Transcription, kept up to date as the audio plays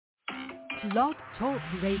Blog Talk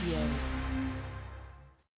Radio.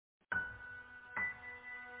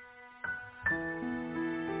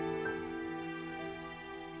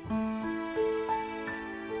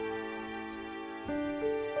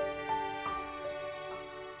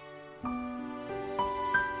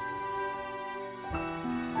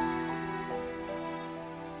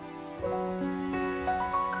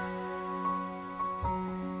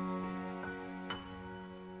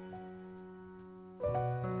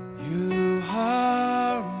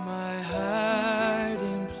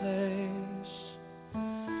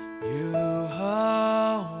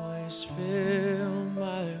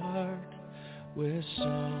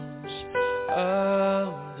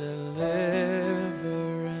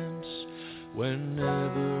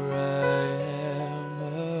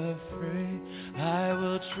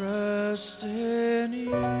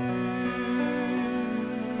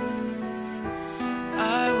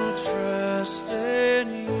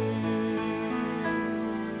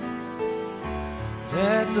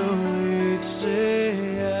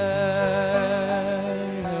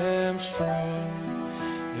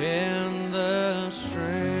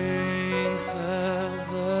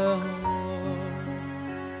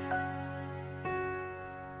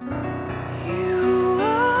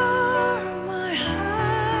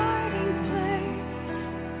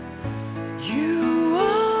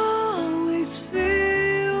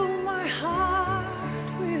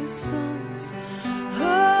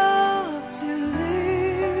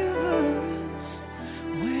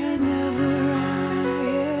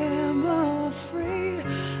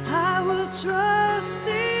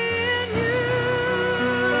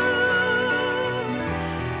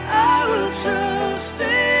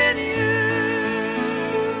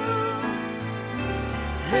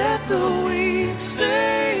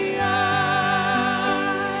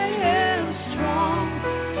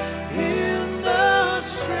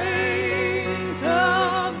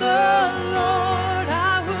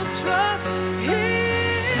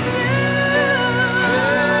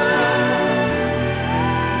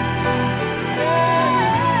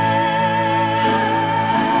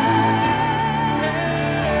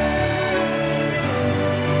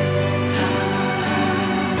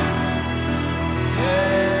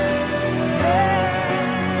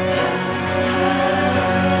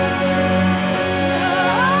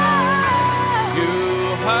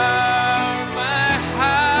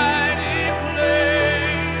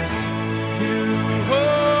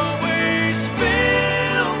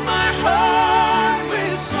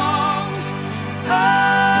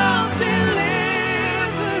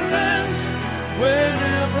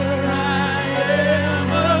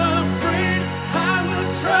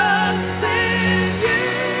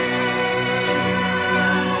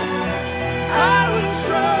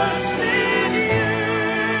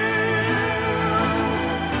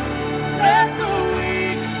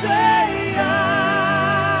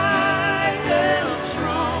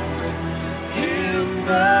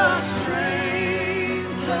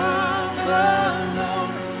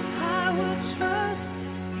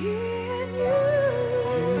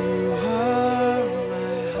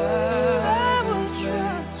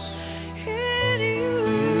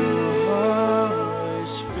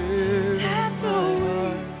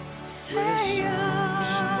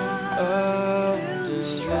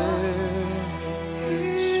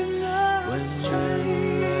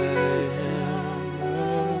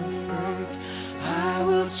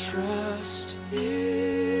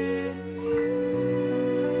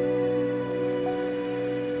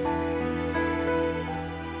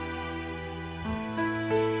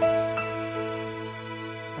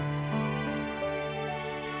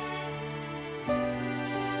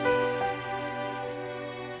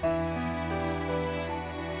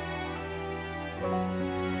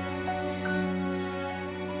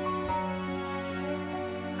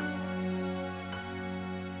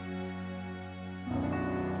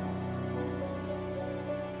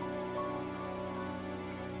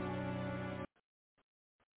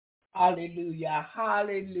 Hallelujah,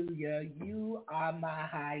 hallelujah. You are my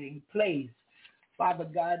hiding place. Father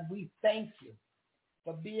God, we thank you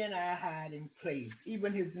for being our hiding place.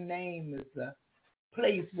 Even his name is a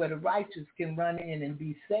place where the righteous can run in and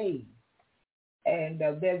be saved. And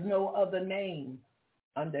there's no other name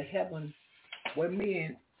under heaven where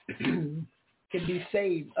men can be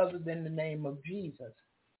saved other than the name of Jesus.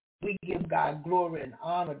 We give God glory and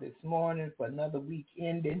honor this morning for another week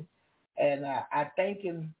ending. And I thank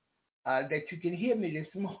him that you can hear me this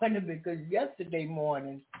morning, because yesterday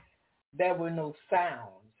morning there were no sound.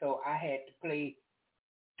 So I had to play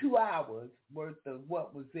 2 hours worth of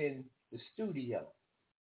what was in the studio.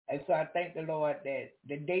 And so I thank the Lord that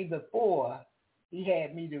the day before he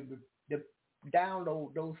had me to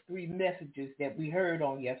download those 3 messages that we heard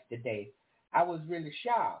on yesterday. I was really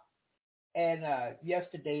shocked. And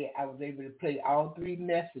yesterday I was able to play all 3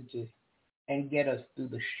 messages and get us through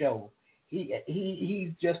the show.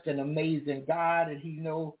 He's just an amazing God, and he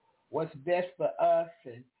knows what's best for us.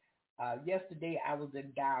 And yesterday I was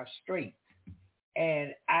in dire straits,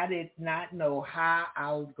 and I did not know how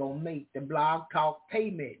I was going to make the Blog Talk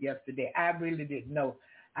payment yesterday. I really didn't know.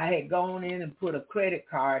 I had gone in and put a credit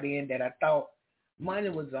card in that I thought money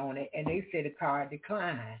was on it, and they said the card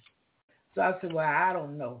declined. So I said, well, I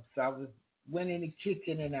don't know. So I went in the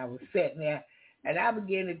kitchen, and I was sitting there, and I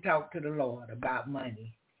began to talk to the Lord about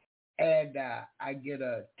money. And I get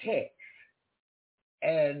a text,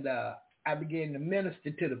 and I began to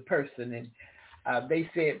minister to the person, and they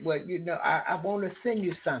said, well, I want to send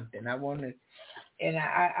you something. I want to, and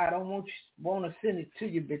I don't want to send it to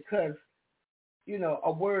you because,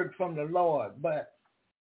 a word from the Lord, but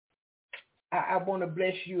I want to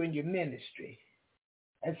bless you in your ministry.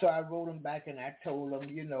 And so I wrote him back, and I told him,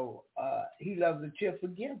 he loves a cheerful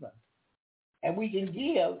giver. And we can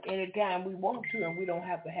give anytime we want to, and we don't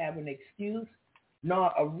have to have an excuse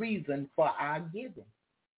nor a reason for our giving.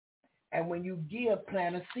 And when you give,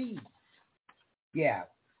 plant a seed. Yeah.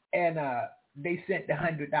 And they sent the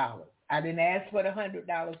 $100. I didn't ask for the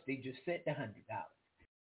 $100. They just sent the $100.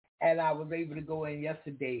 And I was able to go in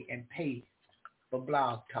yesterday and pay for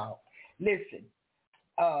Blog Talk. Listen,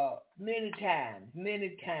 many times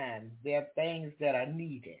there are things that are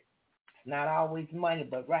needed. It's not always money,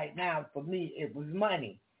 but right now for me it was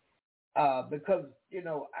money because,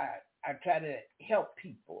 I try to help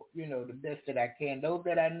people, the best that I can. Those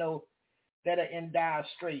that I know that are in dire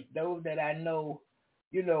straits, those that I know,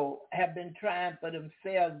 have been trying for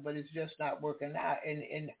themselves, but it's just not working out.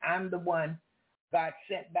 And I'm the one God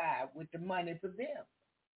sent by with the money for them.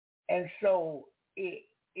 And so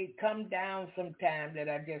it comes down sometimes that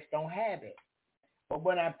I just don't have it. But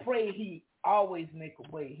when I pray, he always make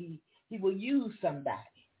a way. He will use somebody.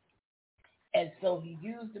 And so he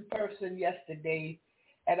used the person yesterday,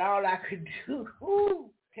 and all I could do,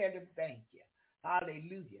 tell him thank you.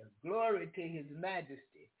 Hallelujah. Glory to his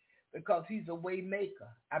majesty, because he's a way maker.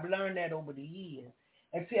 I've learned that over the years.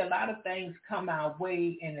 And see, a lot of things come our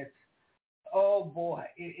way, and it's, oh boy,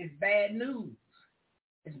 it's bad news.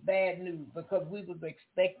 It's bad news because we was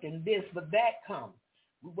expecting this, but that comes.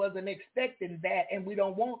 We wasn't expecting that, and we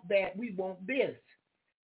don't want that. We want this.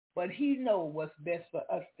 But he knows what's best for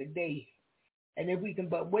us today. And if we can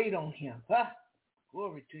but wait on him,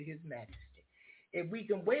 glory to his majesty. If we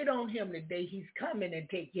can wait on him today, he's coming and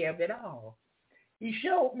take care of it all. He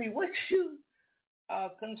showed me what you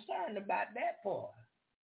are concerned about that for.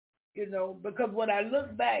 Because when I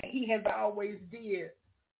look back, he has always did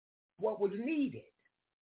what was needed.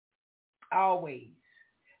 Always.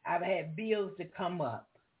 I've had bills to come up,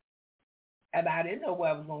 and I didn't know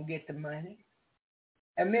where I was going to get the money.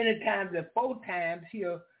 And many times, 4 times,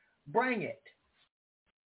 he'll bring it.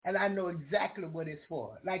 And I know exactly what it's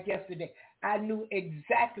for. Like yesterday, I knew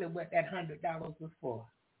exactly what that $100 was for.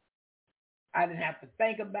 I didn't have to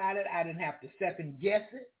think about it. I didn't have to second guess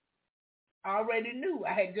it. I already knew.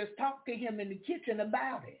 I had just talked to him in the kitchen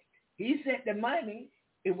about it. He sent the money.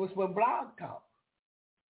 It was for Blog Talk.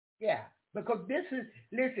 Yeah, because this is,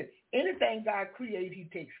 listen, anything God creates, he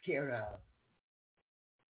takes care of.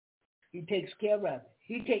 He takes care of it.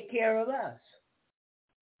 He takes care of us.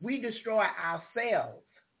 We destroy ourselves,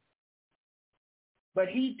 but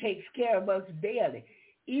he takes care of us daily,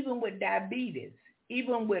 even with diabetes,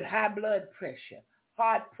 even with high blood pressure,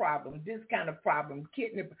 heart problems, this kind of problem,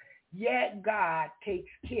 kidney. Yet God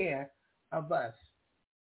takes care of us.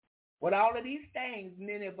 With all of these things,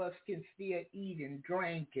 many of us can still eat and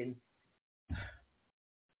drink, and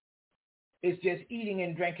it's just eating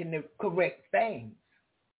and drinking the correct things,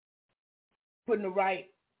 putting the right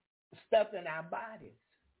stuff in our bodies.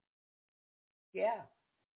 Yeah.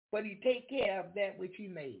 But he take care of that which he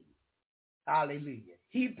made. Hallelujah.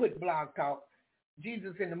 He put Blog Talk,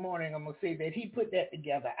 Jesus in the Morning, I'm going to say that he put that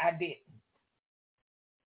together. I didn't.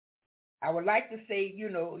 I would like to say,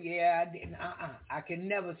 I didn't. I can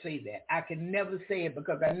never say that. I can never say it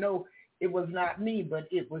because I know it was not me, but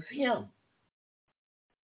it was him.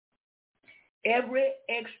 Every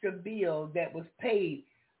extra bill that was paid,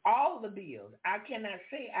 all the bills, I cannot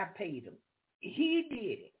say I paid them. He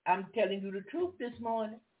did it. I'm telling you the truth this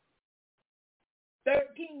morning.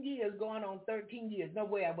 13 years, going on 13 years. No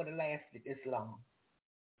way I would have lasted this long.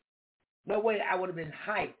 No way I would have been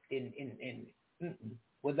hyped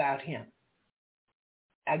without him.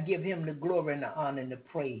 I give him the glory and the honor and the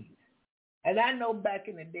praise. And I know back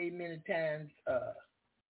in the day, many times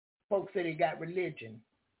folks say they got religion.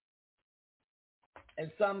 And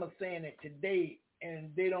some are saying it today, and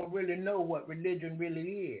they don't really know what religion really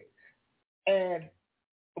is. And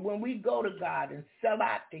when we go to God and sell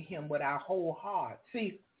out to him with our whole heart,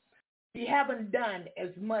 see, he haven't done as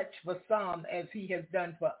much for some as he has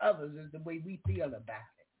done for others is the way we feel about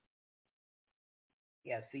it.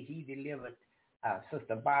 Yeah, see, he delivered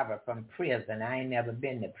Sister Barbara from prison. I ain't never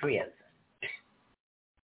been to prison.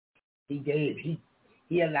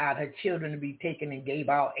 He allowed her children to be taken and gave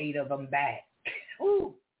all 8 of them back.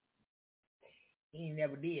 Ooh. He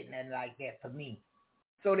never did nothing like that for me.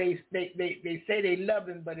 So they say they love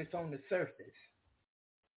him, but it's on the surface.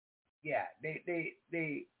 Yeah,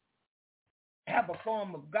 they have a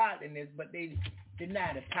form of godliness, but they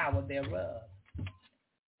deny the power thereof.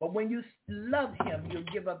 But when you love him, you'll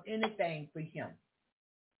give up anything for him.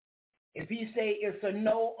 If he say it's a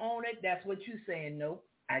no on it, that's what you're saying. Nope,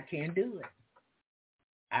 I can't do it.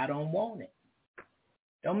 I don't want it.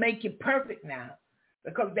 Don't make you perfect now,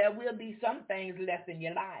 because there will be some things left in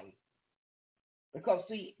your life. Because,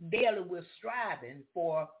 see, daily we're striving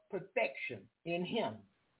for perfection in him.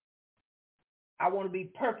 I want to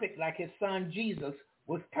be perfect like his son Jesus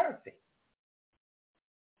was perfect.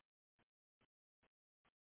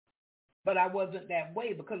 But I wasn't that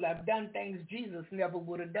way because I've done things Jesus never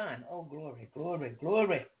would have done. Oh, glory, glory,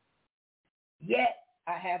 glory. Yet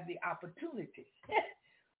I have the opportunity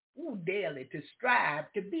daily to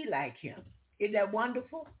strive to be like him. Isn't that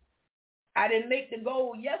wonderful? I didn't make the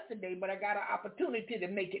goal yesterday, but I got an opportunity to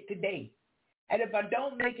make it today. And if I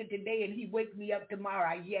don't make it today and he wakes me up tomorrow,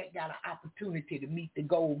 I yet got an opportunity to meet the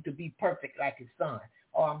goal to be perfect like his son.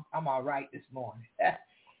 Oh, I'm all right this morning.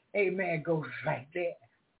 Amen goes right there.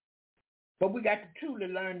 But we got to truly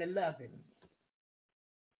learn to love him.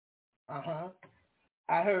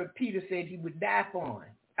 I heard Peter said he would die for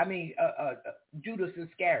him. Judas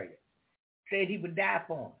Iscariot said he would die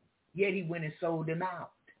for him. Yet he went and sold him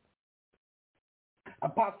out.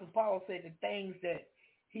 Apostle Paul said the things that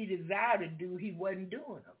he desired to do, he wasn't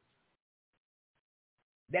doing them.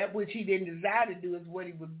 That which he didn't desire to do is what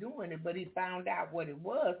he was doing, but he found out what it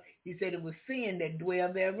was. He said it was sin that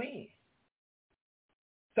dwelled therein.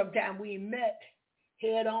 Sometimes we met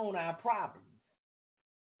head on our problems.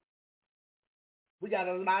 We got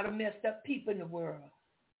a lot of messed up people in the world.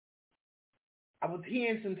 I was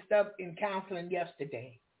hearing some stuff in counseling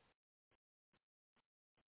yesterday.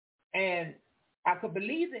 And I could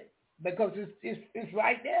believe it because it's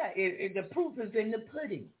right there. The proof is in the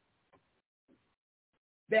pudding.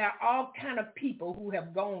 There are all kind of people who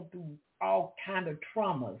have gone through all kind of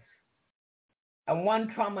traumas. And one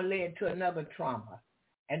trauma led to another trauma.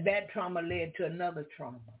 And that trauma led to another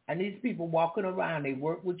trauma. And these people walking around, they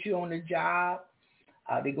work with you on the job.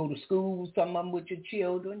 They go to school, some of them with your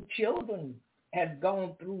children. Children have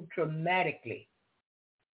gone through traumatically.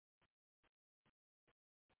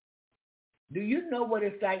 Do you know what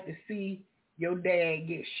it's like to see your dad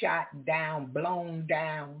get shot down, blown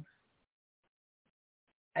down?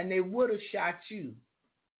 And they would have shot you.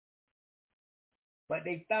 But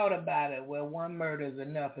they thought about it. Well, one murder is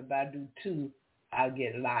enough. If I do 2, I'll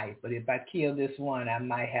get life. But if I kill this one, I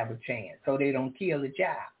might have a chance. So they don't kill the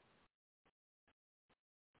child.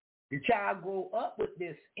 The child grow up with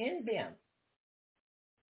this in them.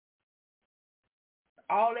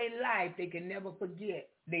 All their life, they can never forget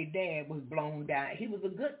their dad was blown down. He was a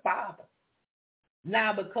good father.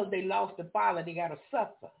 Now, because they lost the father, they got to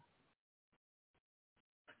suffer.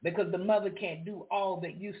 Because the mother can't do all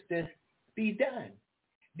that used to be done.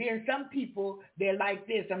 Then some people, they're like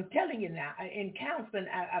this. I'm telling you now, in counseling,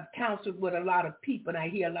 I've counseled with a lot of people, and I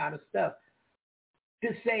hear a lot of stuff to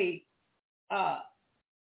say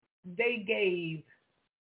they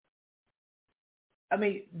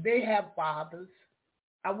have fathers.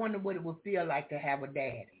 I wonder what it would feel like to have a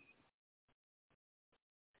daddy.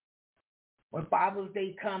 When Father's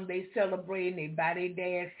Day come, they celebrate and they buy their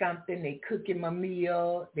dad something. They cook him a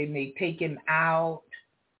meal. They may take him out.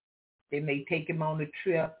 They may take him on a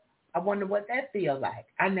trip. I wonder what that feels like.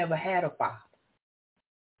 I never had a father.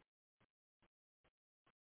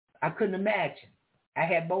 I couldn't imagine. I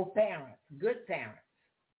had both parents, good parents.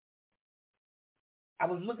 I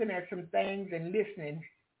was looking at some things and listening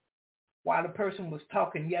while the person was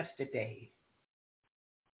talking yesterday.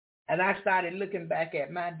 And I started looking back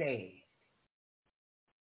at my dad.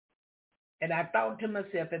 And I thought to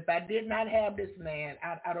myself, if I did not have this man,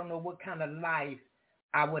 I don't know what kind of life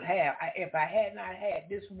I would have. If I had not had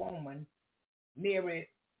this woman, Mary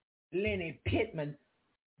Lenny Pittman,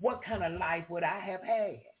 what kind of life would I have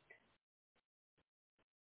had?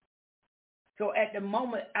 So at the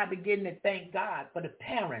moment, I begin to thank God for the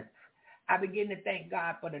parents I began to thank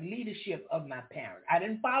God for the leadership of my parents. I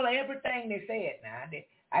didn't follow everything they said. Now,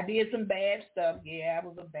 I did some bad stuff. Yeah, I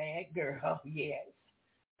was a bad girl. Yes.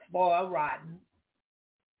 Spoiled, rotten.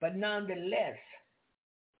 But nonetheless,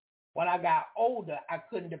 when I got older, I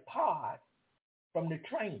couldn't depart from the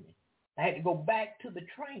training. I had to go back to the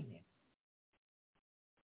training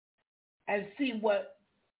and see what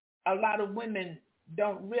a lot of women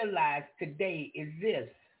don't realize today is this.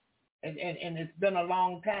 And it's been a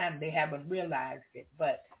long time they haven't realized it.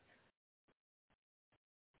 But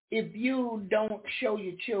if you don't show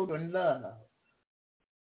your children love,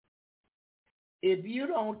 if you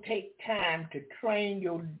don't take time to train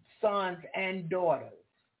your sons and daughters,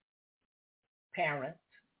 parents,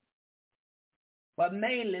 but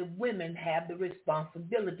mainly women have the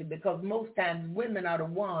responsibility, because most times women are the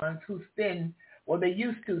ones who spend, or they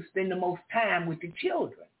used to spend the most time with the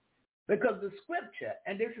children. Because the scripture,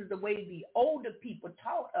 and this is the way the older people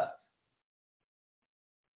taught us,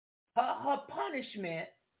 her punishment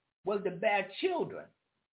was to bear children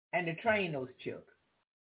and to train those children.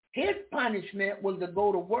 His punishment was to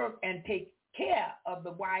go to work and take care of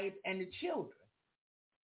the wife and the children.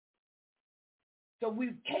 So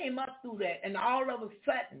we came up through that, and all of a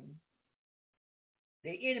sudden,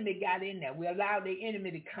 the enemy got in there. We allowed the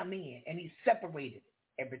enemy to come in, and he separated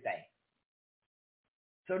everything.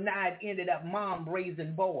 So now it ended up mom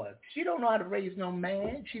raising boys. She don't know how to raise no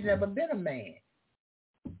man. She's never been a man.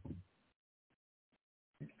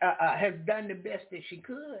 Has done the best that she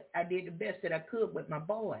could. I did the best that I could with my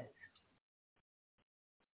boys.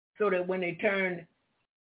 So that when they turn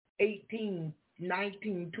 18,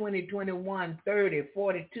 19, 20, 21, 30,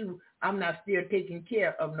 42, I'm not still taking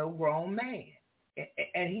care of no grown man.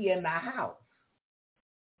 And he in my house.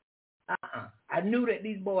 I knew that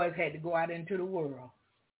these boys had to go out into the world.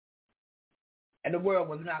 And the world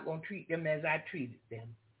was not going to treat them as I treated them.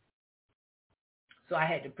 So I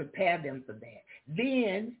had to prepare them for that.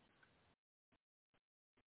 Then,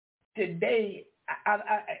 today, and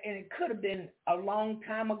it could have been a long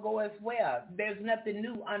time ago as well, there's nothing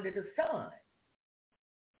new under the sun.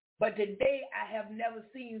 But today, I have never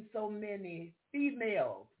seen so many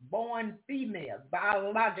females, born females,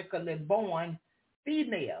 biologically born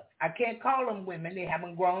females. I can't call them women. They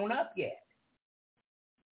haven't grown up yet.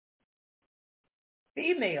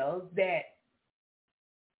 Females that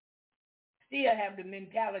still have the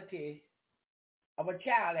mentality of a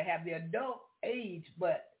child. They have the adult age,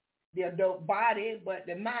 but the adult body, but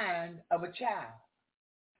the mind of a child.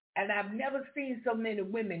 And I've never seen so many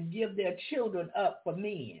women give their children up for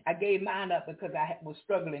men. I gave mine up because I was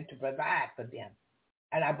struggling to provide for them,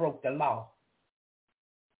 and I broke the law.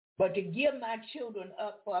 But to give my children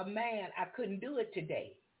up for a man, I couldn't do it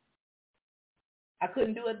today. I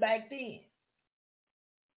couldn't do it back then.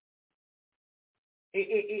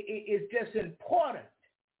 It's just important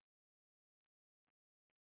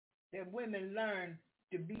that women learn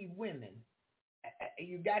to be women.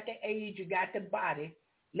 You got the age, you got the body.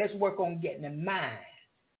 Let's work on getting the mind.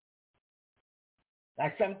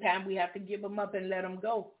 Like sometimes we have to give them up and let them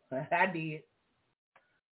go. I did.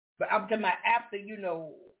 But I'm talking about after,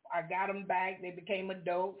 I got them back, they became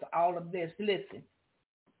adults, all of this. Listen,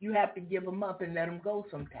 you have to give them up and let them go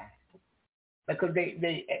sometimes. Because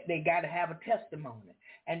they got to have a testimony.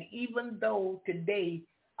 And even though today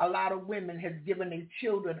a lot of women have given their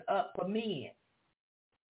children up for men,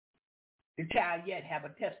 the child yet have a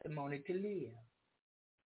testimony to live.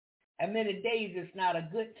 And many days it's not a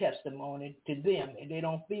good testimony to them. And they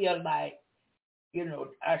don't feel like,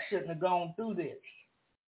 I shouldn't have gone through this.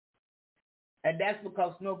 And that's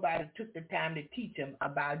because nobody took the time to teach them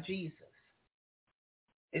about Jesus.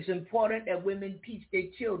 It's important that women teach their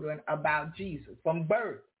children about Jesus from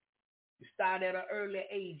birth. You start at an early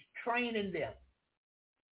age, training them.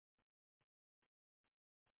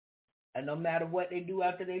 And no matter what they do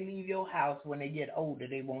after they leave your house, when they get older,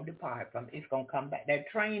 they won't depart from it. It's going to come back. That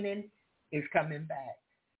training is coming back.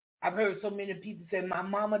 I've heard so many people say, my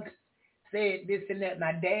mama said this and that.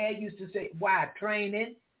 My dad used to say, why?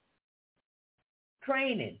 Training.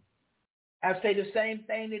 Training. I say the same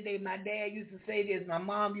thing today. My dad used to say this. My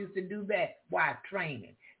mom used to do that. Why?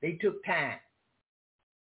 Training. They took time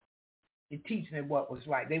to teach me what was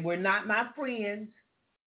right. They were not my friends.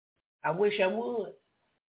 I wish I would.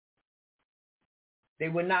 They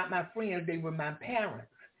were not my friends. They were my parents.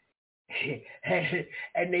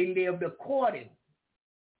 And they lived according.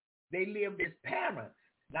 They lived as parents,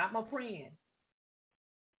 not my friends.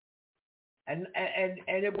 And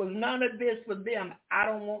it was none of this for them. I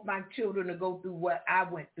don't want my children to go through what I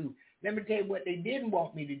went through. Let me tell you what they didn't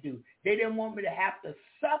want me to do. They didn't want me to have to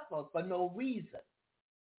suffer for no reason.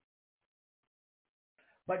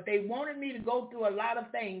 But they wanted me to go through a lot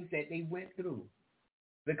of things that they went through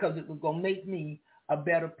because it was going to make me a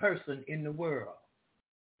better person in the world.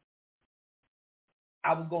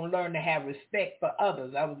 I was going to learn to have respect for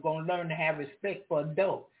others. I was going to learn to have respect for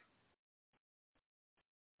adults.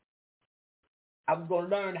 I was going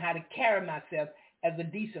to learn how to carry myself as a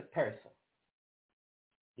decent person.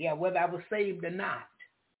 Yeah, whether I was saved or not.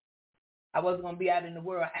 I wasn't going to be out in the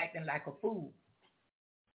world acting like a fool.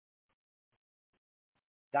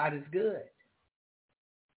 God is good.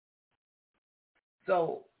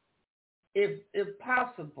 So, if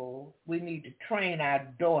possible, we need to train our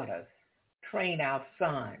daughters, train our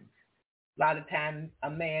sons. A lot of times a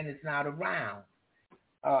man is not around.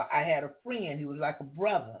 I had a friend, he was like a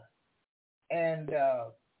brother, and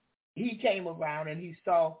he came around and he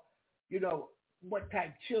saw, what type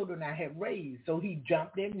of children I had raised. So he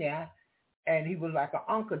jumped in there, and he was like an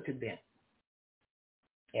uncle to them.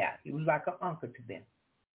 Yeah, he was like an uncle to them.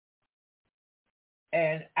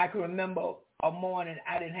 And I can remember a morning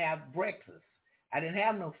I didn't have breakfast. I didn't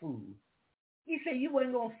have no food. He said, "You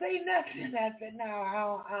wasn't going to say nothing." I said,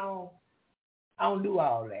 "No, I don't do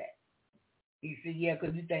all that." He said, "Yeah,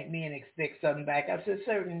 because you think men expect something back." I said,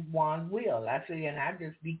 "Certain ones will." I said, "And I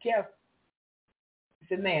just be careful." He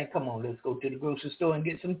said, "Man, come on, let's go to the grocery store and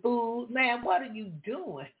get some food." Man, what are you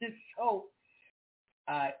doing? So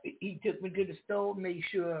he took me to the store, made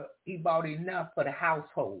sure he bought enough for the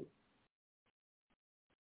household.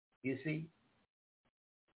 You see?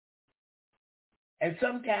 And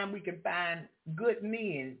sometimes we can find good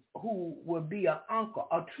men who will be an uncle,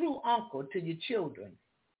 a true uncle to your children.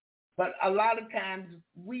 But a lot of times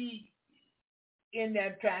we end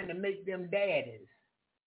up trying to make them daddies,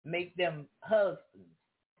 make them husbands.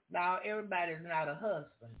 Now, everybody's not a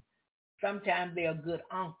husband. Sometimes they're a good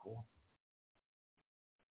uncle.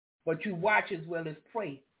 But you watch as well as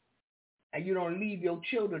pray. And you don't leave your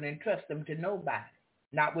children and trust them to nobody,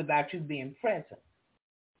 not without you being present.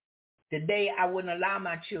 Today, I wouldn't allow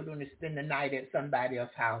my children to spend the night at somebody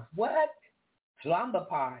else's house. What? Slumber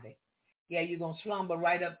party. Yeah, you're going to slumber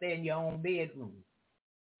right up there in your own bedroom.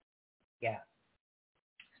 Yeah.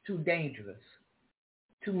 It's too dangerous.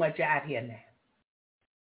 Too much out here now.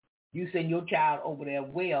 You send your child over there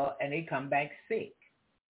well, and they come back sick.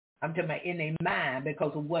 I'm talking about in their mind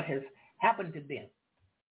because of what has happened to them,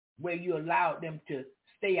 where you allowed them to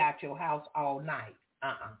stay out your house all night.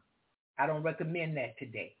 I don't recommend that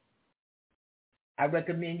today. I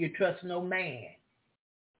recommend you trust no man.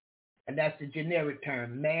 And that's the generic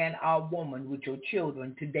term, man or woman, with your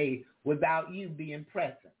children today without you being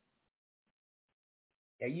present.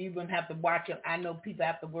 Yeah, you even have to watch them. I know people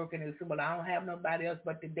have to work and they say, "Well, I don't have nobody else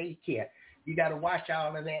but the daycare." You got to watch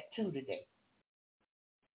all of that too today.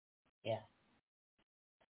 Yeah.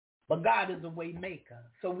 But God is a way maker.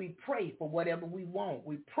 So we pray for whatever we want.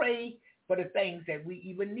 We pray for the things that we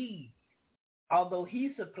even need. Although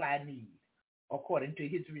he supplied needs according to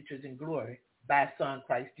his riches and glory by his Son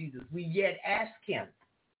Christ Jesus, we yet ask him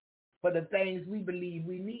for the things we believe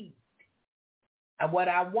we need. And what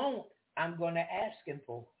I want, I'm going to ask him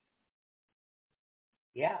for.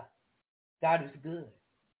 Yeah, God is good.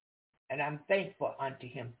 And I'm thankful unto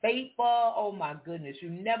him. Faithful, oh my goodness,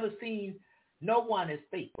 you've never seen no one as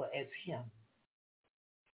faithful as him.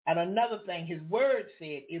 And another thing, his word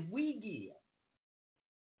said, if we give,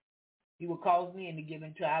 he will cause men to give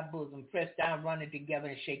into our bosom, pressed down, running together,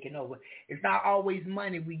 and shaking over. It's not always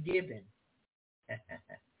money we giving.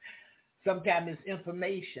 Sometimes it's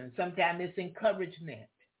information. Sometimes it's encouragement.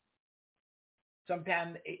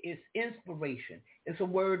 Sometimes it's inspiration. It's a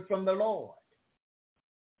word from the Lord.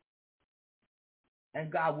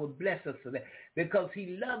 And God will bless us for that because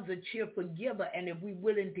he loves a cheerful giver. And if we're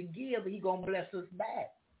willing to give, he's going to bless us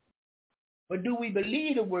back. But do we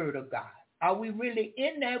believe the word of God? Are we really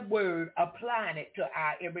in that word applying it to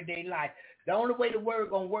our everyday life? The only way the word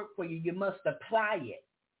going to work for you, you must apply it.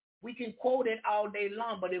 We can quote it all day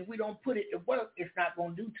long, but if we don't put it to work, it's not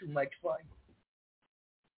going to do too much for you.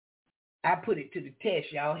 I put it to the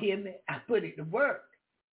test. Y'all hear me? I put it to work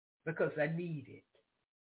because I need it.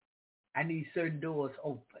 I need certain doors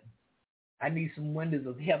open. I need some windows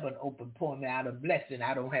of heaven open, pouring me out a blessing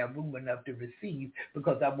I don't have room enough to receive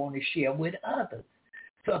because I want to share with others.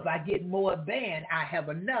 So if I get more than, I have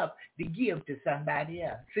enough to give to somebody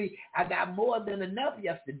else. See, I got more than enough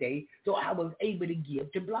yesterday, so I was able to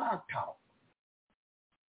give to Blog Talk.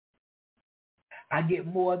 I get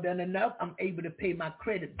more than enough, I'm able to pay my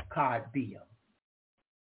credit card bill.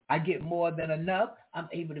 I get more than enough, I'm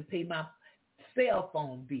able to pay my cell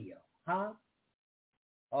phone bill.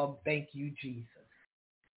 Oh, thank you, Jesus.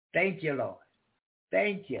 Thank you, Lord.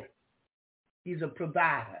 Thank you. He's a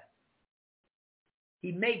provider.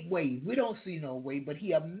 He make ways. We don't see no way, but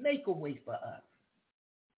he'll make a way for us.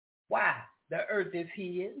 Why? The earth is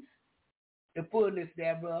his, the fullness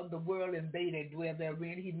thereof, the world and they that dwell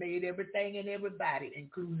therein. He made everything and everybody,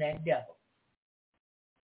 including that devil.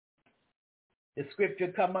 The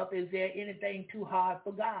scripture come up, is there anything too hard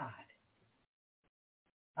for God?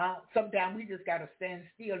 Sometimes we just got to stand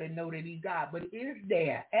still and know that he's God. But is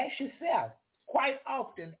there, ask yourself, quite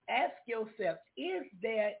often, ask yourself, is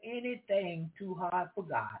there anything too hard for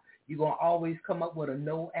God? You're going to always come up with a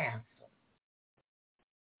no answer.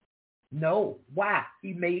 No. Why?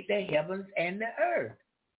 He made the heavens and the earth.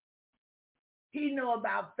 He know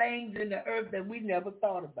about things in the earth that we never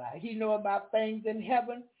thought about. He know about things in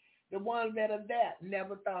heaven, the ones that are there,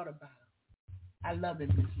 never thought about. I love him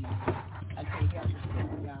this morning. I can't help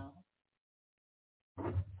it, y'all.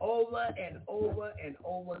 Over and over and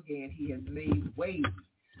over again, he has made ways.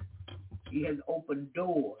 He has opened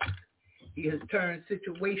doors. He has turned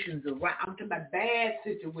situations around. I'm talking about bad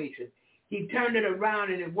situations. He turned it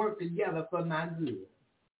around and it worked together for my good.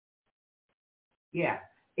 Yeah.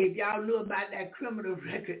 If y'all knew about that criminal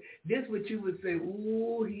record, this what you would say,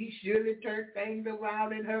 ooh, he surely turned things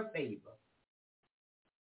around in her favor.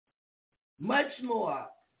 Much more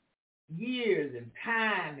years and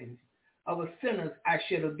time and of a sinners I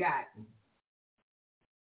should have gotten.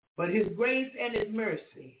 But his grace and his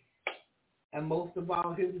mercy, and most of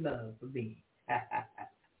all his love for me,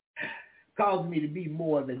 caused me to be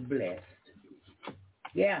more than blessed.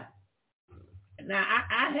 Yeah. Now,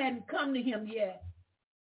 I hadn't come to him yet.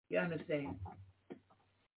 You understand?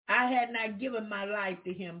 I had not given my life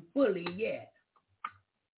to him fully yet.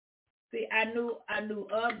 See, I knew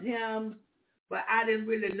of him, but I didn't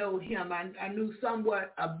really know him. I knew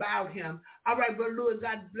somewhat about him. All right, Brother Louis,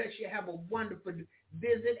 God bless you. Have a wonderful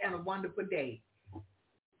visit and a wonderful day.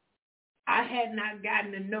 I had not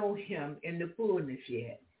gotten to know him in the fullness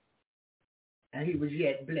yet, and he was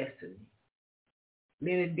yet blessing me.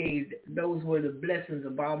 Many days, those were the blessings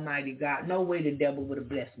of Almighty God. No way the devil would have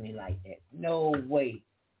blessed me like that. No way.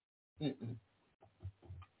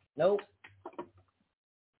 Nope.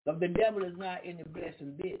 But the devil is not in the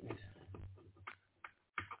blessing business.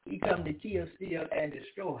 He come to kill, steal, and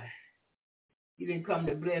destroy. He didn't come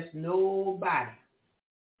to bless nobody.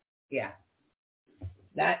 Yeah.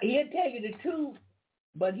 Now, he'll tell you the truth,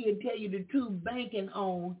 but he'll tell you the truth banking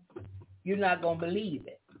on you're not going to believe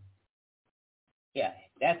it. Yeah,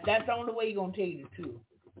 that's the only way he's going to tell you the truth.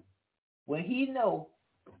 When he know,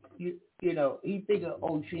 you know, he figure,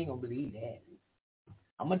 oh, she ain't going to believe that.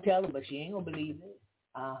 I'm going to tell her, but she ain't going to believe it.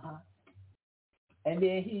 And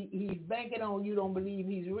then he's banking on you don't believe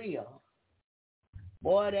he's real.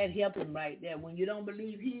 Boy, that helped him right there. When you don't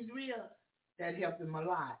believe he's real, that helped him a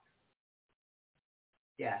lot.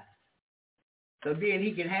 Yeah. So then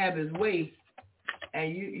he can have his way,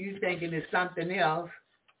 and you thinking it's something else.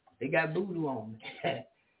 They got voodoo on me.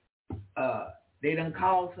 They done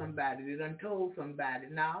called somebody. They done told somebody.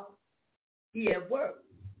 Now, he at work.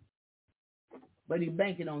 But he's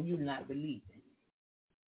banking on you not believing.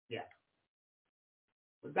 Yeah.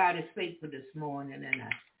 But God is faithful this morning, and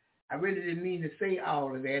I really didn't mean to say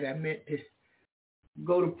all of that. I meant to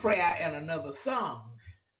go to prayer and another song.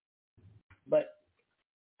 But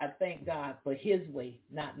I thank God for his way,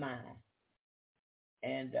 not mine.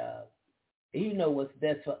 And he knows what's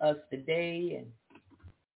best for us today, and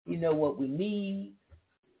he knows what we need.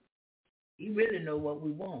 He really knows what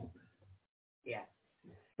we want. Yeah.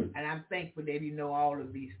 And I'm thankful that he knows all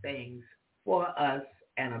of these things for us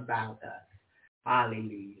and about us.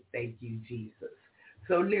 Hallelujah. Thank you, Jesus.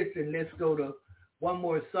 So listen, let's go to one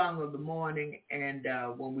more song of the morning, and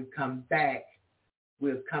when we come back,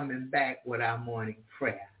 we're coming back with our morning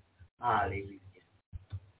prayer. Hallelujah.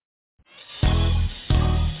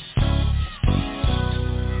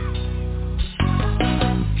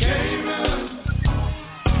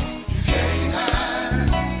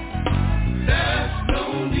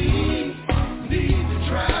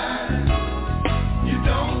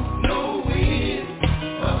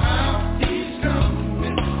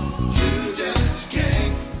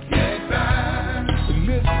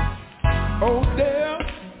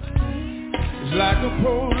 Like a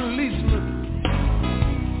policeman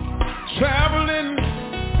traveling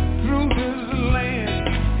through this land,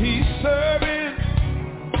 he's serving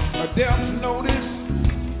a death notice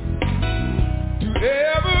to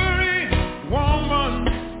every woman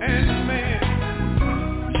and man.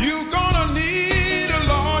 You're gonna need a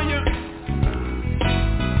lawyer.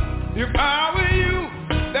 If I were you,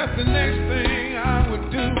 that's the next thing I would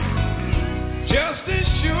do. Just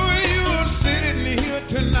ensure you're sitting here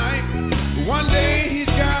tonight. One day he's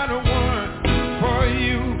got a warrant for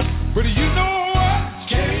you, but you know what?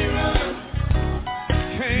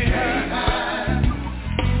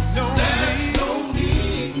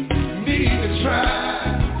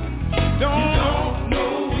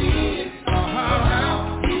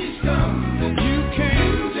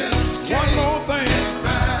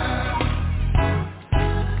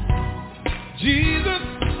 Jesus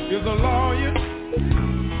is a lawyer,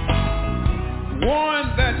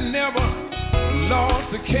 one that never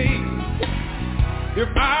lost a case.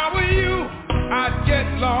 If I were you, I'd get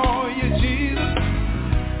lawyer Jesus.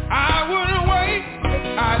 I wouldn't wait,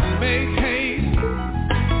 I'd make haste.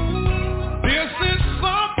 This is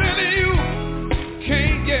something you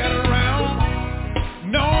can't get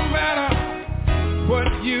around, no matter what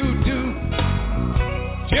you do.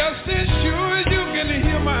 Just as sure as you can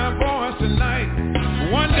hear my voice tonight,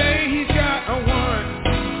 one day he's got a word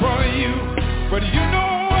for you. But you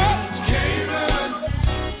know what? Can't run,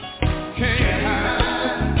 can't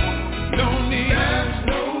hide. No need,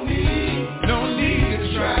 no need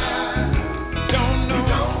to try. Don't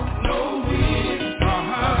know when or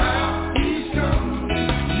how he's coming.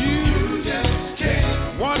 You just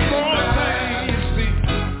can't. One more thing you see,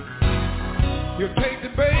 he'll take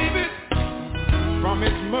the baby from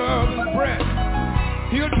his mother's breast.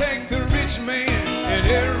 He'll take the rich man and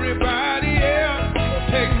everybody else.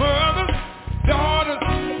 Take mothers, daughters,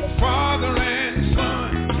 father and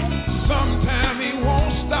son. Sometime he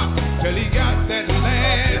won't stop till he got that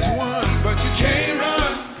last one. But you can't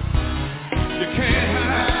run, you can't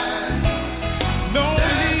hide. No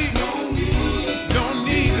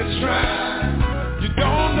need to try. You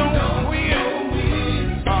don't know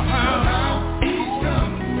when or how.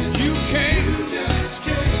 You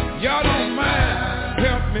can't. Y'all don't mind.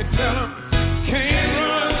 Help me tell him. Can't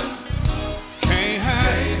run, can't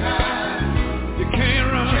hide. You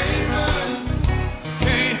can't run,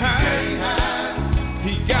 can't hide.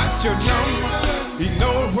 He got your number. He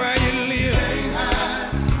knows where you live,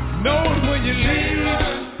 knows when you leave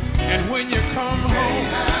and when you come home.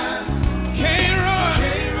 Can't run,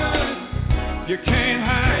 you can't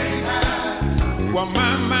hide. Well,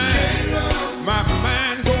 my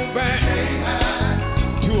mind go back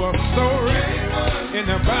to a story in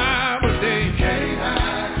the Bible days.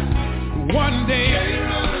 One day,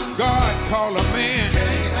 God called a man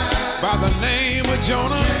by the name of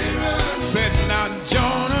Jonah. Said, now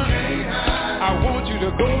Jonah, I want you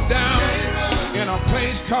to go down in a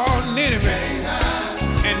place called Nineveh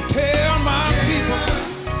and tell my people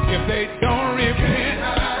if they don't repent,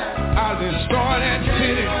 I'll destroy that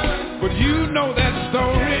city. But you know that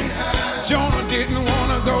story. Jonah didn't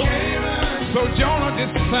want to go. So Jonah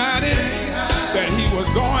decided that he was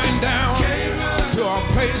going down to a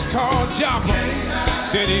place called Joppa.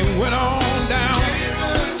 Then he went on down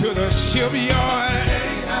to the shipyard.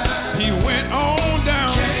 He went on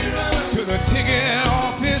down to the ticket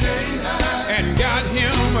office and got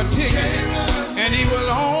him a ticket. And he was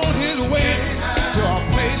on his way to a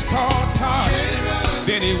place called Tarshish.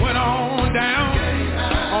 Then he went on down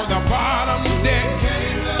on the bottom deck,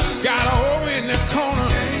 got over in the corner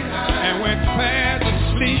and went fast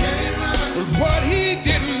asleep. But what he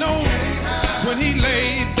didn't know, when he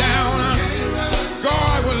laid down,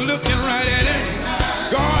 God was looking right at him.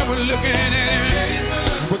 God was looking at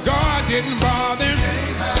him, but God didn't bother him.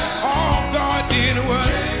 All God did was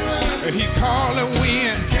he called the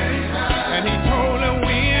wind and he told the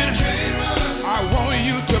wind, I want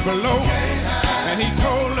you to blow. And he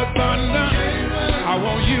told the thunder, I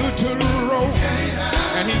want you to roll.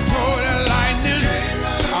 And he told the lightning,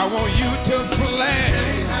 I want you to flash.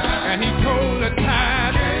 And he told the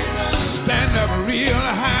tide, stand up real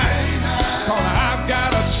high, 'cause I've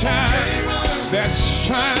got a child that's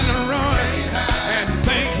trying to run and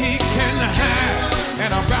think he can hide.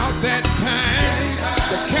 And about that time,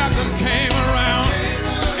 the captain came around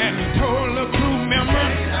and he told the crew member,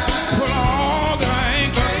 pull all the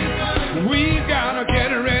anchors, we gotta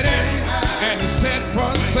get ready and set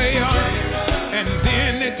for sail. And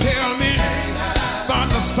then they tell me,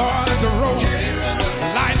 thunder started to roll,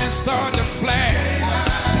 lightning started to flash,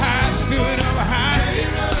 tide stood up high,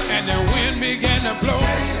 and the wind began to blow.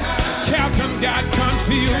 Captain got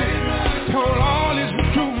confused, told all his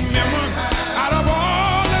crew members, out of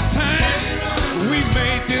all the time we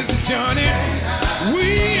made this journey,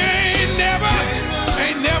 we ain't never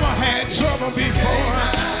had trouble before.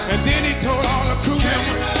 And then he told all the crew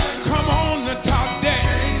members, come on the top deck.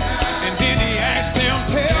 And then he asked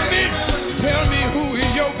them, tell me who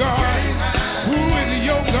is your God? Who is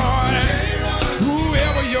your God?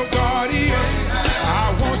 Whoever your God is,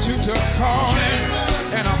 I want you to call him.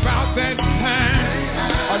 And about that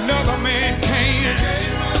time, another man came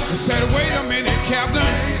and said, wait a minute, Captain,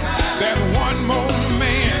 there's one more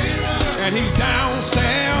man, and he's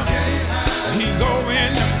downstairs, he's over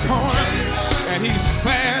in the corner, and he's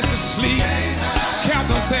fast asleep.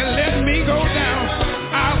 Captain said, let me go down,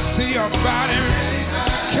 I'll see about him.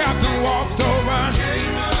 Captain walked over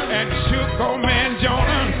and shook old man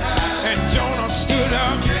Jonah, and Jonah stood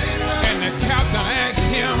up, and the captain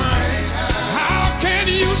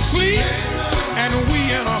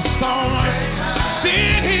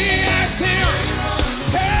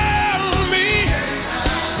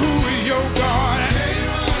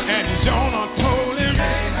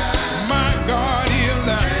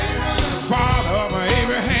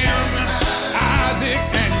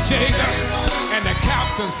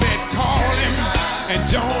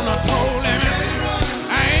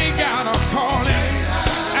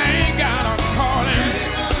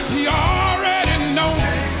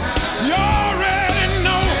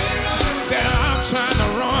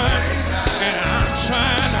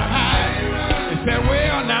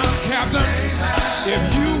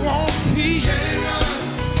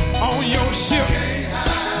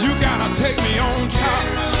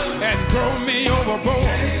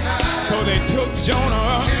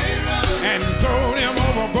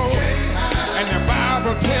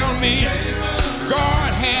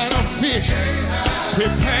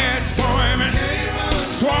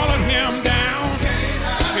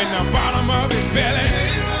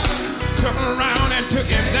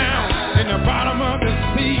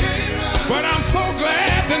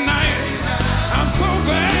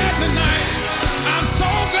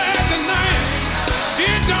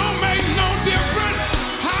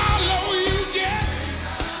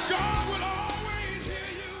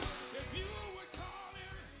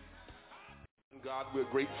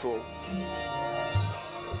grateful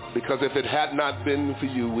because if it had not been for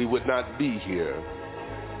you, we would not be here.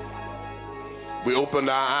 We opened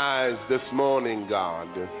our eyes this morning, God,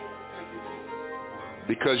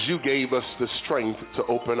 because you gave us the strength to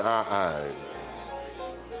open our eyes.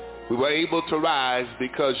 We were able to rise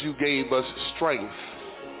because you gave us strength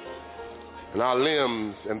in our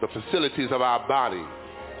limbs and the facilities of our body.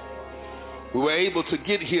 We were able to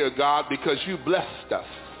get here, God, because you blessed us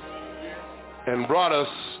and brought us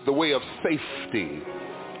the way of safety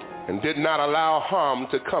and did not allow harm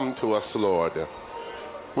to come to us, Lord.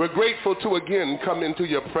 We're grateful to again come into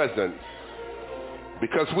your presence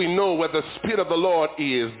because we know where the Spirit of the Lord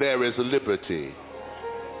is, there is liberty.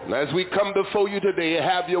 And as we come before you today,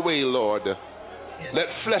 have your way, Lord. Let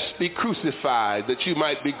flesh be crucified that you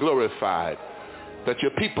might be glorified, that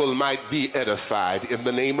your people might be edified in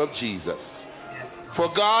the name of Jesus.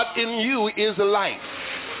 For God, in you is life.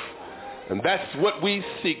 And that's what we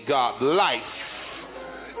seek, God, life,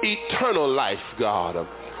 eternal life, God.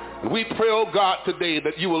 And we pray, oh God, today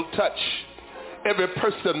that you will touch every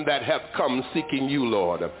person that have come seeking you,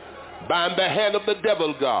 Lord. Bind the hand of the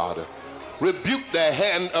devil, God. Rebuke the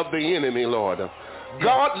hand of the enemy, Lord.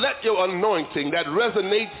 God, let your anointing that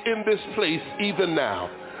resonates in this place even now,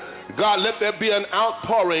 God, let there be an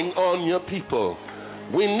outpouring on your people.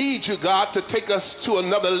 We need you, God, to take us to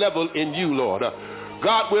another level in you, Lord.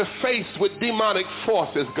 God, we're faced with demonic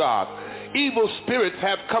forces, God. Evil spirits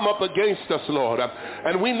have come up against us, Lord,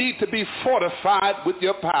 and we need to be fortified with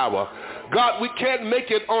your power. God, we can't make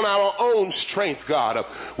it on our own strength, God.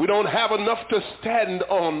 We don't have enough to stand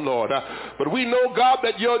on, Lord. But we know, God,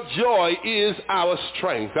 that your joy is our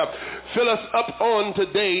strength. Fill us up on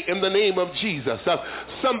today in the name of Jesus.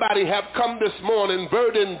 Somebody have come this morning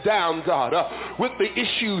burdened down, God, with the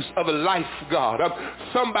issues of life, God.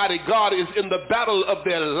 Somebody, God, is in the battle of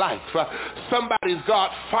their life. Somebody's,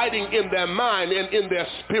 God, fighting in their mind and in their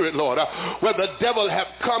spirit, Lord, where the devil have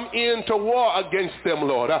come in to war against them,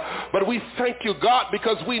 Lord. But we thank you, God,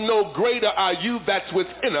 because we know greater are you that's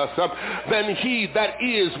within us than he that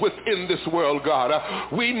is within this world, God.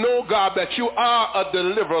 We know, God, that you are a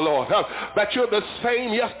deliverer, Lord, that you're the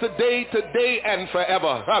same yesterday, today, and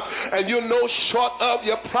forever. And you're no short of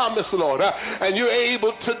your promise, Lord, and you're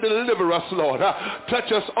able to deliver us, Lord.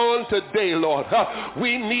 Touch us on today, Lord.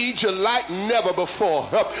 We need you like never before.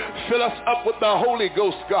 Fill us up with the Holy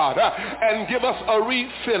Ghost, God, and give us a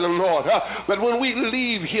refilling, Lord, that when we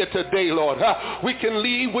leave here today, Lord, we can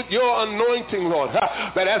leave with your anointing, Lord,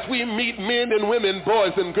 that as we meet men and women,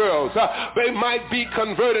 boys and girls, they might be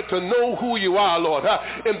converted to know who you are, Lord.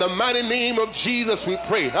 In the mighty name of Jesus we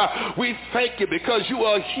pray. We thank you because you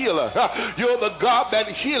are a healer. You're the God that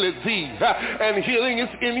healeth thee, and healing is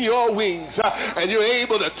in your wings, and you're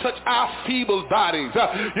able to touch our feeble bodies.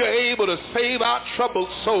 You're able to save our troubled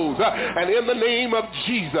souls, and in the name of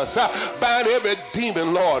Jesus, bind every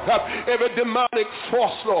demon, Lord, every demonic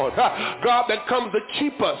force, Lord, God, that comes to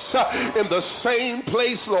keep us in the same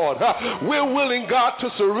place, Lord. We're willing, God, to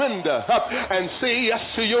surrender and say yes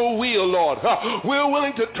to your will, Lord. We're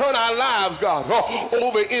willing to turn our lives, God,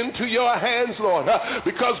 over into your hands, Lord,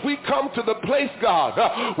 because we come to the place,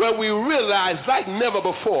 God, where we realize like never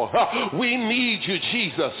before, we need you,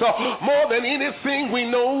 Jesus. More than anything we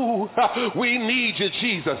know, we need you,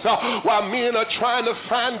 Jesus. While men are trying to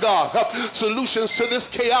find, God, solutions to this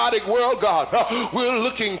chaotic world, God, we're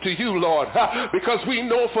looking to you, Lord, because we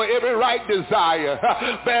know for every right desire,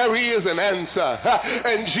 there is an answer.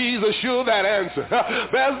 And Jesus, you're that answer.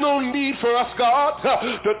 There's no need for us, God,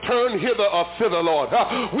 to turn hither or thither, Lord.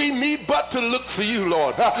 We need but to look for you,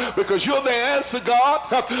 Lord, because you're the answer,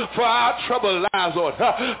 God, for our troubled lives, Lord.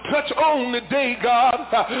 Touch on the day,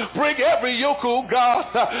 God. Break every yoke, oh God.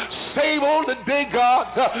 Save on the day, God.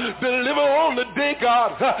 Deliver on the day,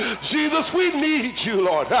 God. Jesus, we need you,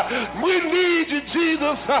 Lord. We need you,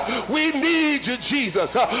 Jesus. We need you, Jesus.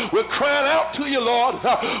 We're crying out to you, Lord.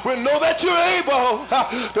 We know that you're able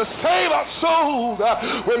to save our souls.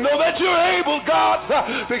 We know that you're able, God,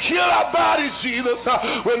 to heal our bodies, Jesus.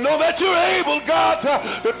 We know that you're able, God,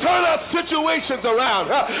 to turn our situations around.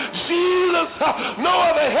 Jesus, no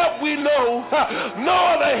other help we know. No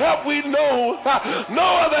other help we know. No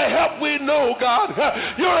other help we know, God.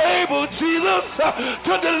 You're able, Jesus,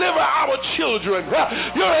 to deliver our children.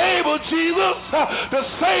 You're able, Jesus,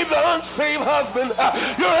 to save save the unsaved husband.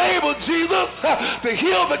 You're able, Jesus, to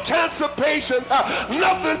heal the cancer patient.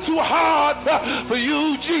 Nothing too hard for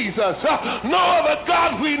you, Jesus. No other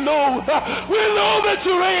God we know. We know that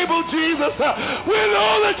you're able, Jesus. We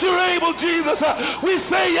know that you're able, Jesus. We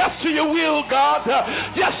say yes to your will, God.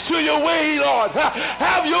 Yes to your way, Lord.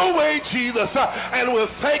 Have your way, Jesus. And we'll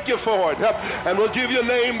thank you for it. And we'll give your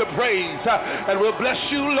name the praise. And we'll bless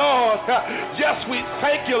you, Lord. Yes, we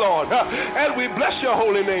thank you, Lord. And we bless your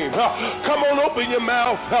holy name. Come on, open your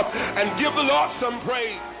mouth and give the Lord some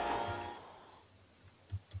praise.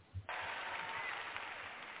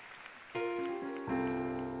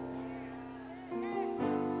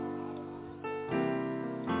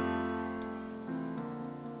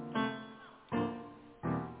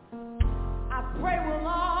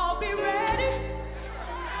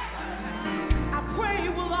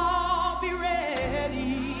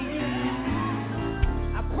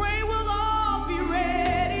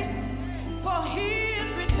 For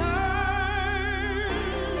his return.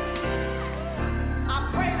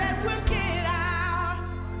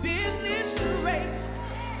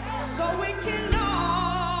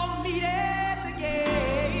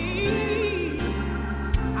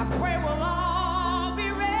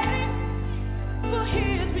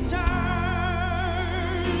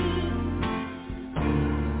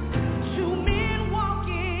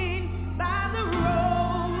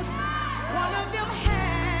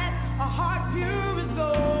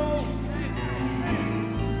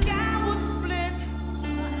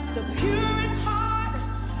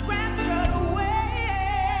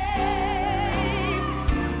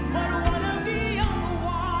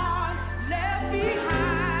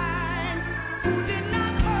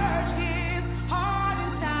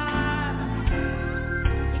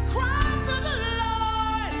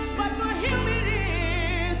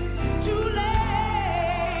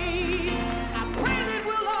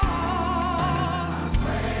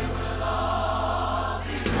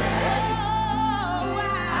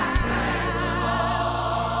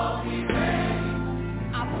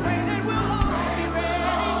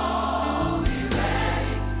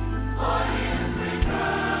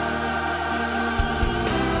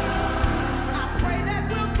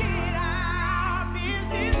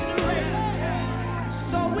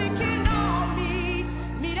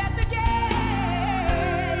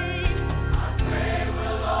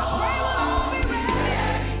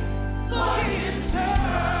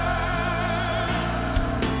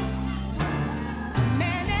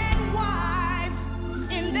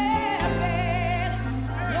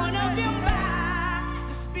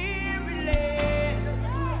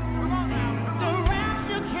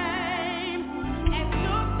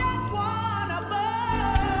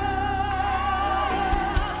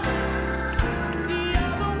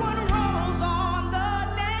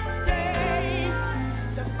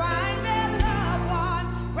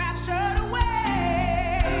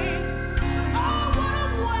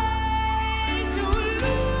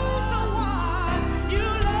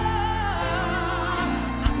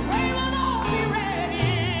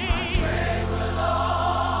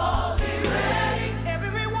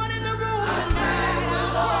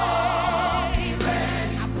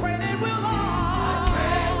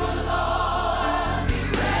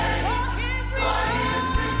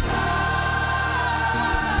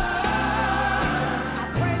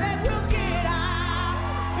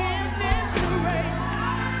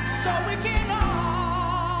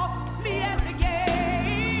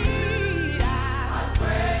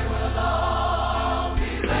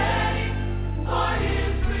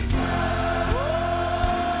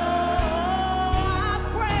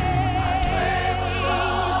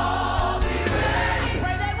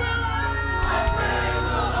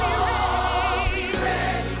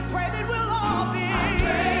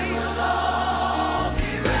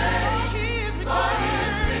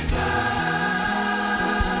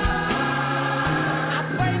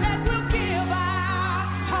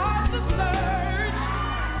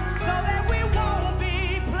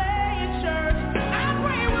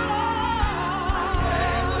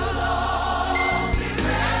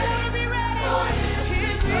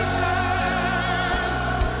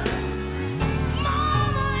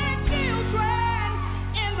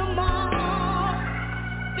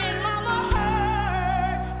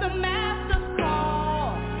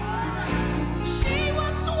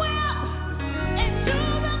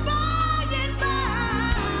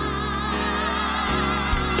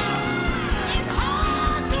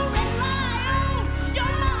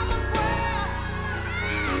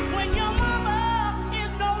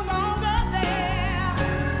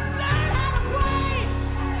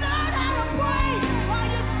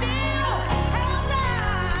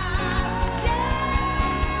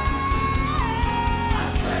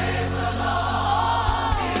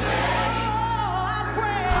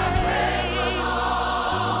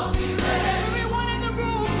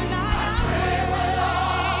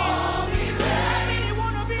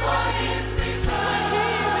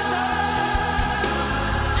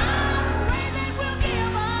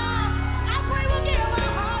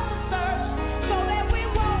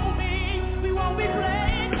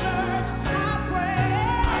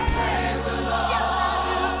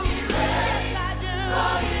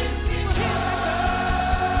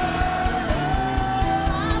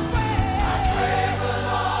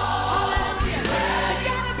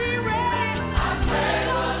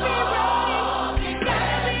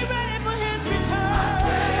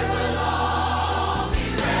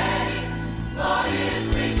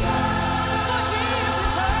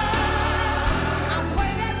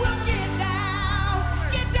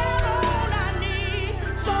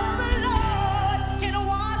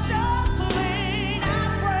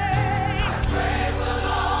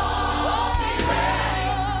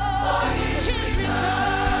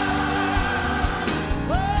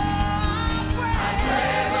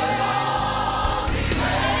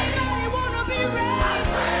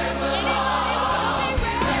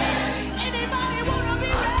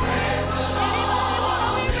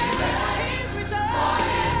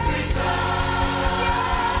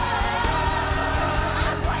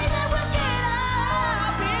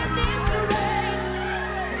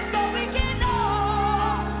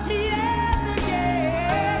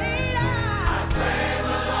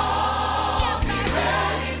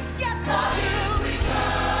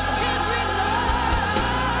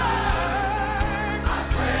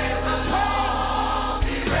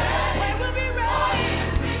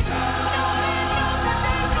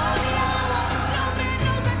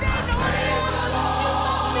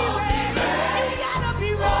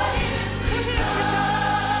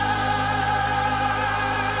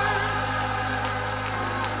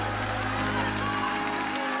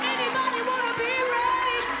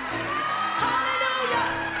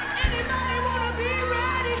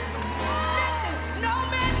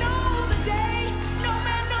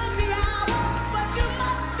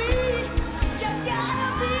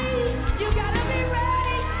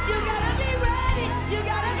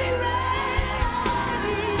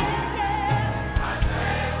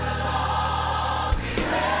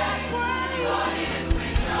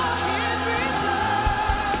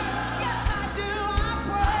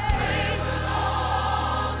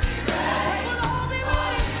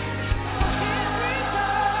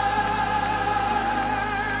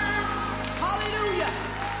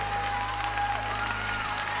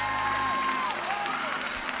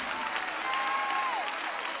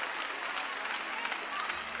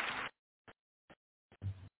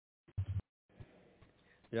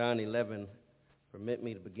 John 11, permit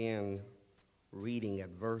me to begin reading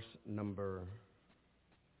at verse number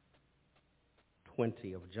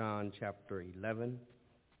 20 of John chapter 11.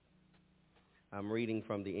 I'm reading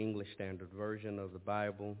from the English Standard Version of the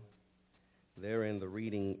Bible. Therein the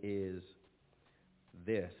reading is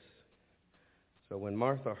this. So when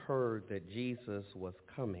Martha heard that Jesus was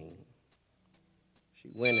coming, she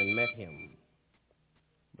went and met him,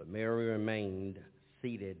 but Mary remained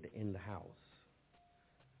seated in the house.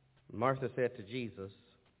 Martha said to Jesus,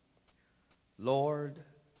 Lord,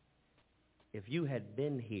 if you had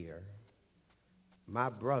been here, my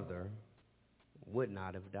brother would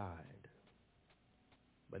not have died.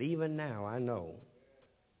 But even now I know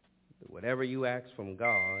that whatever you ask from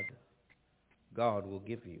God, God will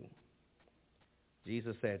give you.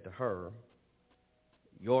 Jesus said to her,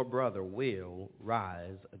 your brother will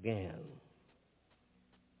rise again.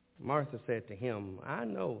 Martha said to him, I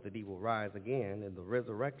know that he will rise again in the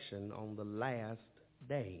resurrection on the last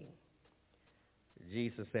day.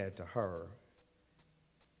 Jesus said to her,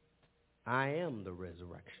 I am the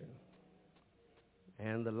resurrection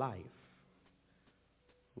and the life.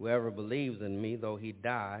 Whoever believes in me, though he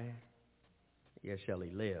die, yet shall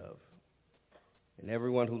he live. And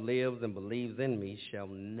everyone who lives and believes in me shall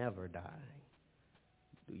never die.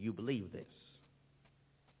 Do you believe this?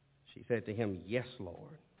 She said to him, yes,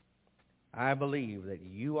 Lord. I believe that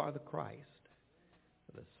you are the Christ,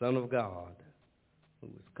 the Son of God, who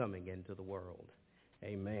is coming into the world.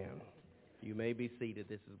 Amen. You may be seated.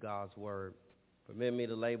 This is God's word. Permit me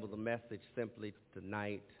to label the message simply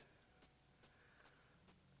tonight.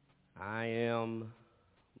 I am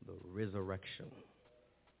the resurrection.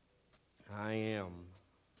 I am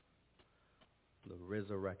the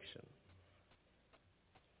resurrection.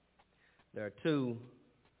 There are two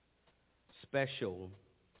special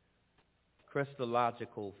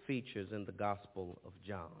Christological features in the Gospel of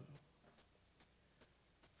John.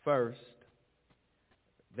 First,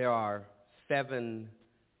 there are 7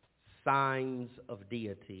 signs of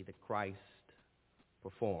deity that Christ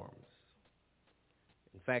performs.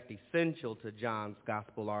 In fact, essential to John's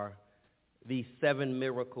Gospel are these 7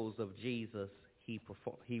 miracles of Jesus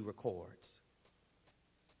he records.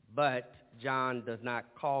 But John does not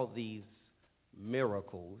call these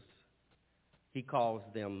miracles. He calls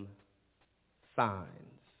them signs.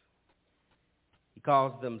 He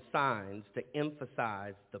calls them signs to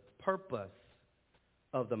emphasize the purpose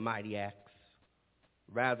of the mighty acts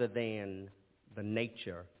rather than the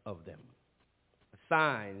nature of them. A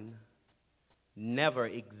sign never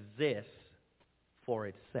exists for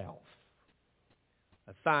itself.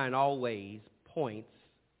 A sign always points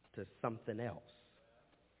to something else.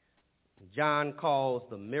 John calls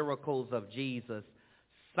the miracles of Jesus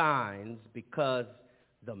signs because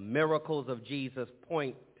the miracles of Jesus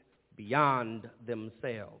point beyond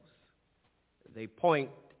themselves. They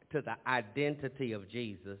point to the identity of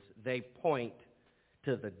Jesus. They point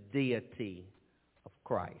to the deity of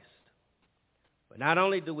Christ. But not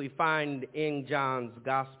only do we find in John's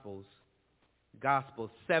Gospel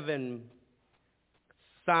 7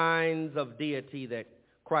 signs of deity that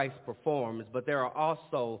Christ performs, but there are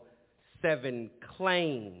also 7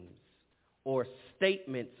 claims or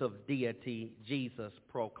statements of deity Jesus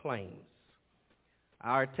proclaims.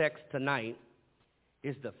 Our text tonight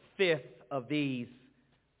is the 5th of these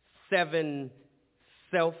 7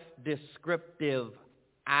 self-descriptive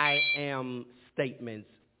I am statements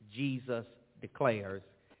Jesus declares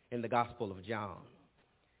in the Gospel of John.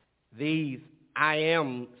 These I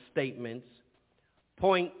am statements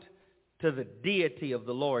point to the deity of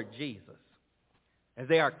the Lord Jesus, as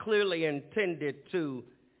they are clearly intended to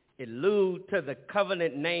allude to the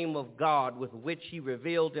covenant name of God with which he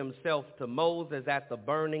revealed himself to Moses at the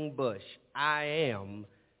burning bush. I am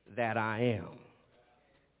that I am.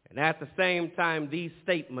 And at the same time, these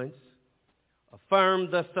statements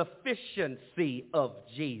affirm the sufficiency of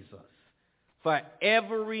Jesus for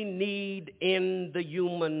every need in the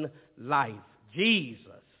human life.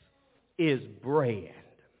 Jesus is bread.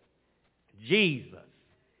 Jesus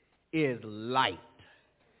is light.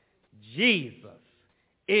 Jesus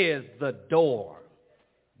is the door.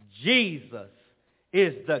 Jesus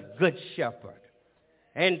is the good shepherd.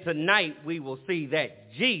 And tonight we will see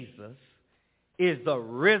that Jesus is the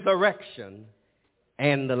resurrection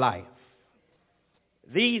and the life.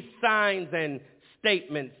 These signs and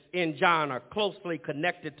statements in John are closely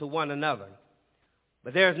connected to one another.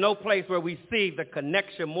 But there's no place where we see the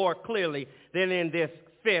connection more clearly than in this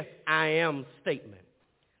 5th I am statement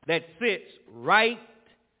that sits right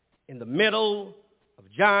in the middle of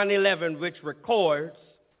John 11, which records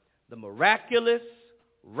the miraculous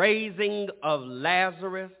raising of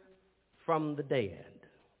Lazarus from the dead.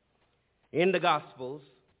 In the Gospels,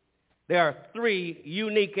 there are 3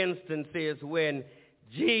 unique instances when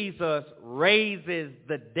Jesus raises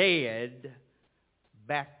the dead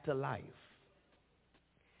back to life.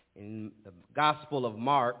 In the Gospel of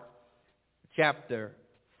Mark, chapter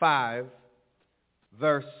 5,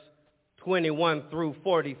 verse 21 through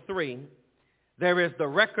 43, there is the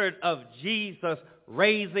record of Jesus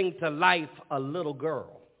raising to life a little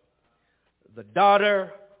girl, the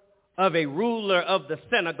daughter of a ruler of the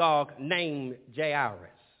synagogue named Jairus.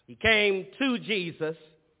 He came to Jesus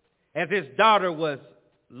as his daughter was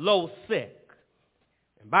low sick.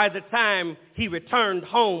 And by the time he returned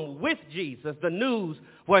home with Jesus, the news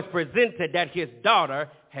was presented that his daughter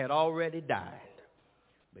had already died.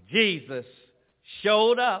 But Jesus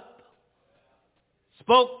showed up,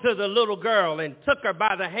 spoke to the little girl, and took her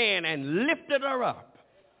by the hand and lifted her up,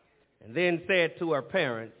 and then said to her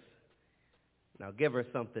parents, "Now give her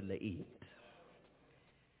something to eat."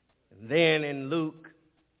 And then in Luke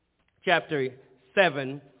chapter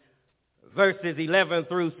 7, verses 11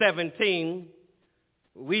 through 17,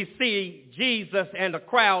 we see Jesus and a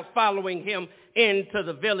crowd following him into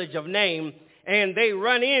the village of Nain, and they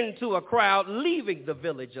run into a crowd leaving the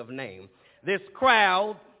village of Nain. This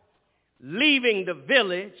crowd leaving the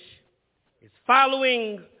village is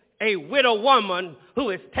following a widow woman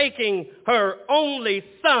who is taking her only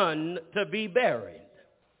son to be buried.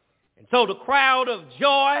 And so the crowd of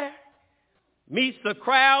joy meets the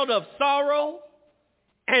crowd of sorrow,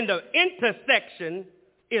 and the intersection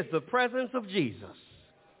is the presence of Jesus.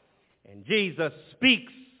 And Jesus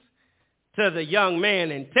speaks to the young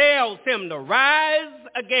man and tells him to rise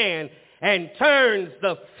again and turns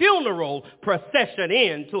the funeral procession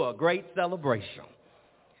into a great celebration.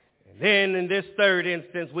 And then in this third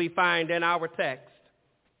instance we find in our text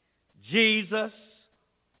Jesus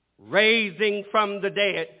raising from the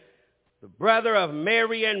dead the brother of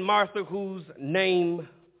Mary and Martha, whose name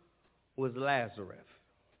was Lazarus.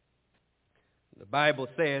 The Bible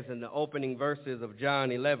says in the opening verses of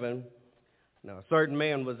John 11, "Now a certain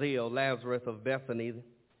man was ill, Lazarus of Bethany,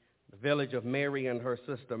 the village of Mary and her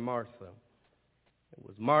sister Martha. It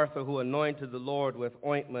was Martha who anointed the Lord with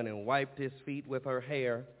ointment and wiped his feet with her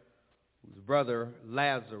hair, whose brother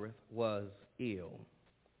Lazarus was ill.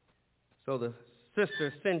 So the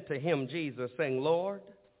sister sent to him Jesus, saying, 'Lord,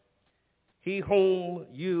 he whom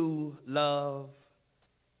you love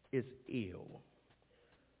is ill.'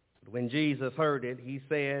 But when Jesus heard it, he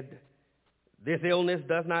said, 'This illness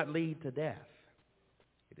does not lead to death.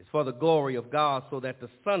 It is for the glory of God, so that the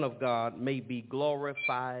Son of God may be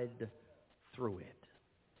glorified through it.'"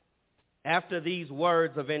 After these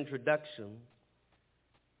words of introduction,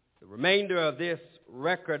 the remainder of this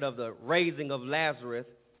record of the raising of Lazarus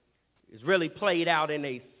is really played out in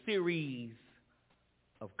a series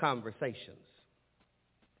of conversations.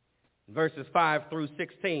 In verses 5 through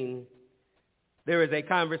 16, there is a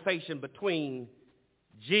conversation between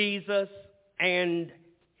Jesus and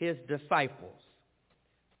his disciples.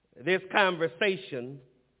 This conversation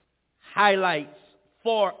highlights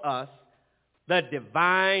for us the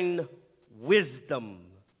divine wisdom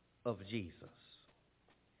of Jesus.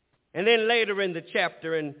 And then later in the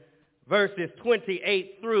chapter, in verses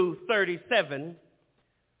 28 through 37,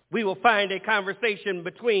 we will find a conversation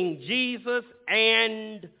between Jesus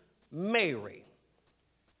and Mary,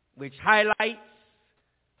 which highlights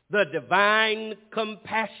the divine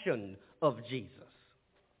compassion of Jesus.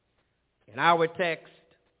 In our text,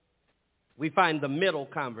 we find the middle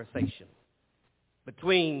conversation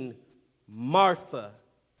between Martha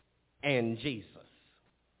and Jesus.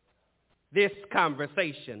 This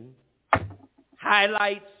conversation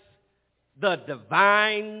highlights the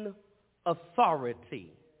divine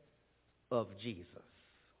authority of Jesus.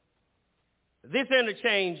 This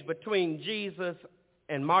interchange between Jesus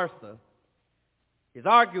and Martha is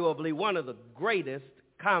arguably one of the greatest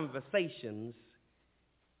conversations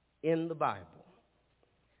in the Bible.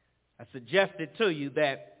 I suggested to you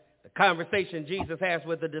that the conversation Jesus has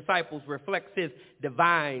with the disciples reflects his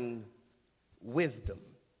divine wisdom.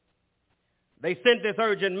 They sent this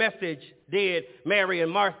urgent message, did Mary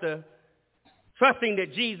and Martha, trusting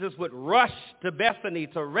that Jesus would rush to Bethany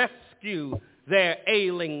to rescue their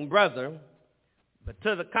ailing brother. But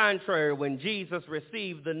to the contrary, when Jesus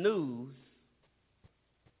received the news,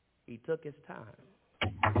 he took his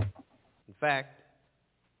time. In fact,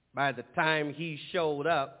 by the time he showed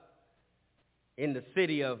up in the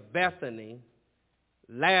city of Bethany,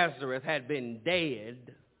 Lazarus had been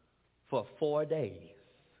dead for 4 days.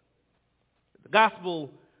 The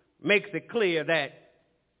gospel makes it clear that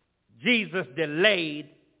Jesus delayed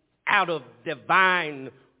out of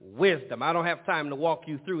divine wisdom. I don't have time to walk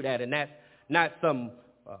you through that, and that's not some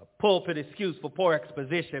pulpit excuse for poor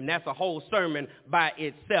exposition. That's a whole sermon by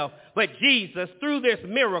itself. But Jesus, through this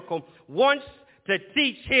miracle, wants to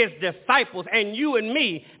teach his disciples and you and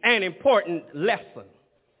me an important lesson.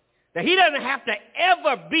 That he doesn't have to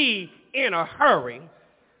ever be in a hurry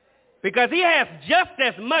because he has just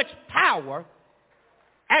as much power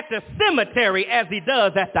at the cemetery as he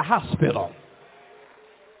does at the hospital.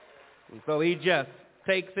 And so he just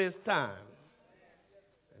takes his time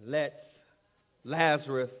and lets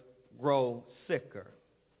Lazarus grow sicker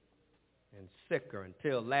and sicker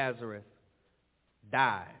until Lazarus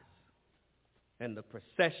dies. And the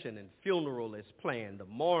procession and funeral is planned. The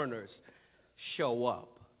mourners show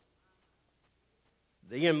up.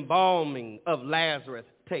 The embalming of Lazarus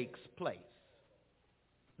takes place.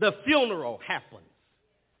 The funeral happens.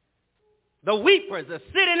 The weepers are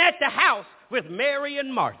sitting at the house with Mary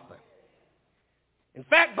and Martha. In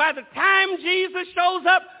fact, by the time Jesus shows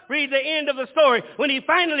up, read the end of the story, when he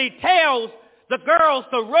finally tells the girls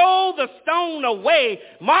to roll the stone away,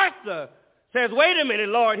 Martha says, wait a minute,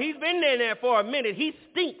 Lord, he's been in there for a minute. He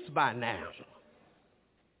stinks by now.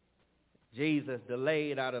 Jesus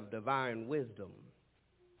delayed out of divine wisdom.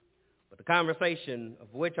 But the conversation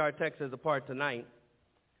of which our text is a part tonight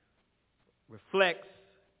reflects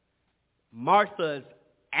Martha's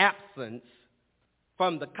absence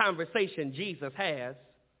from the conversation Jesus has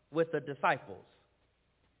with the disciples.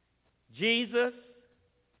 Jesus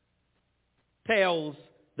tells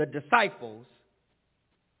the disciples,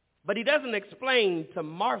 but he doesn't explain to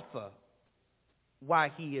Martha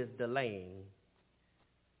why he is delaying.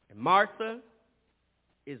 And Martha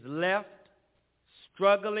is left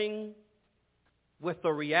struggling with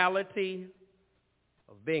the reality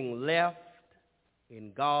of being left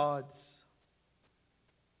in God's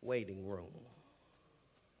waiting room.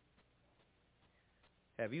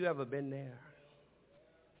 Have you ever been there?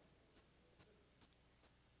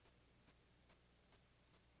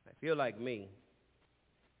 If you're like me,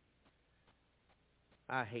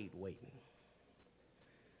 I hate waiting.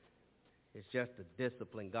 It's just a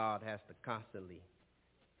discipline God has to constantly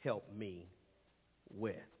help me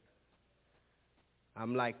with.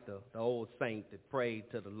 I'm like the old saint that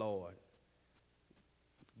prayed to the Lord,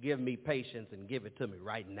 give me patience and give it to me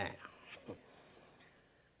right now.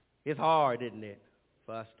 It's hard, isn't it,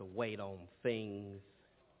 for us to wait on things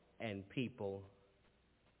and people.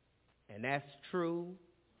 And that's true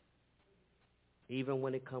even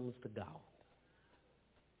when it comes to God.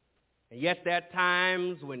 And yet there are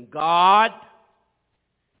times when God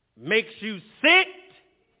makes you sit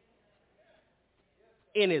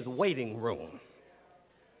in his waiting room.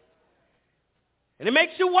 And it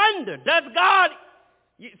makes you wonder, does God,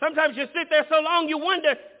 sometimes you sit there so long you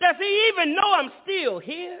wonder, does he even know I'm still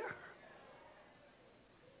here?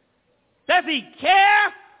 Does he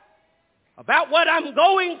care about what I'm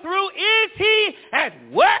going through? Is he at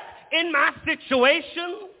work in my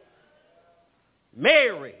situation?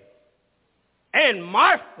 Mary and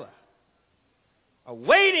Martha are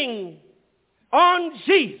waiting on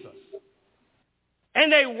Jesus.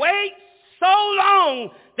 And they wait so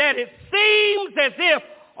long that it seems as if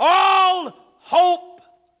all hope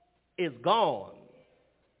is gone.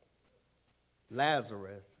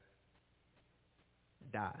 Lazarus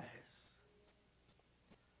dies.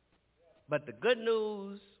 But the good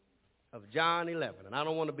news of John 11, and I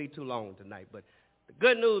don't want to be too long tonight, but the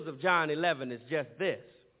good news of John 11 is just this.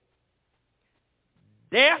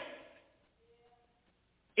 Death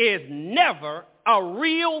is never a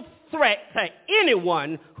real threat to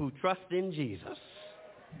anyone who trusts in Jesus.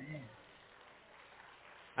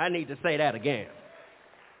 I need to say that again.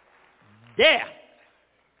 Death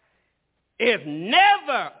is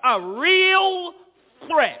never a real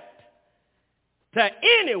threat to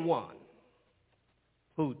anyone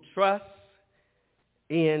who trusts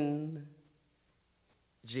in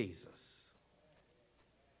Jesus.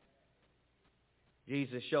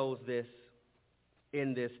 Jesus shows this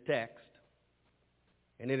in this text,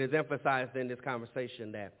 and it is emphasized in this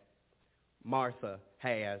conversation that Martha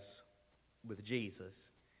has with Jesus.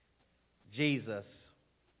 Jesus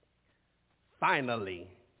finally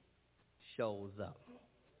shows up.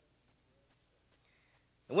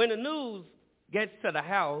 And when the news gets to the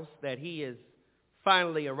house that he has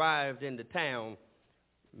finally arrived into town,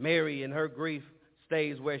 Mary in her grief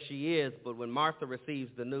stays where she is, but when Martha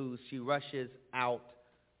receives the news, she rushes out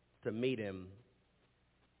to meet him.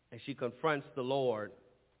 And she confronts the Lord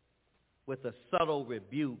with a subtle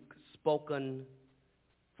rebuke spoken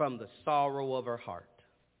from the sorrow of her heart.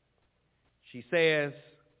 She says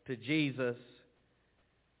to Jesus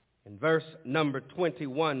in verse number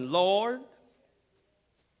 21, Lord,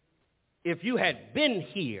 if you had been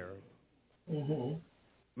here,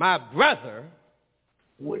 my brother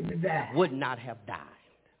would not have died.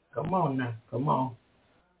 Come on now. Come on.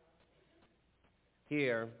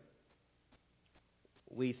 Here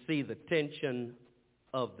we see the tension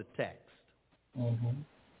of the text. Mm-hmm.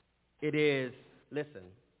 It is, listen,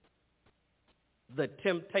 the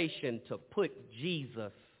temptation to put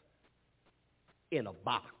Jesus in a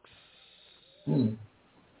box. Mm.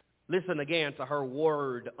 Listen again to her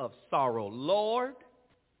word of sorrow. Lord,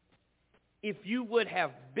 if you would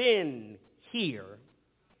have been here,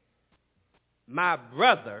 my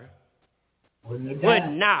brother would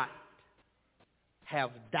not have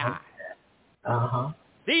died. Uh-huh.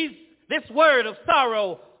 This word of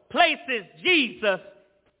sorrow places Jesus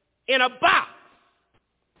in a box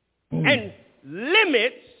and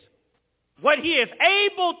limits what he is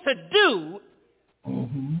able to do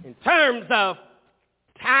in terms of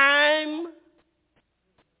time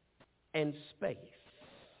and space.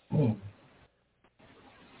 Mm.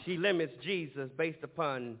 She limits Jesus based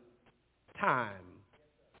upon time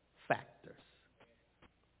factors.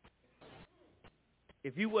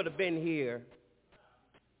 If you would have been here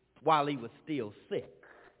while he was still sick,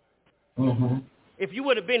 if you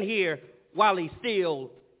would have been here while he still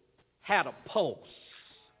had a pulse,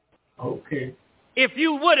 okay. If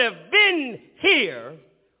you would have been here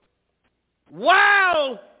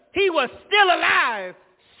while he was still alive,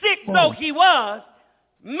 sick though he was,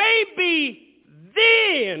 maybe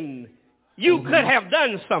then you could have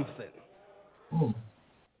done something.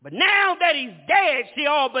 But now that he's dead, she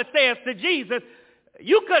all but says to Jesus,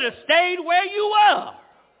 you could have stayed where you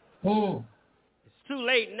were. It's too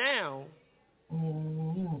late now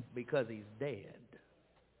because he's dead.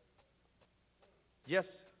 Just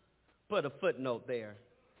put a footnote there.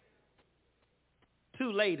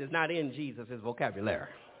 Too late is not in Jesus' vocabulary.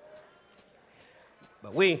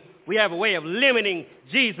 But we have a way of limiting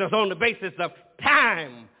Jesus on the basis of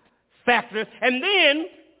time factors. And then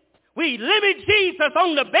we limit Jesus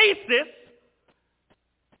on the basis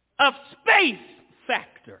of space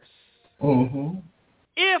factors.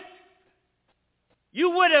 If you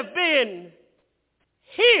would have been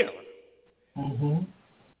here,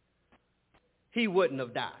 he wouldn't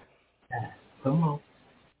have died. Come on.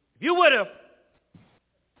 If you would have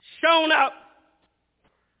shown up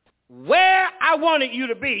where I wanted you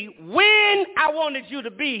to be, when I wanted you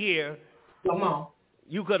to be here, come on,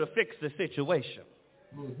 you could have fixed the situation.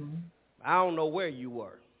 I don't know where you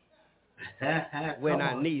were when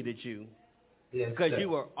I needed you, because you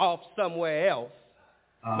were off somewhere else.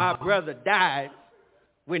 My brother died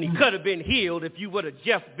when he could have been healed if you would have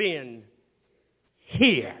just been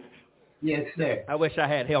here. Yes, sir. I wish I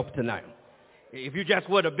had help tonight. If you just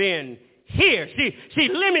would have been here. She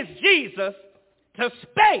limits Jesus to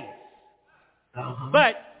space.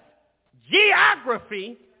 But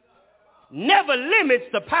geography never limits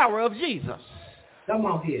the power of Jesus. Come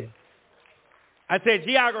on here. I said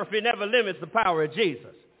geography never limits the power of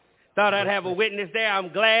Jesus. Thought I'd have a witness there.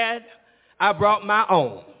 I'm glad I brought my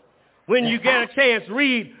own. When you get a chance,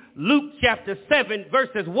 read Luke chapter 7,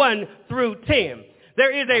 verses 1 through 10.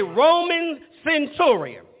 There is a Roman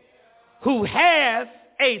centurion who has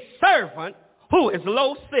a servant who is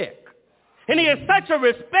low sick. And he is such a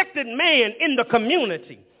respected man in the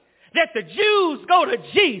community that the Jews go to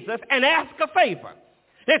Jesus and ask a favor.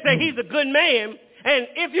 They say, he's a good man, and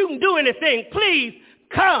if you can do anything, please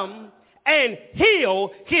come and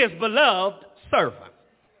heal his beloved servant.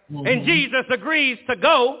 And Jesus agrees to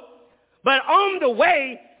go, but on the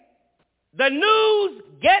way, the news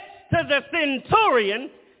gets to the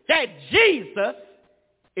centurion that Jesus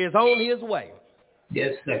is on his way.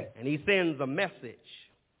 Yes, sir. And he sends a message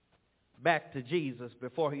back to Jesus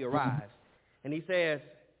before he arrives. And he says,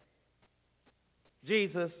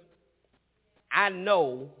 Jesus, I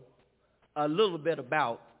know a little bit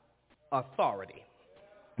about authority.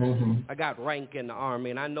 I got rank in the army,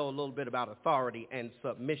 and I know a little bit about authority and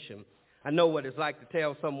submission. I know what it's like to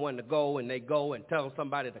tell someone to go, and they go, and tell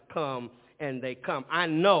somebody to come, and they come. I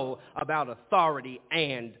know about authority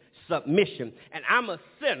and submission. And I'm a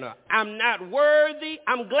sinner. I'm not worthy.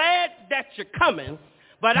 I'm glad that you're coming,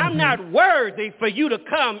 but I'm not worthy for you to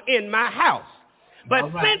come in my house. But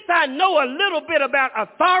since I know a little bit about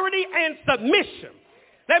authority and submission,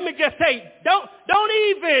 let me just say, don't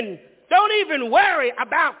even worry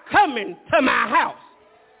about coming to my house.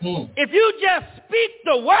 If you just speak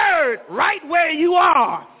the word right where you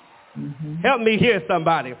are, help me hear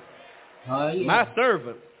somebody. My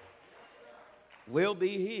servant will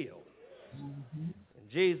be healed. And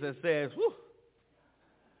Jesus says, whew,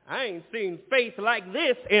 I ain't seen faith like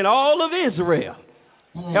this in all of Israel.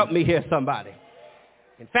 Help me hear somebody.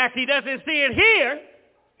 In fact, he doesn't see it here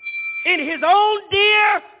in his own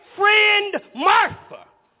dear friend Martha,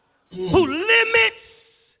 who limits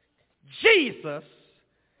Jesus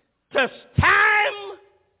to time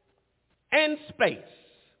and space.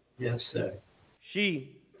 Yes, sir.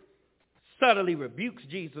 She subtly rebukes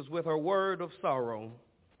Jesus with her word of sorrow.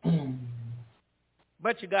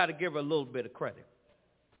 But you got to give her a little bit of credit.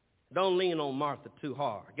 Don't lean on Martha too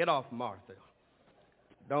hard. Get off Martha.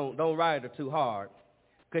 Don't ride her too hard,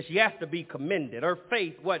 because she has to be commended. Her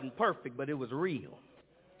faith wasn't perfect, but it was real.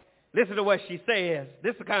 Listen to what she says.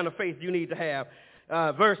 This is the kind of faith you need to have.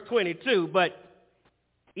 Verse 22, but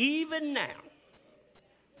even now,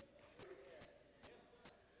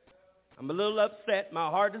 I'm a little upset. My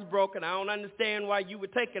heart is broken. I don't understand why you were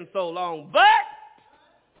taking so long. But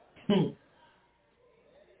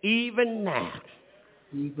even now.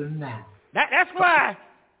 Even now. That's why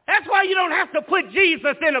you don't have to put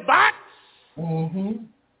Jesus in a box. Mm-hmm.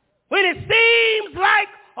 When it seems like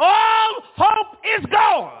all hope is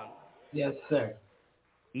gone. Yes, sir.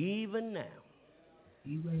 Even now.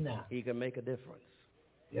 Even now. He can make a difference.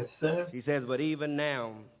 Yes, sir. She says, but even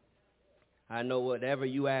now, I know whatever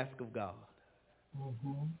you ask of God,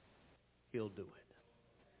 he'll do it.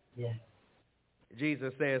 Yes.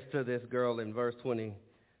 Jesus says to this girl in verse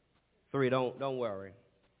 23, don't worry.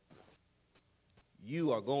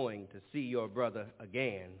 You are going to see your brother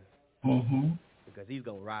again because he's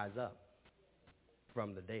going to rise up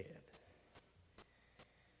from the dead.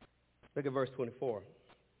 Look at verse 24.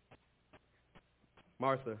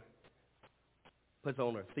 Martha puts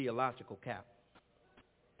on her theological cap.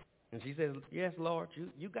 And she says, yes, Lord,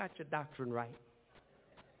 you got your doctrine right.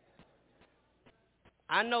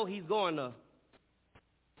 I know he's going to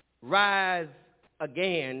rise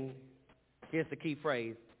again. Here's the key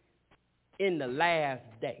phrase. In the last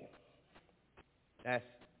day. That's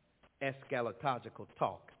eschatological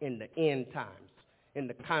talk. In the end times. In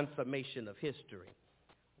the consummation of history.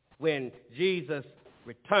 When Jesus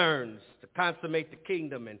returns to consummate the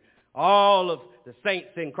kingdom and all of the saints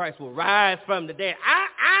in Christ will rise from the dead.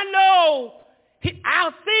 I know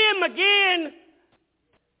I'll see him again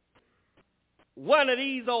one of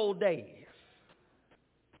these old days.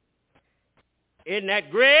 Isn't that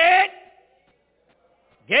great?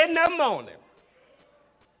 Getting up morning.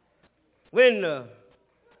 When the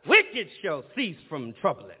wicked shall cease from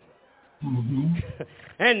troubling.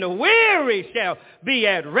 And the weary shall be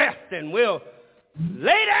at rest, and we'll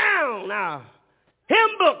lay down our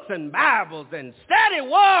hymn books and Bibles and study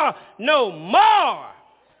war no more.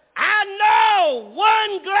 I know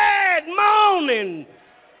one glad morning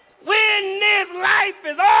when this life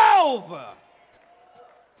is over,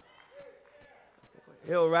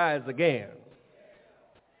 he'll rise again.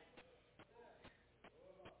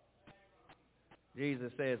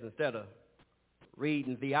 Jesus says, instead of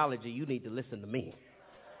reading theology, you need to listen to me.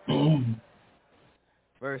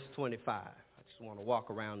 Verse 25. I just want to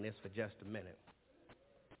walk around this for just a minute.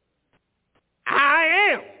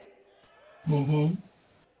 I am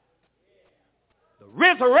the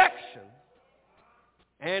resurrection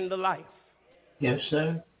and the life. Yes,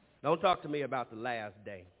 sir. Don't talk to me about the last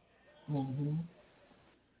day. Mm-hmm.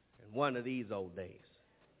 And one of these old days.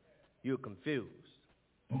 You're confused.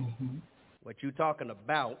 Mm-hmm. What you talking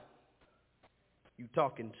about, you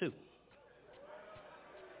talking to.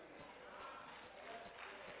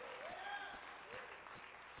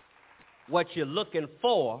 What you're looking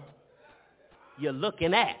for, you're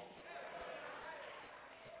looking at.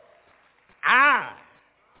 I,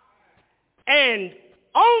 and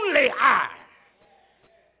only I,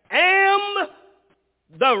 am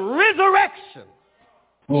the resurrection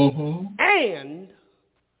and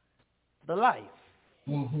the life.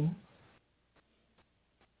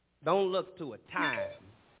 Don't look to a time.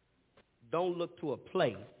 Don't look to a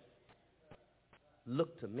place.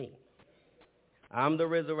 Look to me. I'm the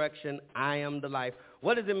resurrection. I am the life.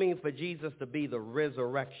 What does it mean for Jesus to be the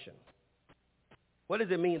resurrection? What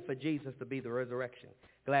does it mean for Jesus to be the resurrection?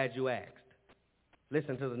 Glad you asked.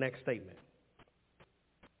 Listen to the next statement.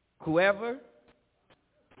 Whoever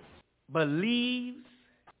believes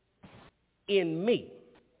in me,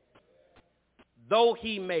 though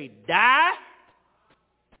he may die,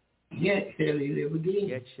 yet shall he live again.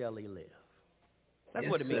 Yet shall he live. That's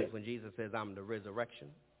what it means when Jesus says, I'm the resurrection.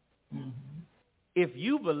 If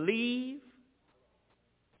you believe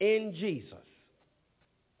in Jesus,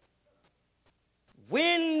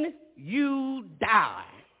 when you die,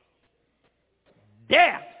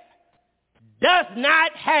 death does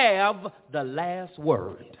not have the last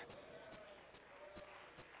word.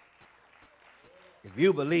 If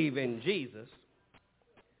you believe in Jesus,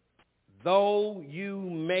 though you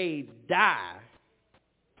may die,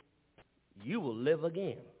 you will live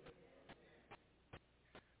again.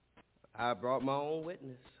 I brought my own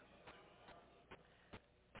witness.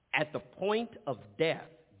 At the point of death,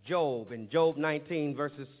 Job, in Job 19,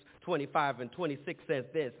 verses 25 and 26 says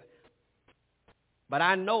this, but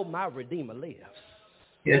I know my Redeemer lives.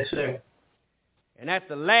 Yes, sir. And at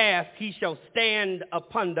the last he shall stand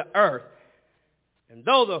upon the earth. And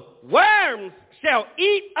though the worms shall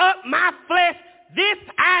eat up my flesh, this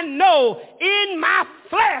I know, in my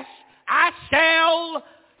flesh I shall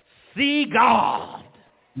see God.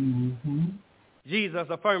 Mm-hmm. Jesus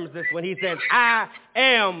affirms this when he says, I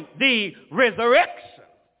am the resurrection.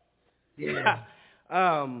 Yeah.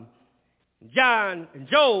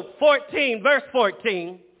 Job 14, verse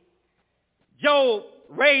 14, Job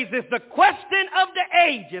raises the question of the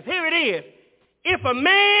ages. Here it is. If a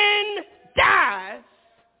man dies,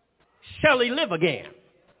 shall he live again?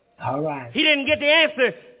 All right. He didn't get the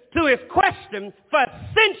answer to his question for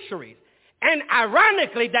centuries. And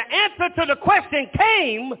ironically, the answer to the question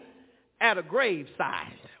came at a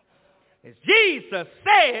graveside. As Jesus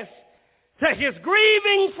says to his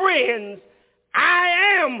grieving friends,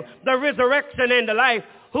 I am the resurrection and the life.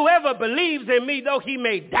 Whoever believes in me, though he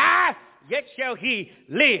may die, yet shall he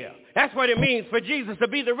live. That's what it means for Jesus to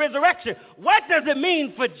be the resurrection. What does it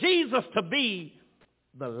mean for Jesus to be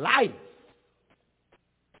the life?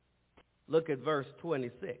 Look at verse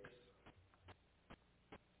 26.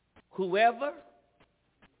 Whoever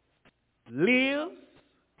lives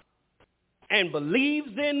and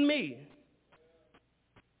believes in me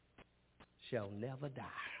shall never die.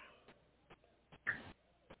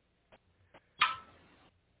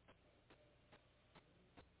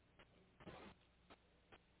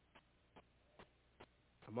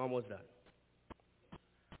 I'm almost done.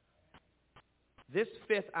 This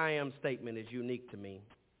fifth I am statement is unique to me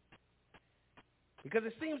because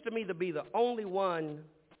it seems to me to be the only one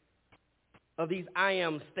of these I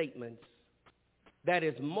am statements that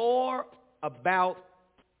is more about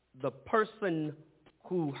the person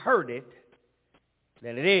who heard it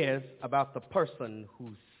than it is about the person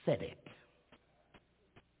who said it.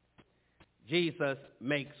 Jesus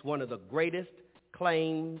makes one of the greatest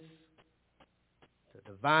claims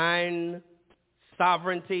to divine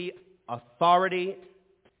sovereignty, authority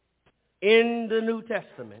in the New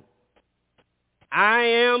Testament. I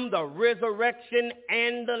am the resurrection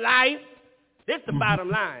and the life. This is the bottom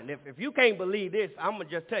line. If you can't believe this, I'm going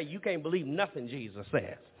to just tell you, you can't believe nothing Jesus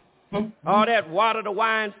says. All that water to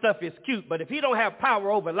wine stuff is cute, but if he don't have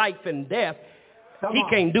power over life and death, he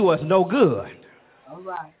can't do us no good. All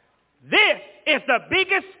right. This is the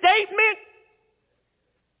biggest statement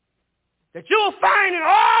that you'll find in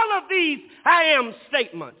all of these I am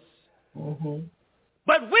statements. Mm-hmm.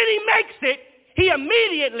 But when he makes it, he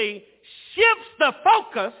immediately shifts the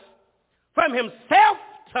focus from himself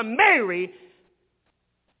to Mary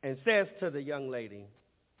and says to the young lady,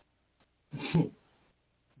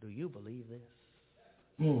 do you believe this?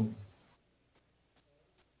 Mm.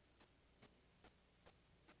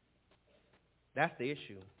 That's the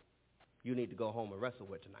issue you need to go home and wrestle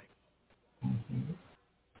with tonight. Mm-hmm.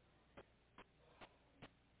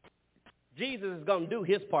 Jesus is going to do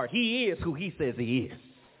his part. He is who he says he is.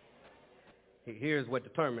 Here's what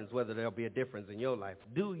determines whether there'll be a difference in your life.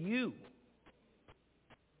 Do you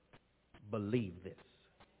believe this?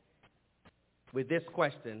 With this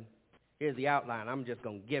question, here's the outline. I'm just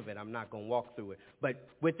going to give it. I'm not going to walk through it. But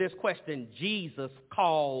with this question, Jesus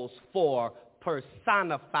calls for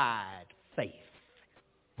personified faith.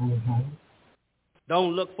 Mm-hmm.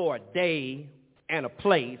 Don't look for a day and a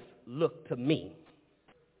place. Look to me.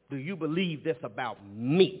 Do you believe this about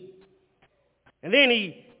me? And then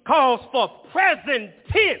he calls for present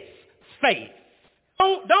tense faith.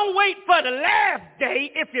 Don't wait for the last day.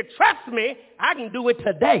 If you trust me, I can do it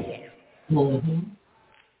today. Mm-hmm.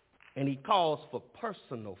 And he calls for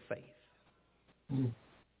personal faith. Mm.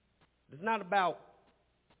 It's not about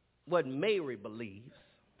what Mary believes.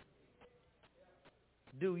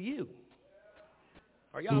 Do you?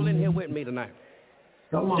 Are y'all in here with me tonight?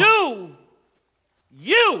 Come on. Do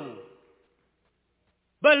you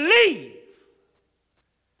believe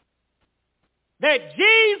that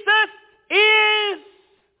Jesus is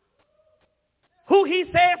who he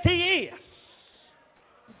says he is?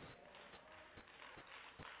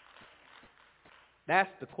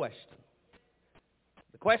 That's the question.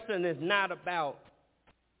 The question is not about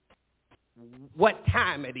what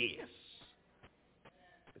time it is.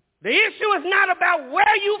 The issue is not about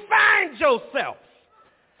where you find yourself.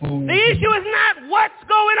 The issue is not what's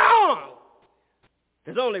going on.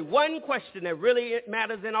 There's only one question that really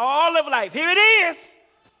matters in all of life. Here it is.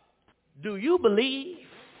 Do you believe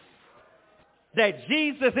that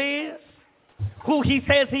Jesus is who he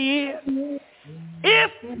says he is?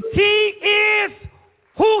 If he is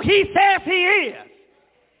who he says he is,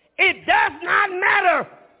 it does not matter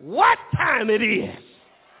what time it is.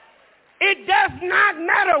 It does not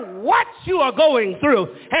matter what you are going through.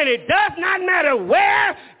 And it does not matter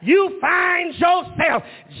where you find yourself.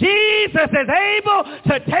 Jesus is able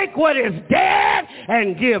to take what is dead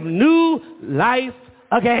and give new life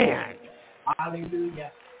again.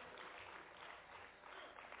 Hallelujah.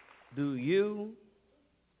 Do you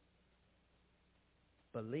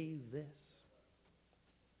believe this?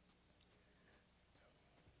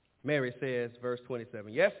 Mary says, verse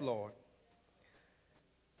 27, yes, Lord,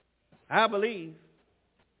 I believe.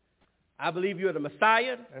 I believe you're the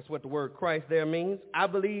Messiah. That's what the word Christ there means. I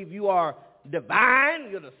believe you are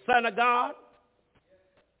divine. You're the Son of God.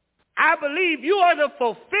 I believe you are the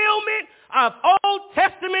fulfillment of Old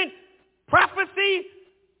Testament prophecy,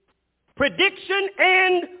 prediction,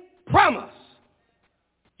 and promise.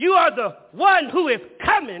 You are the one who is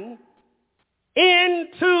coming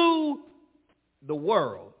into the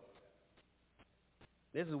world.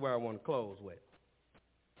 This is where I want to close with.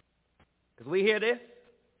 Because we hear this,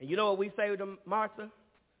 and you know what we say to Martha?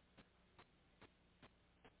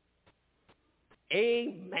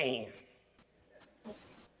 Amen.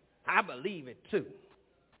 I believe it too.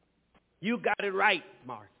 You got it right,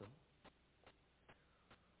 Martha.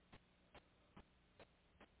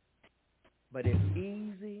 But it's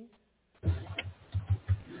easy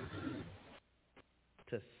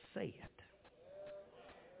to say it.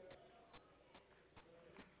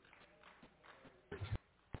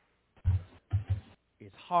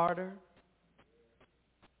 It's harder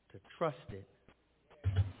to trust it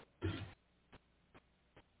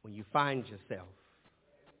when you find yourself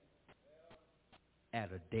at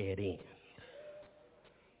a dead end.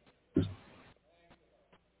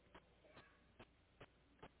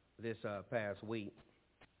 This past week,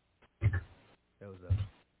 there was a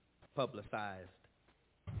publicized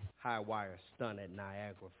high-wire stunt at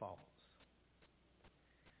Niagara Falls.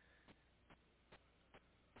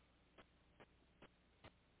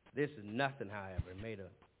 This is nothing, however. It made a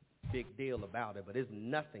big deal about it, but it's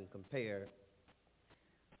nothing compared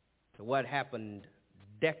to what happened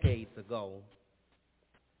decades ago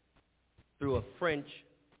through a French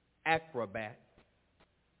acrobat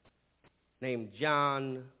named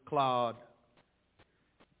Jean-Claude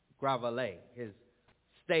Gravelet. His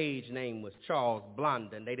stage name was Charles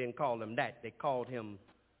Blondin. They didn't call him that. They called him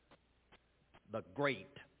the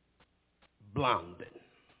Great Blondin.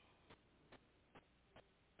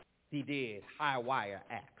 He did high-wire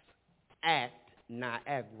acts at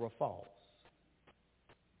Niagara Falls.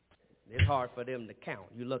 It's hard for them to count.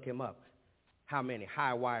 You look him up, how many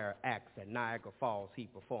high-wire acts at Niagara Falls he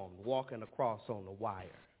performed, walking across on the wire.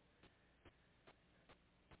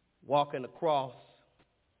 Walking across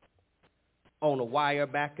on a wire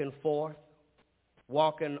back and forth,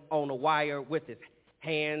 walking on a wire with his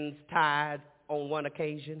hands tied on one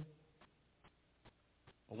occasion.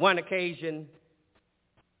 On one occasion,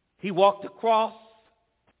 he walked across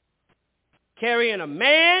carrying a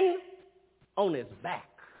man on his back.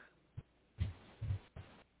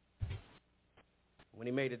 When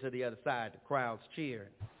he made it to the other side, the crowds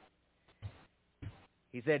cheered.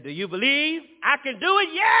 He said, "Do you believe I can do it?"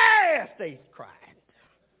 "Yes," they cried.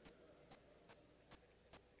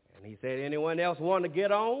 And he said, "Anyone else want to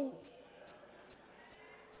get on?"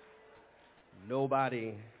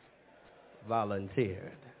 Nobody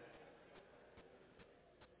volunteered.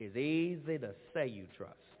 It's easy to say you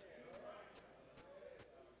trust.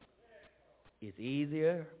 It's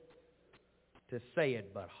easier to say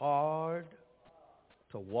it, but hard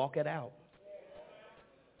to walk it out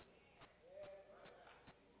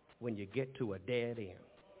when you get to a dead end.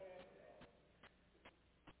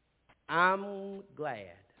 I'm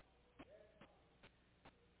glad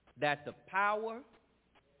that the power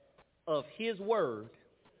of his word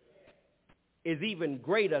is even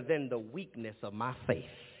greater than the weakness of my faith.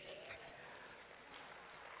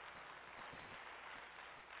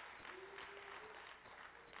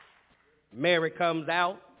 Mary comes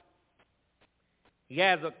out. He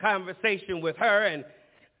has a conversation with her, and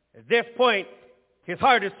at this point, his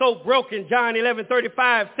heart is so broken, John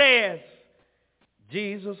 11:35 says,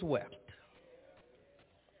 Jesus wept.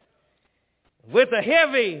 With a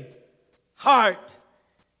heavy heart,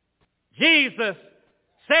 Jesus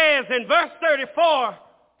says in verse 34,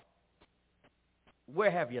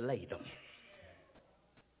 "Where have you laid them?"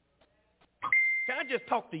 Can I just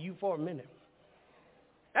talk to you for a minute?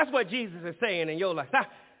 That's what Jesus is saying in your life.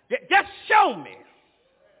 Just show me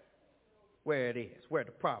where it is, where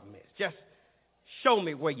the problem is. Just show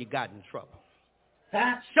me where you got in trouble.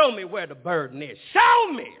 Show me where the burden is.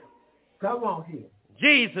 Show me Come on here.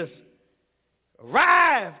 Jesus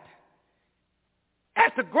arrived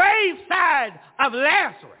at the graveside of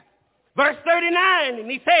Lazarus. Verse 39,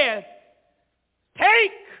 and he says,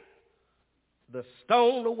 take the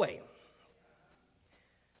stone away.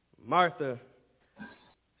 Martha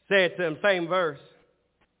said to him, same verse,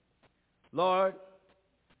 Lord,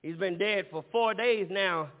 he's been dead for 4 days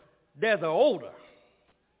now. There's an odor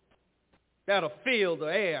that'll fill the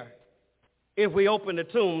air if we open the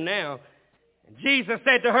tomb now. And Jesus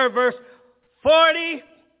said to her, verse 40,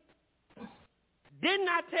 didn't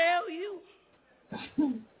I tell you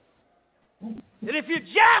that if you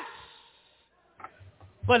just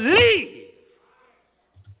believe,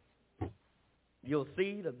 you'll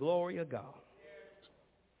see the glory of God?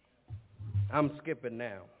 I'm skipping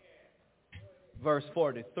now. Verse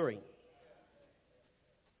 43.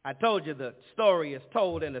 I told you the story is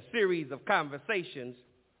told in a series of conversations.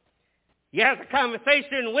 He has a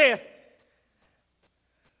conversation with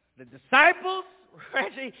the disciples.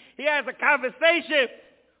 He has a conversation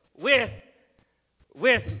with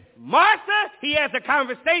Martha. He has a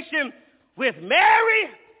conversation with Mary.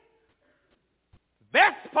 The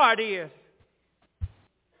best part is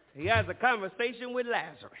he has a conversation with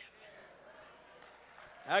Lazarus.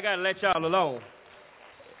 I got to let y'all alone.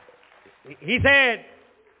 He said,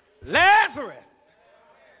 Lazarus.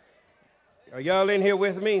 Are y'all in here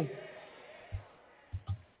with me?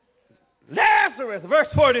 Lazarus, verse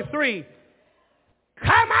 43,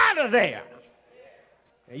 come out of there.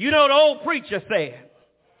 And you know the old preacher said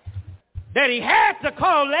that he had to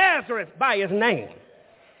call Lazarus by his name.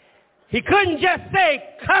 He couldn't just say,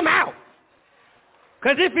 come out.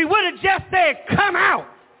 Because if he would have just said, come out,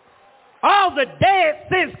 all the dead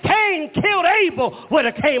since Cain killed Abel would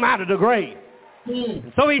have came out of the grave.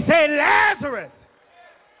 So he said, Lazarus,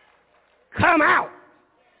 come out.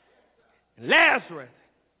 Lazarus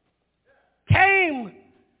came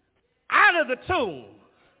out of the tomb,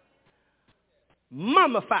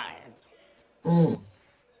 mummified,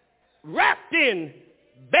 wrapped in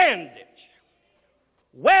bandage,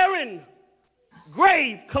 wearing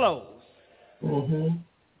grave clothes.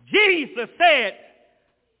 Jesus said,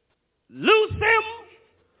 loose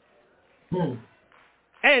him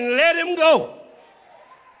and let him go.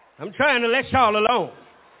 I'm trying to let y'all alone.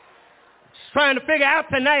 Just trying to figure out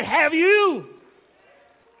tonight, have you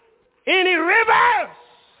any rivers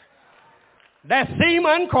that seem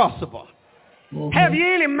uncrossable? Have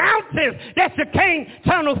you any mountains that you can't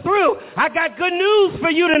tunnel through? I got good news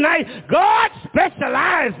for you tonight. God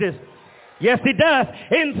specializes, yes he does,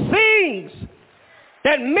 in things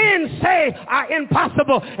that men say are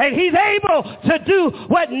impossible, and he's able to do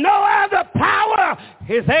what no other power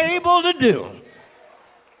is able to do.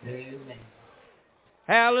 Amen.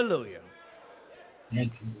 Hallelujah.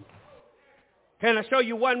 Thank you. Can I show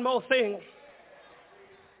you one more thing?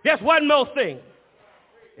 Just one more thing.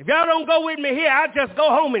 If y'all don't go with me here, I'll just go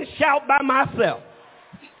home and shout by myself.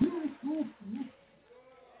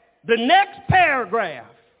 The next paragraph,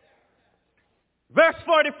 verse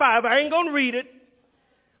 45, I ain't going to read it,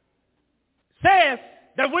 says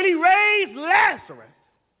that when he raised Lazarus,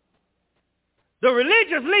 the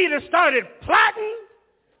religious leaders started plotting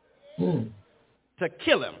to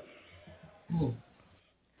kill him.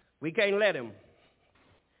 We can't let him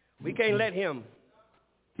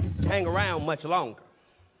hang around much longer.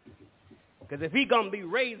 Because if he's going to be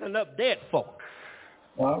raising up dead folk,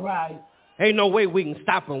 all right, ain't no way we can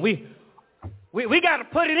stop him. We got to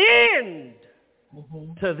put an end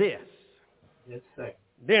to this. Yes, sir.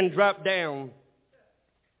 Then drop down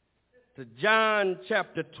to John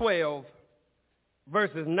chapter 12,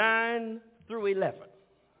 verses 9 through 11.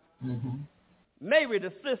 Mary,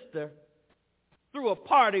 the sister, threw a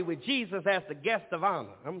party with Jesus as the guest of honor.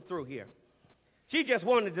 I'm through here. She just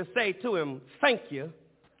wanted to say to him, thank you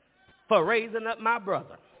for raising up my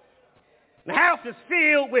brother. The house is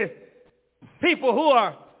filled with people who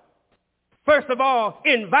are, first of all,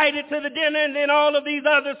 invited to the dinner, and then all of these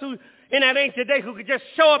others who, in that ancient day, who could just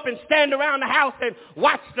show up and stand around the house and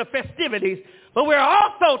watch the festivities. But we're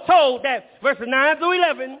also told that, verses 9 through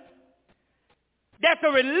 11, that the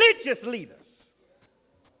religious leaders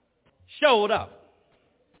showed up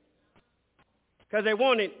because they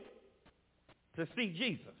wanted to see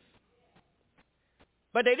Jesus.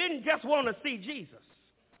 But they didn't just want to see Jesus.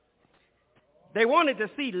 They wanted to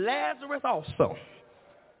see Lazarus also.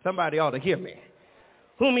 Somebody ought to hear me.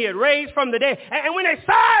 Whom he had raised from the dead. And when they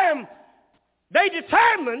saw him, they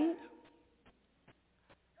determined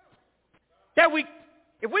that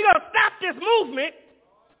if we're going to stop this movement,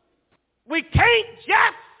 we can't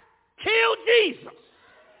just kill Jesus.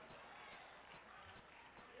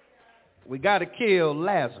 We got to kill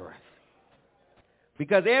Lazarus.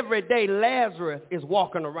 Because every day Lazarus is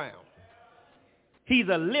walking around. He's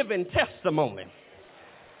a living testimony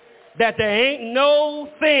that there ain't no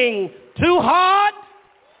thing too hard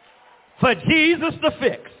for Jesus to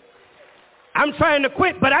fix. I'm trying to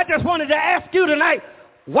quit, but I just wanted to ask you tonight,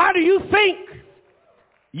 why do you think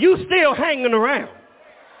you still hanging around?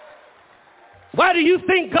 Why do you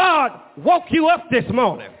think God woke you up this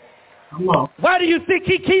morning? Why do you think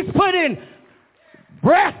he keeps putting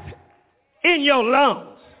breath in your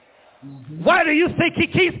lungs? Why do you think he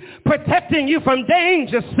keeps protecting you from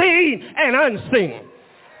danger seen and unseen?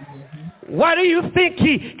 Why do you think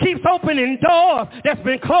he keeps opening doors that's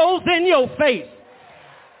been closed in your face?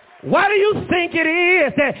 Why do you think it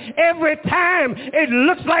is that every time it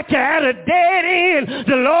looks like you're at a dead end,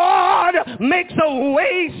 the Lord makes a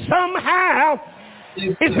way somehow?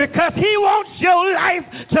 It's because he wants your life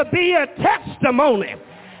to be a testimony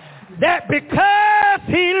that because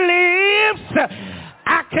he lives,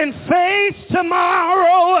 I can face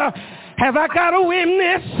tomorrow. Have I got a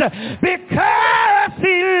witness? Because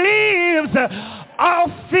he lives, all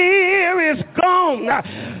fear is gone.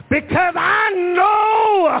 Because I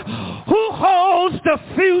know who holds the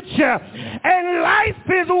future. And life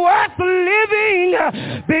is worth living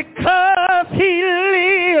because he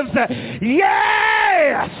lives.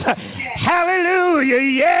 Yes. Hallelujah.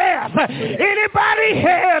 Yes. Anybody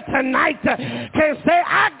here tonight can say,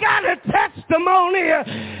 I got a testimony.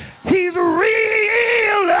 He's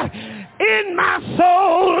real in my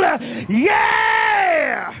soul.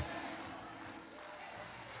 Yeah.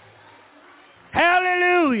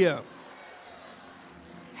 Hallelujah.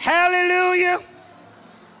 Hallelujah.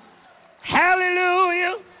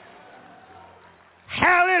 Hallelujah.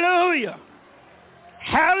 Hallelujah.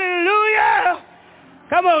 Hallelujah.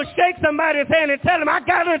 Come on, shake somebody's hand and tell them, I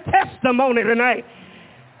got a testimony tonight.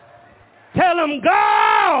 Tell them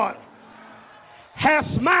God has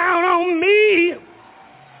smiled on me.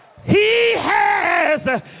 He has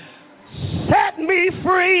set me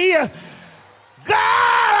free.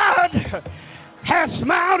 God has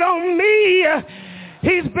smiled on me.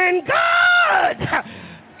 He's been good.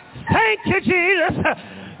 Thank you, Jesus.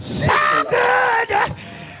 So good.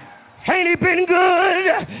 Ain't he been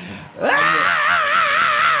good?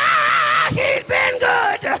 He's been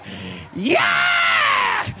good.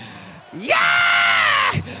 Yeah.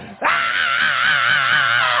 Yeah.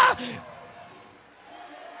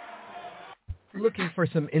 Looking for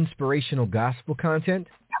some inspirational gospel content?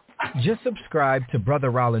 Just subscribe to Brother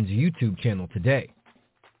Rollins' YouTube channel today.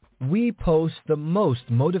 We post the most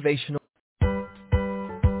motivational.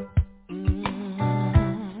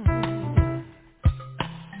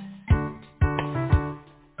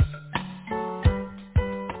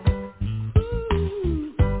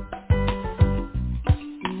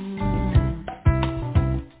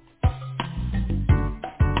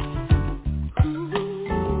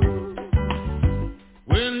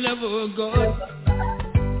 Whenever God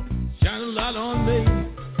shine a light on me,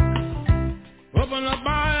 open up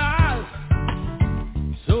my eyes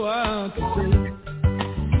so I can see.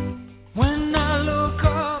 When I look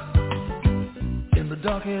up in the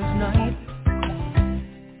darkest night,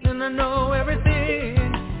 and I know everything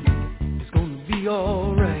is gonna be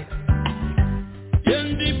alright.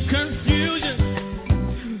 In deep confusion,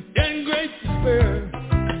 in great despair,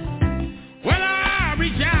 when I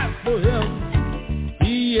reach out for him,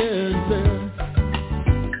 he is there.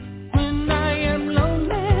 When I am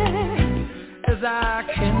lonely as I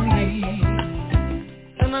can be,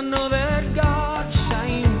 and I know that God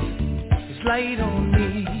shines his light on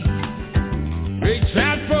me. Reach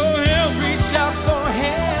out for him, reach out for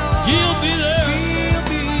him. He'll be there, he'll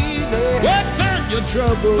be there. Within your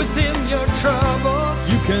trouble, within your trouble,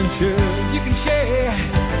 you can share, you can share.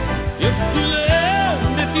 If you live,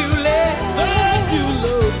 if you live, life you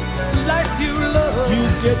love, life you love, you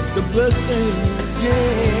get the blessing,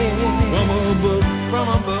 yeah, from above, from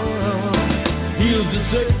above. Heals the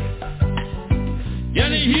sick, and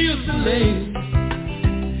he heals the lame.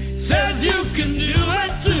 Says you can do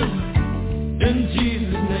it too, in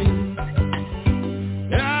Jesus' name.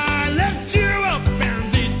 I lift you up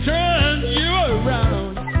and he turns you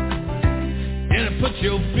around, and he puts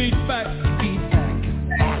your feet back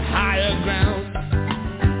on higher ground.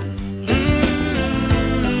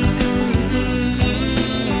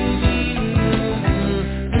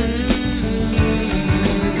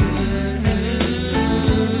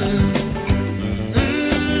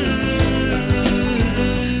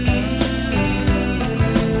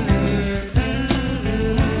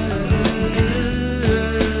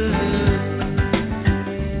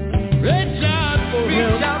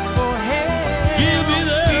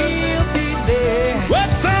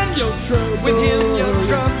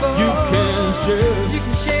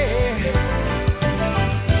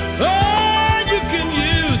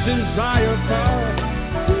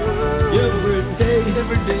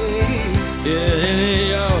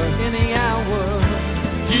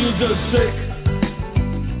 the sick,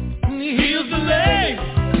 he heals the lame,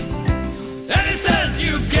 and he says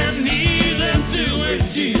you can heal them too in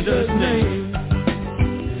Jesus' name.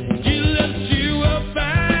 He lifts you up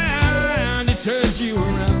and he turns you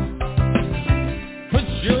around,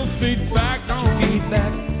 puts your feet back on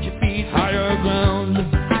your feet higher ground.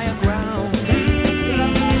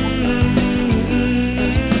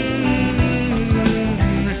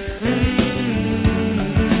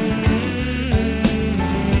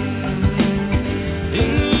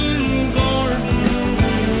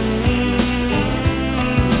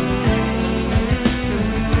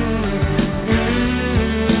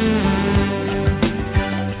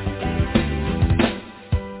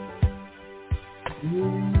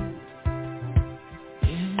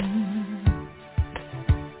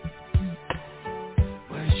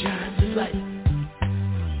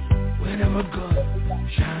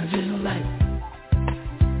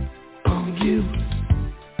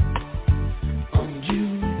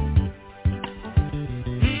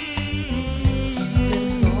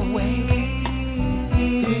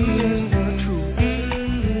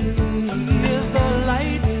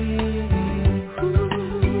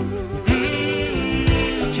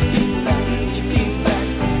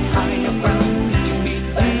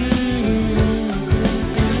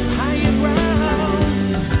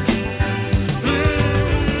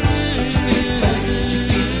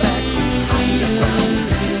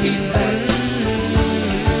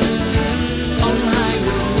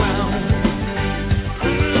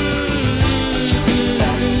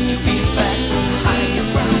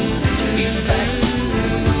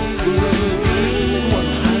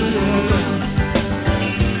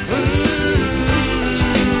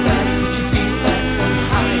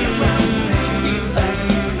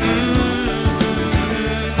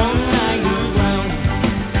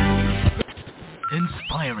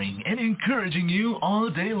 Encouraging you all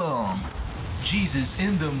day long. Jesus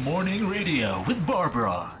in the Morning Radio with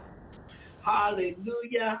Barbara.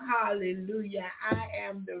 Hallelujah, hallelujah. I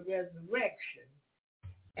am the resurrection.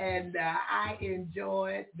 And I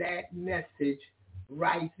enjoyed that message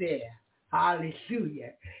right there.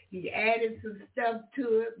 Hallelujah. He added some stuff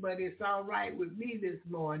to it, but it's all right with me this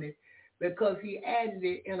morning because he added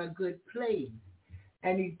it in a good place.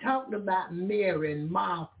 And he talked about Mary and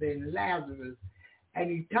Martha and Lazarus. And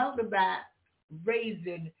he talked about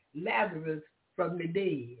raising Lazarus from the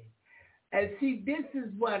dead. And see, this is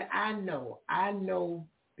what I know. I know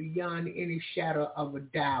beyond any shadow of a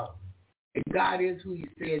doubt that God is who he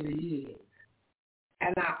says he is.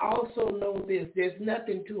 And I also know this. There's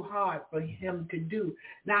nothing too hard for him to do.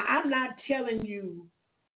 Now, I'm not telling you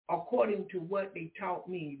according to what they taught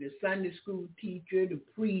me, the Sunday school teacher, the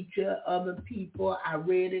preacher, other people. I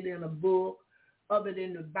read it in a book other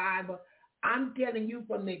than the Bible. I'm telling you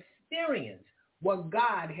from experience what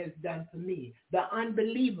God has done for me. The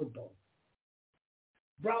unbelievable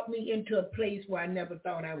brought me into a place where I never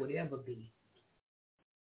thought I would ever be.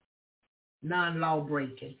 Non-law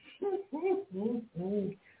breaking.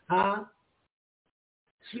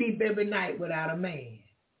 Sleep every night without a man.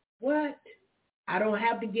 What? I don't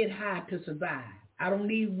have to get high to survive. I don't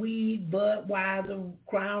need weed, Budweiser,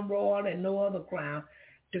 Crown Royal, and no other crown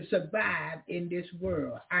to survive in this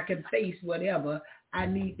world. I can face whatever I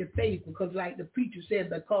need to face because like the preacher said,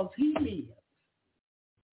 because he lives,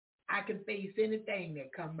 I can face anything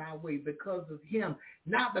that comes my way because of him,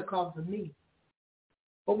 not because of me.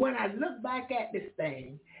 But when I look back at this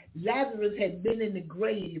thing, Lazarus had been in the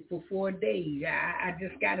grave for 4 days. I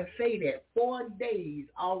just got to say that. 4 days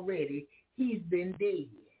already, he's been dead.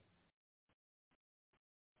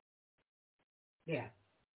 Yeah.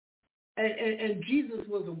 And Jesus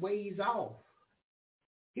was a ways off.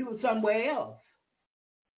 He was somewhere else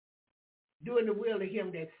doing the will of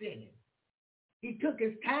him that sent him. He took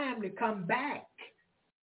his time to come back.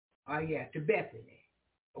 To Bethany.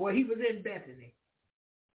 Well, he was in Bethany.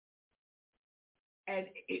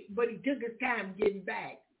 But he took his time getting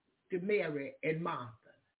back to Mary and Martha.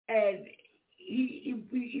 And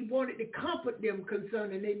he wanted to comfort them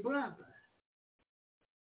concerning their brother.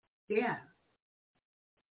 Yeah.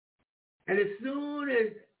 And as soon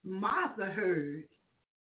as Martha heard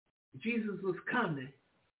Jesus was coming,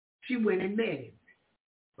 she went and met him.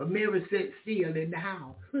 But Mary sat still in the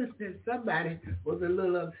house. Somebody was a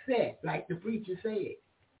little upset, like the preacher said.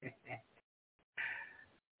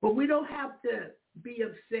 But we don't have to be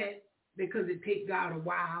upset because it takes God a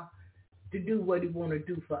while to do what he want to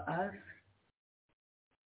do for us.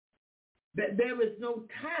 But there is no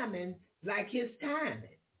timing like his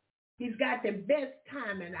timing. He's got the best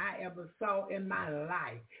timing I ever saw in my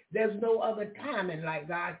life. There's no other timing like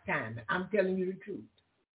God's timing. I'm telling you the truth.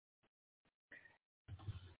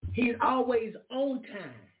 He's always on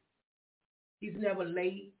time. He's never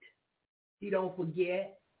late. He don't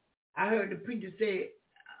forget. I heard the preacher say,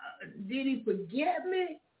 did he forget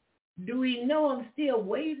me? Do he know I'm still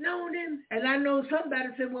waiting on him? And I know somebody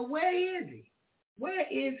said, well, where is he? Where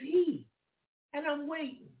is he? And I'm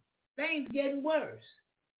waiting. Things getting worse.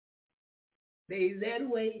 They that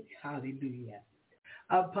wait, hallelujah,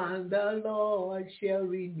 upon the Lord shall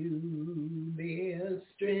renew their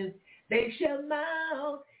strength. They shall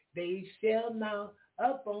mount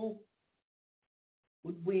up on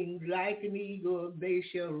with wings like an eagle. They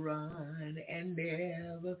shall run and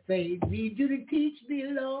never faint. Need you to teach me,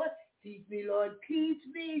 Lord. Teach me, Lord. Teach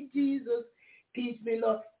me, Jesus. Teach me,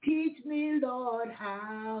 Lord. Teach me, Lord,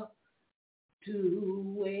 how to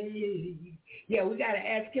wait. Yeah, we got to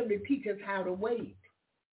ask him to teach us how to wait.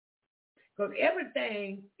 Because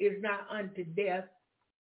everything is not unto death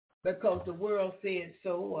because the world said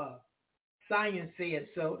so, science said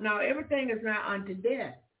so. Now, everything is not unto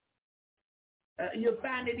death. You'll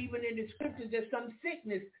find it even in the scriptures. There's some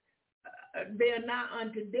sickness, they're not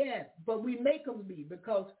unto death, but we make them be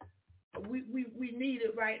because we need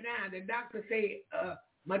it right now. The doctor say,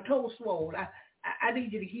 my toe swole. I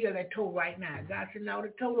need you to heal that toe right now. God said, no,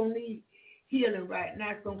 the toe don't need healing right now.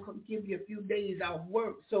 It's going to give you a few days off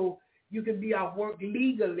work so you can be off work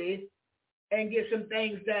legally and get some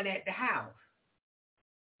things done at the house.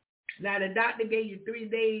 Now, the doctor gave you 3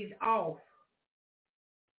 days off.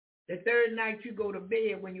 The third night you go to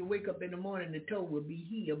bed, when you wake up in the morning, the toe will be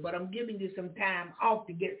healed. But I'm giving you some time off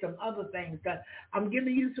to get some other things done. I'm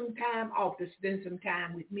giving you some time off to spend some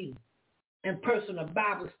time with me in personal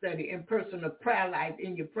Bible study, in personal prayer life,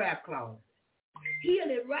 in your prayer closet. Heal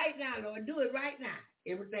it right now, Lord. Do it right now.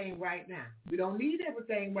 Everything right now. We don't need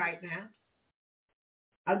everything right now.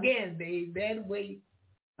 Again, they that wait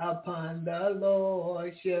upon the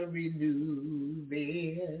Lord shall renew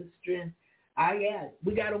their strength.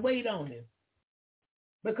 We got to wait on him.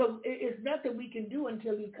 Because it's nothing we can do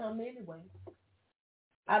until he come anyway.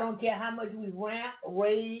 I don't care how much we rant,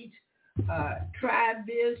 rage, try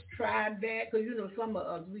this, try that. Because, some of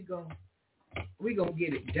us, we gonna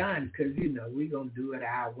get it done because, we're going to do it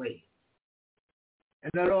our way.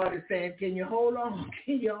 And the Lord is saying, can you hold on?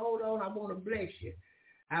 Can you hold on? I want to bless you.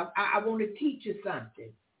 I want to teach you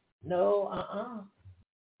something. No,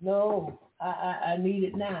 No, I need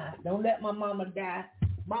it now. Don't let my mama die.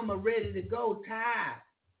 Mama ready to go, tired.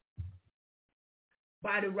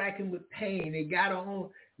 Body racking with pain. They got her on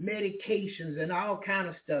medications and all kind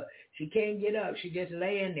of stuff. She can't get up. She just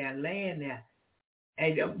laying there.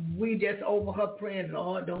 And we just over her praying,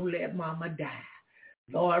 Lord, don't let mama die.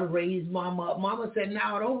 Lord, raise mama up. Mama said,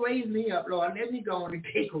 no, don't raise me up, Lord. Let me go on and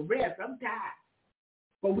take a rest. I'm tired.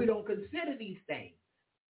 But we don't consider these things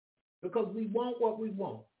because we want what we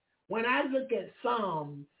want. When I look at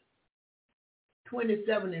Psalms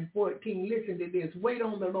 27 and 14, listen to this. Wait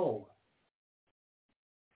on the Lord.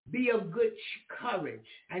 Be of good courage,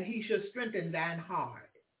 and he shall strengthen thine heart.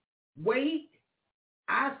 Wait,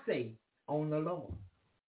 I say, on the Lord.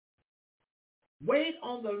 Wait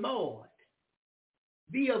on the Lord.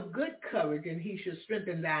 Be of good courage, and he shall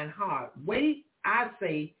strengthen thine heart. Wait, I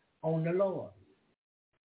say, on the Lord.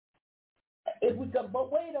 If we come,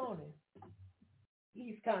 but wait on him.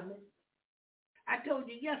 He's coming. I told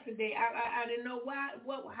you yesterday, I didn't know why,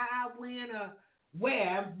 how, when, or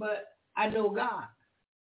where, but I know God.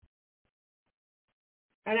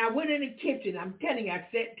 And I went in the kitchen. I'm telling you, I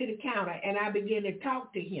sat to the counter, and I began to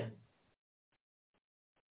talk to him.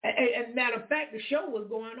 And matter of fact, the show was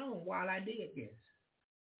going on while I did this.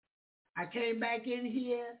 I came back in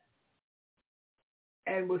here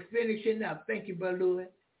and was finishing up. Thank you, Brother Louis.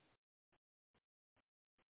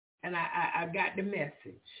 And I got the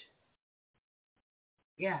message.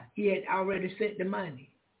 Yeah, he had already sent the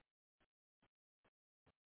money.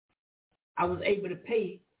 I was able to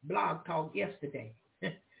pay Blog Talk yesterday.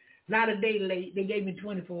 Not a day late. They gave me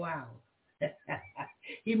 24 hours.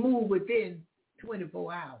 He moved within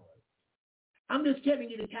 24 hours. I'm just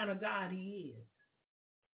telling you the kind of God he is.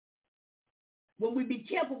 When we be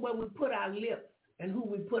careful where we put our lips and who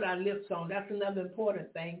we put our lips on, that's another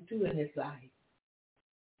important thing too in this life.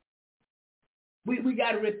 We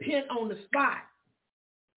got to repent on the spot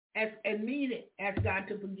and mean it. Ask God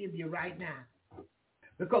to forgive you right now.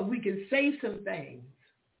 Because we can say some things.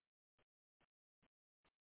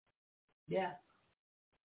 Yeah.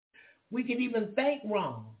 We can even think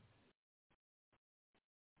wrong.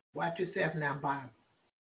 Watch yourself now, Bible.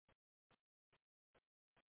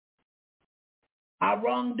 Our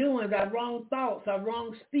wrongdoings, our wrong thoughts, our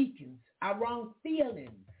wrong speakings, our wrong feelings.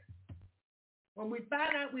 When we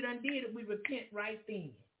find out we done did it, we repent right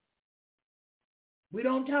then. We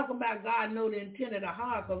don't talk about God know the intent of the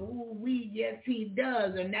heart, but yes, he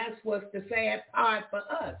does. And that's what's the sad part for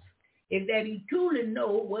us, is that he truly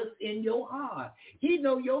knows what's in your heart. He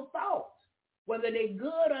knows your thoughts, whether they're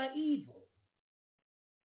good or evil.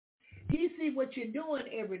 He sees what you're doing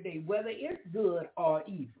every day, whether it's good or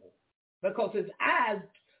evil, because his eyes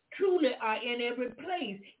truly are in every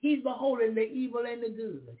place. He's beholding the evil and the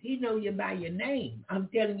good. He knows you by your name. I'm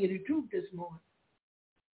telling you the truth this morning.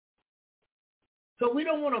 So we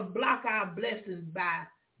don't want to block our blessings by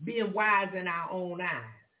being wise in our own eyes.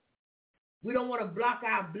 We don't want to block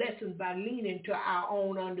our blessings by leaning to our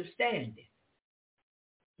own understanding.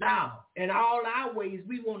 Now, in all our ways,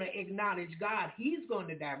 we want to acknowledge God. He's going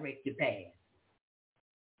to direct your path.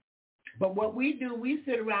 But what we do, we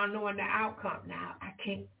sit around knowing the outcome. Now, I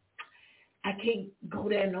can't go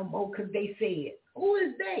there no more because they said. Who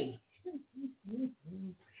is they?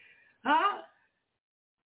 Huh?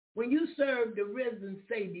 When you serve the risen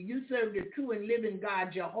Savior, you serve the true and living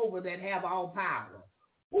God, Jehovah, that have all power.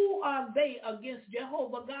 Who are they against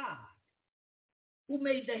Jehovah God, who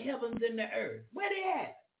made the heavens and the earth? Where they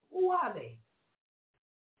at? Who are they?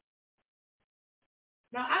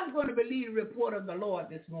 Now, I'm going to believe the report of the Lord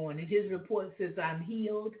this morning. His report says, I'm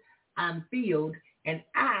healed, I'm filled, and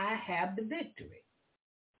I have the victory.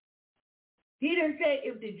 He didn't say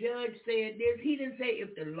if the judge said this. He didn't say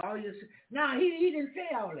if the lawyer said. No, he didn't say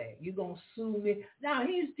all that. You're going to sue me. No,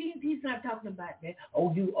 he's not talking about that.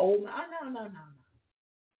 Oh, you owe me. Oh, no.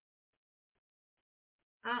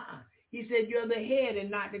 He said you're the head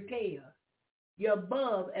and not the tail. You're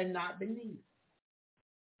above and not beneath.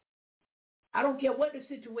 I don't care what the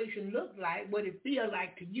situation looks like, what it feels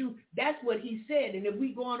like to you. That's what he said. And if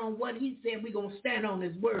we're going on what he said, we're going to stand on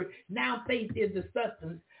his word. Now faith is the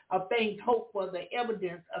substance of things hoped for, the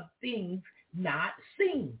evidence of things not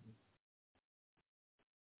seen.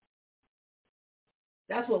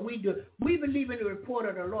 That's what we do. We believe in the report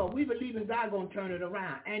of the Lord. We believe in God going to turn it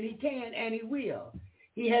around. And he can and he will.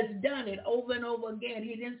 He has done it over and over again.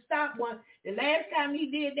 He didn't stop one. The last time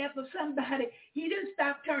he did that for somebody, he didn't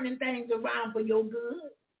stop turning things around for your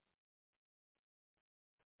good.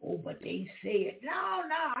 Oh, but they said, no,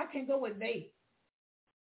 I can't go with they.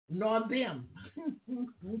 Nor them.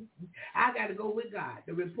 I got to go with God,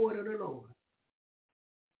 the report of the Lord.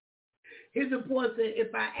 His report said,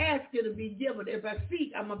 if I ask, it'll be given. If I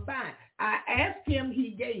seek, I'm going to find. I asked him, he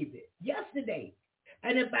gave it yesterday.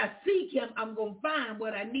 And if I seek him, I'm going to find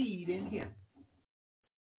what I need in him.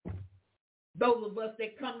 Those of us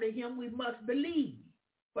that come to him, we must believe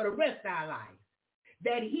for the rest of our life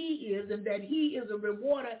that he is, and that he is a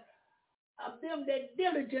rewarder of them that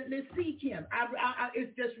diligently seek him.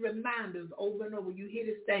 It's just reminders over and over. You hear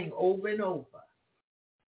this thing over and over.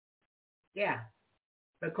 Yeah,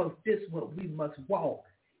 because this is what we must walk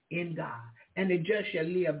in God. And the just shall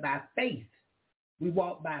live by faith. We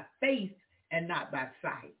walk by faith and not by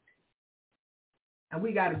sight. And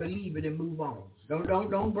we got to believe it and move on.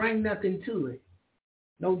 Don't bring nothing to it.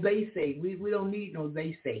 No they say. We don't need no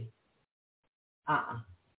they say.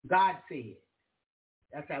 God said.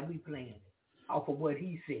 That's how we plan it, off of what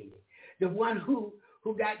he said. The one who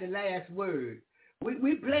got the last word.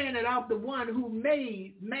 We plan it off the one who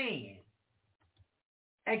made man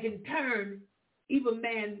and can turn even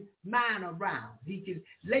man's mind around. He can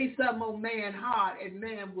lay something on man's heart and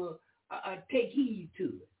man will take heed to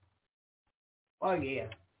it. Oh,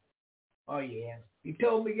 yeah. He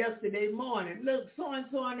told me yesterday morning, look,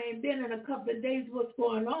 so-and-so ain't been in a couple of days. What's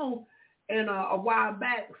going on? And a while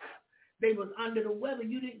back, they was under the weather.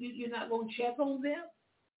 You're not going to check on them?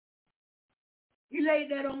 He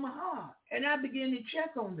laid that on my heart. And I began to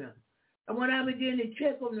check on them. And when I began to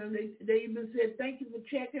check on them, they even said, thank you for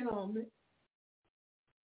checking on me.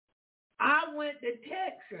 I went to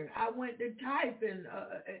texting. I went to typing.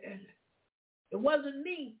 It wasn't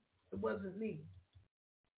me.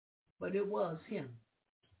 But it was him.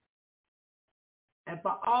 And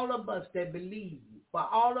for all of us that believe, for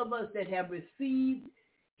all of us that have received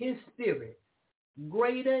his spirit,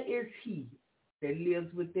 greater is he that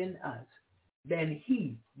lives within us than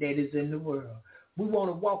he that is in the world. We want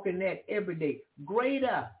to walk in that every day.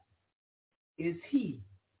 Greater is he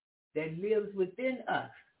that lives within us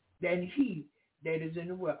than he that is in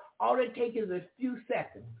the world. All it takes is a few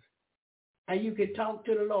seconds. And you can talk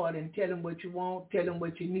to the Lord and tell him what you want, tell him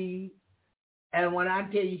what you need. And when I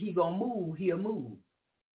tell you he's going to move, he'll move.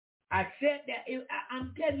 I said that,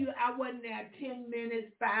 I'm telling you, I wasn't there 10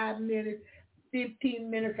 minutes, 5 minutes, 15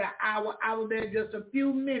 minutes, an hour. I was there just a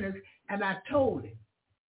few minutes, and I told him.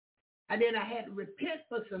 And then I had to repent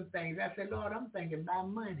for some things. I said, Lord, I'm thinking about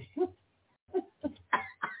money.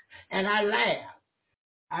 And I laughed.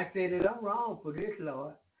 I said that I'm wrong for this,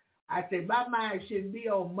 Lord. I said my mind shouldn't be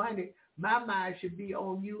on money. My mind should be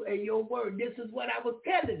on you and your word. This is what I was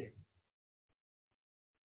telling him.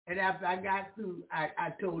 And after I got through,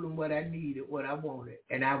 I told him what I needed, what I wanted,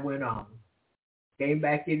 and I went on. Came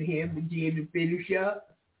back in here, began to finish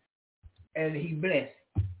up, and he blessed,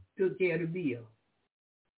 took care of the bill.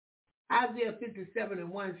 Isaiah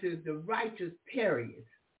 57:1 says, the righteous perish,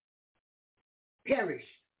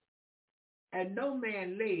 and no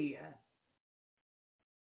man lay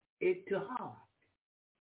it to heart.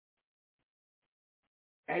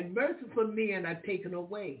 And merciful men are taken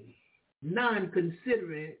away, none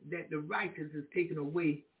considering that the righteous is taken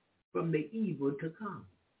away from the evil to come.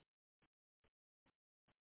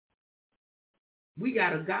 We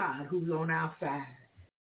got a God who's on our side.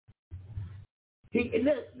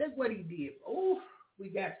 Look what he did. Oh, we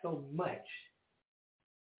got so much.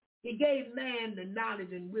 He gave man the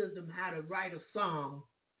knowledge and wisdom how to write a song,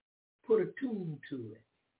 put a tune to it.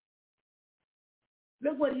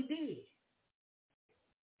 Look what he did.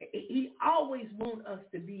 He always wants us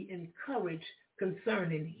to be encouraged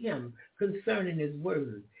concerning him, concerning his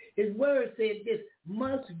word. His word said this,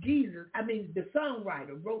 the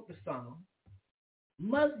songwriter wrote the song,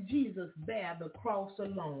 must Jesus bear the cross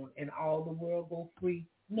alone and all the world go free?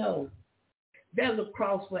 No. There's a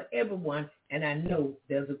cross for everyone, and I know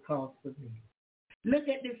there's a cross for me. Look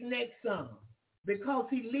at this next song. Because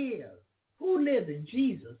he lives. Who lives in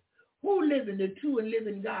Jesus? Who lives in the true and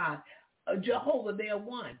living God? Jehovah, they're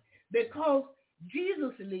one. Because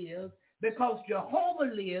Jesus lives, because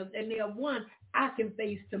Jehovah lives, and they're one, I can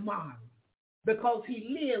face tomorrow. Because he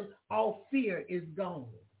lives, all fear is gone.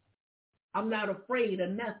 I'm not afraid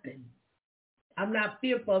of nothing. I'm not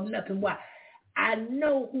fearful of nothing. Why? I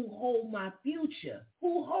know who holds my future.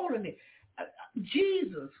 Who holding it?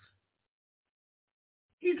 Jesus.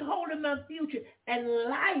 He's holding my future. And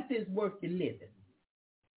life is worth the living.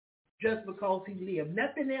 Just because he lived.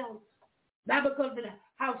 Nothing else. Not because of the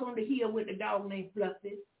house on the hill with the dog named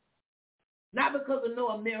Fluffy. Not because of no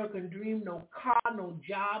American dream, no car, no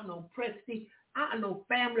job, no prestige, no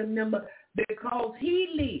family member. Because he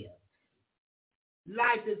lives.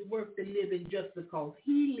 Life is worth the living just because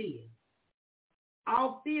he lives.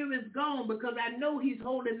 All fear is gone because I know he's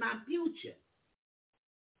holding my future.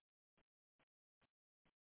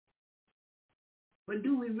 But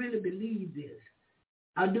do we really believe this?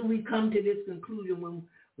 Or do we come to this conclusion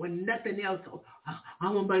when nothing else,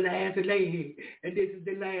 I'm on my last leg, and this is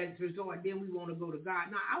the last resort, then we want to go to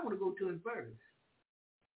God? No, I want to go to him first.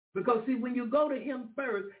 Because, see, when you go to him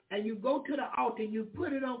first and you go to the altar and you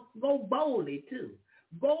put it on, go boldly, too.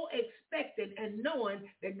 Go expecting and knowing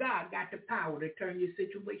that God got the power to turn your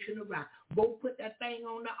situation around. Go put that thing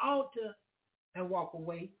on the altar and walk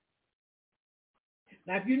away.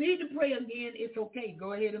 Now, if you need to pray again, it's okay.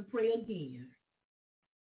 Go ahead and pray again.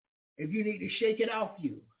 If you need to shake it off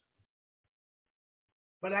you.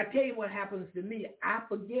 But I tell you what happens to me. I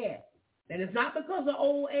forget. And it's not because of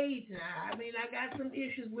old age now. I mean, I got some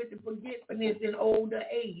issues with the forgetfulness in older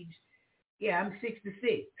age. Yeah, I'm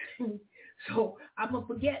 66. So I'm going to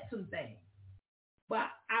forget some things. But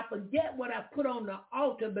I forget what I put on the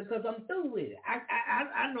altar because I'm through with it.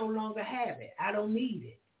 I no longer have it. I don't need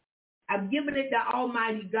it. I've given it to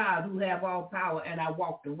Almighty God who have all power, and I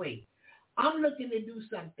walked away. I'm looking to do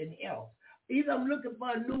something else. Either I'm looking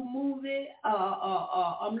for a new movie,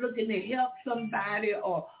 I'm looking to help somebody,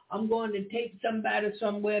 or I'm going to take somebody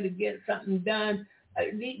somewhere to get something done.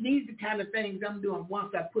 These are the kind of things I'm doing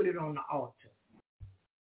once I put it on the altar.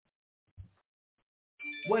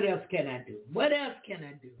 What else can I do? What else can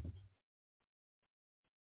I do?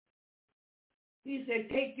 He said,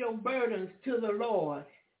 take your burdens to the Lord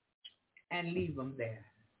and leave them there.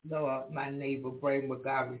 Lord, my neighbor bring my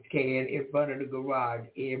garbage can in front of the garage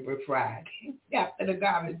every Friday. After the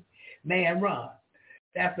garbage man runs.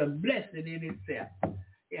 That's a blessing in itself.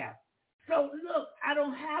 Yeah. So look, I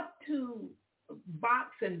don't have to box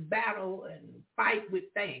and battle and fight with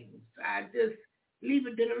things. I just leave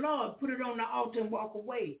it to the Lord. Put it on the altar and walk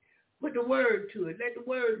away. Put the word to it. Let the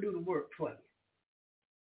word do the work for you.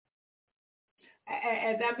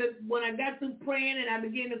 When I got through praying and I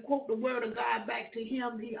began to quote the word of God back to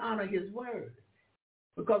him, he honored his word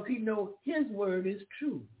because he knows his word is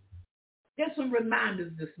true. Just some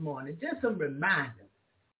reminders this morning, just some reminders.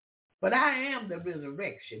 But I am the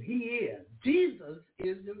resurrection. He is. Jesus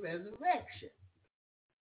is the resurrection.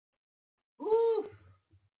 Ooh.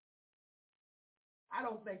 I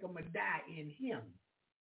don't think I'm going to die in him.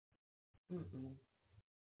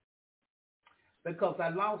 Because I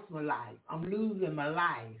lost my life. I'm losing my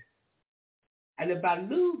life. And if I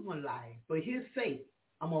lose my life for his sake,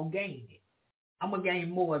 I'm going to gain it. I'm going to gain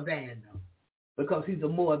more than them because he's a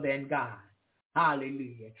more than God.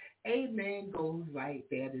 Hallelujah. Amen goes right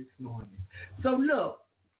there this morning. So look,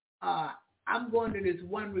 I'm going to this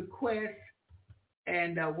one request,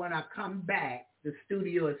 and when I come back, the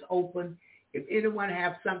studio is open. If anyone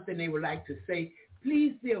have something they would like to say,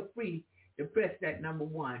 please feel free to press that number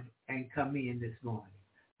 1 and come in this morning.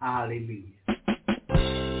 Hallelujah.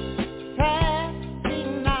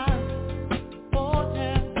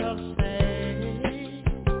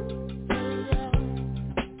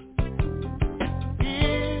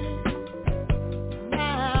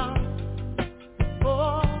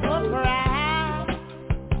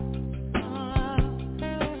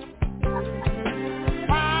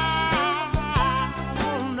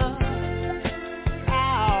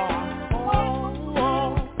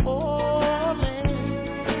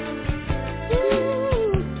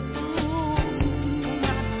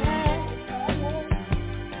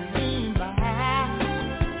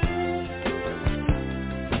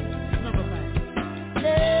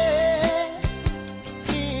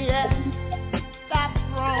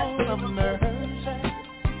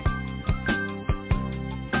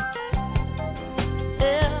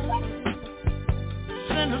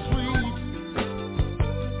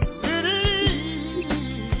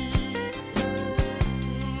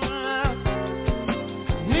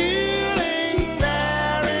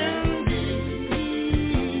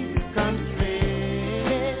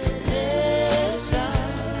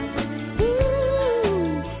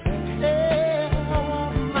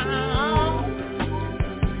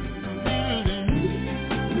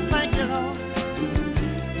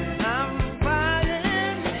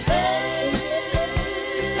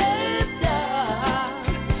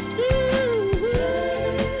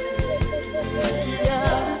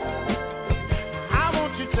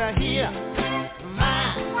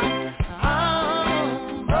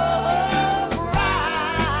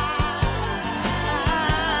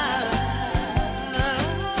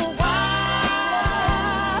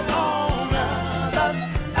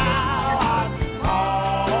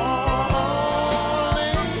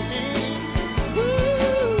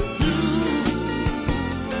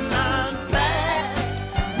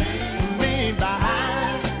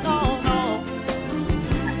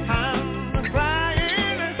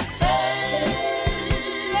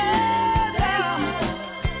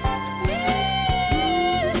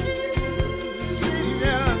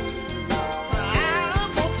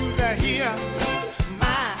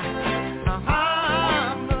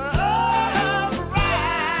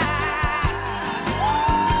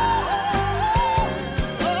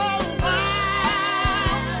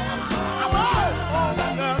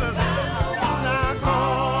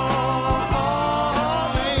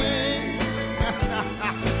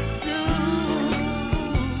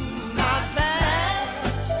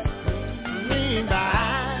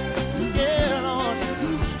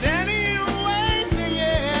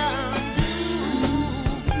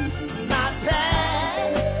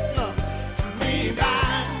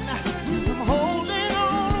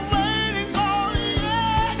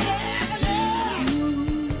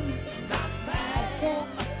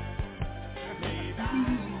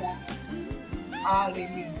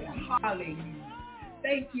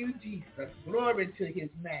 Thank you, Jesus. Glory to his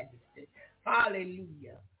majesty.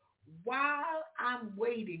 Hallelujah. While I'm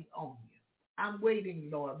waiting on you, I'm waiting,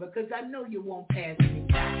 Lord, because I know you won't pass me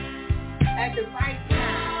by. At the right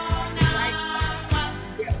time,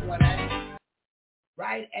 get what I need.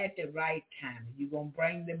 Right at the right time. You're going to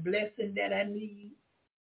bring the blessing that I need.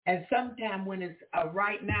 And sometime when it's a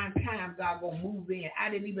right now time, God going to move in. I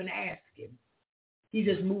didn't even ask him. He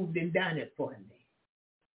just moved and done it for me.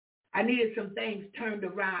 I needed some things turned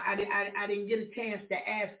around. I didn't get a chance to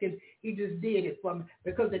ask him. He just did it for me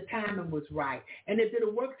because the timing was right. And if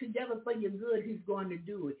it'll work together for your good, he's going to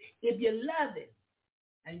do it. If you love him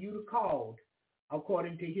and you're called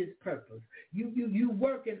according to his purpose, you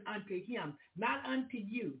working unto him, not unto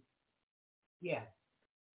you. Yeah.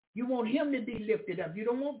 You want him to be lifted up. You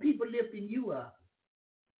don't want people lifting you up.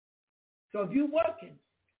 So if you're working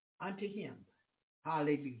unto him,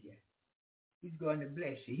 hallelujah, he's going to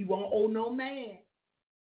bless you. He won't owe no man.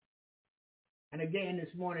 And again,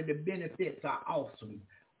 this morning, the benefits are awesome.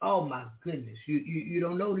 Oh, my goodness. You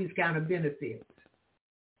don't know these kind of benefits.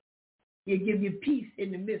 He'll give you peace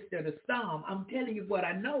in the midst of the storm. I'm telling you what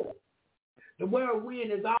I know. The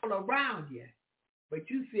whirlwind is all around you, but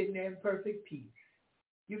you sitting there in perfect peace.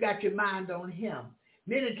 You got your mind on him.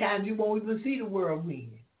 Many times you won't even see the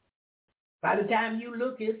whirlwind. By the time you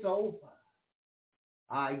look, it's over.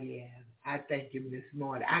 Oh, yeah. I thank him this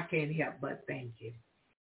morning. I can't help but thank him.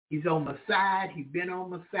 He's on my side. He's been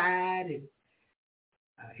on my side, and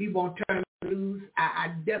he won't turn loose.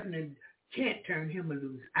 I definitely can't turn him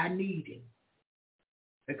loose. I need him.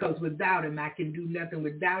 Because without him, I can do nothing.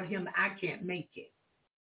 Without him, I can't make it.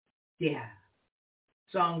 Yeah.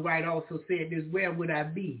 Songwriter also said this, where would I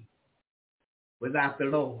be without the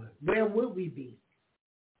Lord? Where would we be?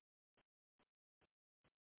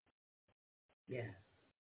 Yeah.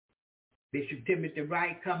 Bishop Timothy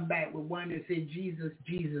Wright come back with one that said, Jesus,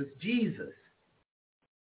 Jesus, Jesus.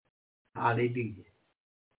 Hallelujah.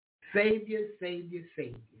 Savior, Savior,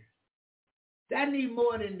 Savior. I need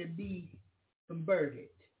more than to be converted.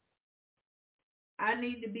 I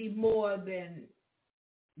need to be more than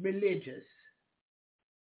religious.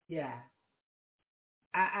 Yeah.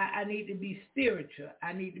 I need to be spiritual.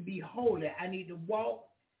 I need to be holy. I need to walk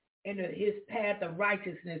in his path of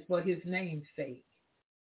righteousness for his name's sake.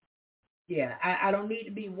 Yeah, I don't need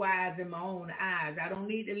to be wise in my own eyes. I don't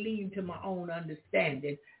need to lean to my own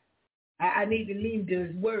understanding. I need to lean to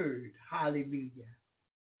his word. Hallelujah.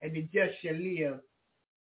 And the just shall live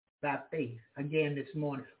by faith. Again this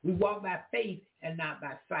morning. We walk by faith and not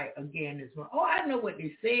by sight. Again this morning. Oh, I know what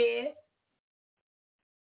they said.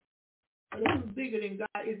 Who's bigger than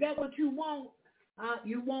God? Is that what you want?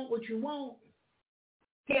 You want what you want?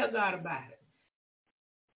 Tell God about it.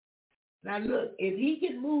 Now look, if he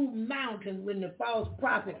can move mountains when the false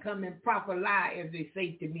prophet come and proper lie, as they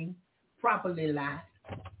say to me, properly lie,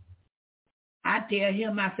 I tell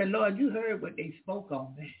him, I said, Lord, you heard what they spoke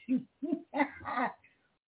on me.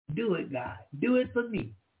 Do it, God. Do it for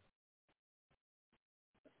me.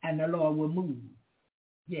 And the Lord will move.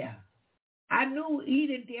 Yeah. I knew he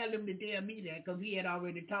didn't tell them to tell me that because he had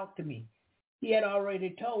already talked to me. He had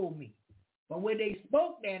already told me. But when they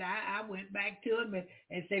spoke that, I went back to him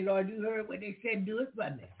and said, Lord, you heard what they said, do it for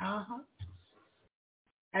me.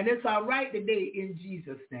 And it's all right today in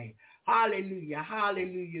Jesus' name. Hallelujah,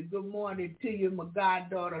 hallelujah. Good morning to you, my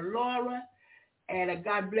goddaughter Laura. And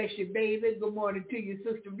God bless you, baby. Good morning to you,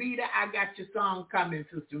 Sister Rita. I got your song coming,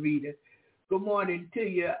 Sister Rita. Good morning to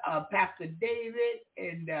you, Pastor David.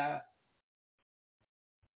 And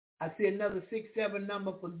I see another 67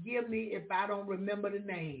 number. Forgive me if I don't remember the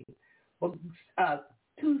name.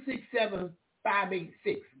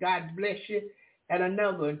 267586. God bless you. And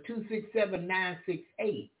another one,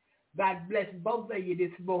 267968. God bless both of you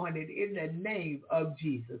this morning in the name of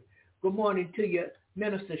Jesus. Good morning to you,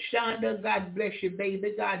 Minister Shonda. God bless you,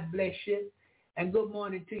 baby. God bless you. And good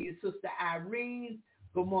morning to you, Sister Irene.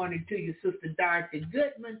 Good morning to you, Sister Dorothy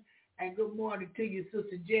Goodman. And good morning to you,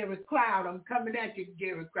 Sister Jerry Cloud. I'm coming at you,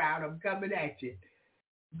 Jerry Cloud. I'm coming at you.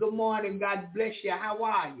 Good morning. God bless you. How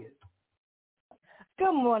are you?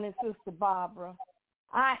 Good morning, Sister Barbara.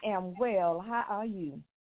 I am well. How are you?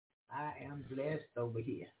 I am blessed over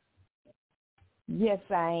here. Yes,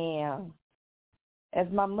 I am. As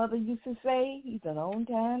my mother used to say, he's an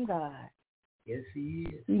on-time God. Yes, he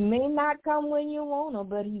is. He may not come when you want him,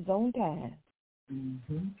 but he's on time.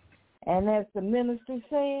 Mm-hmm. And as the minister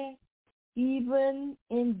said, even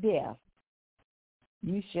in death,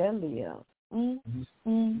 you shall live. Mm-hmm.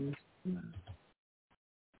 Mm-hmm.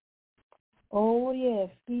 Oh, yes,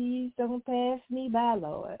 please don't pass me by,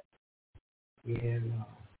 Lord. Yeah, Lord.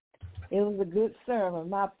 It was a good sermon.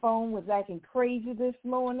 My phone was acting crazy this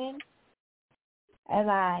morning,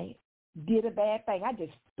 and I did a bad thing. I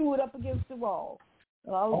just threw it up against the wall.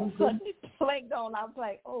 And all of a sudden it flanked on. I was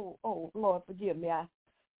like, oh, Lord, forgive me.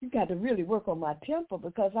 You got to really work on my temper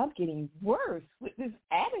because I'm getting worse with this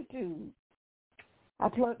attitude. I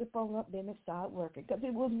plugged the phone up, then it started working because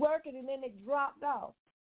it was working, and then it dropped off.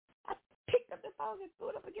 I picked up the phone and threw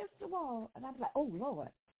it up against the wall, and I was like, oh,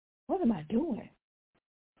 Lord, what am I doing?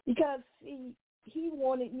 Because, see, he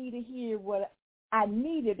wanted me to hear what I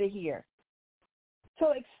needed to hear. So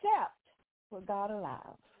accept what God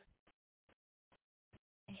allows.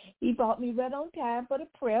 He brought me right on time for the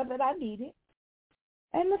prayer that I needed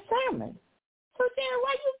and the sermon. So, Jerry,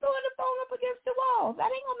 why you throwing the phone up against the wall? That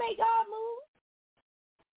ain't going to make God move.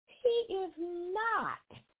 He is not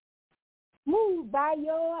moved by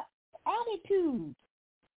your attitude.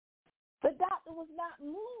 The doctor was not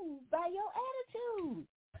moved by your attitude.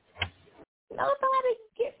 Nobody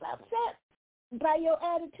gets upset by your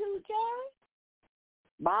attitude, Jerry.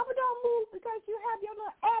 Barbara don't move because you have your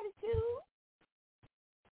little attitude.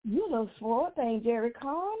 You little spoiled thing, Jerry.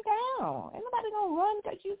 Calm down. Ain't nobody gonna run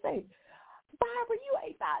because you say, Barbara, you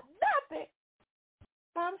ain't got nothing.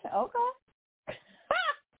 I'm saying, okay.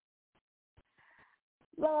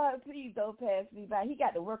 Lord, please don't pass me by. He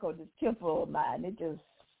got to work on this temper of mine. It just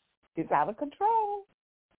is out of control.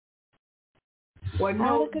 Well,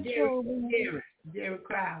 no, Jerry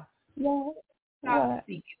Crowd. No. Stop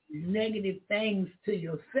speaking negative things to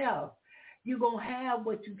yourself. You're going to have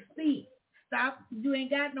what you speak. Stop. You ain't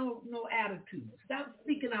got no attitude. Stop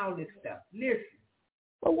speaking all this stuff. Listen.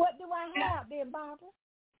 Well, what do I have then, Barbara?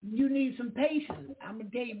 You need some patience. I'm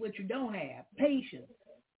going to tell you what you don't have. Patience.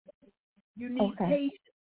 You need patience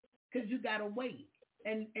because you got to wait.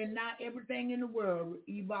 And not everything in the world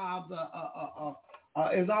evolves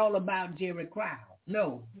is all about Jerry Crowell.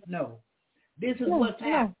 No. This is what's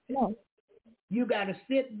happening. No. You got to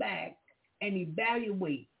sit back and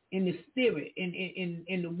evaluate in the spirit,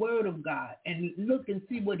 in the word of God, and look and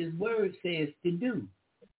see what his word says to do.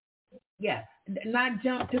 Yeah, not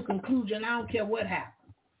jump to conclusion. I don't care what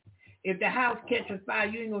happens. If the house catches fire,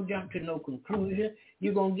 you ain't going to jump to no conclusion.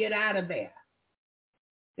 You're going to get out of there.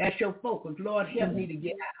 That's your focus. Lord, help me to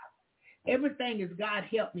get out. Everything is God,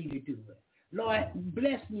 help me to do it. Lord,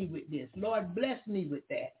 bless me with this. Lord, bless me with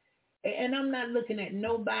that. And I'm not looking at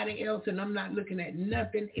nobody else, and I'm not looking at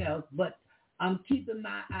nothing else, but I'm keeping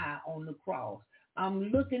my eye on the cross.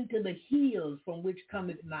 I'm looking to the hills from which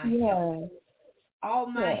cometh my help. All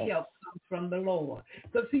my help comes from the Lord.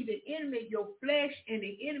 So see, the enemy, your flesh and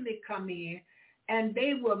the enemy come in, and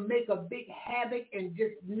they will make a big havoc and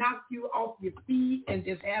just knock you off your feet and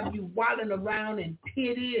just have you wallowing around in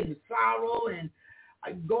pity and sorrow and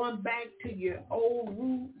going back to your old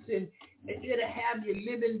roots, and it'll have you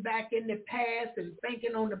living back in the past and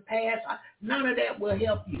thinking on the past. None of that will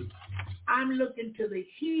help you. I'm looking to the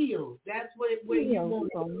hills. That's where you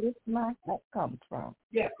want to. This my help comes from.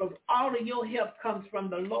 Yeah, because all of your help comes from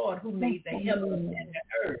the Lord who made the heavens and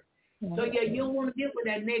the earth. So yeah, you don't want to get with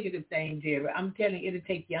that negative thing, Jerry. I'm telling you, it'll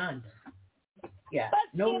take you under. Yeah,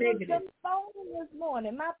 but no negative. But phone this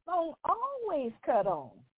morning, my phone always cut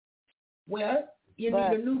on. Well, you need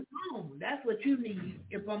a new phone. That's what you need,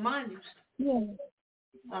 if I'm honest. Yeah.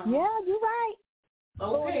 Yeah, you're right.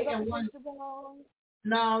 Okay, and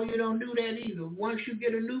no, you don't do that either. Once you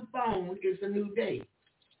get a new phone, it's a new day.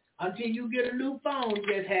 Until you get a new phone,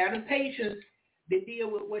 just have the patience to deal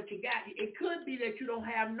with what you got. It could be that you don't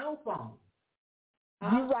have no phone.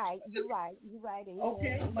 You're right.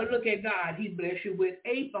 Okay, but look at God. He blessed you with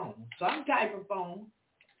a phone, some type of phone.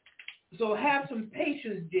 So have some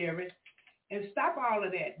patience, Jerry, and stop all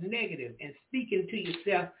of that negative and speaking to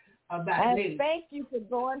yourself about and negative. Thank you for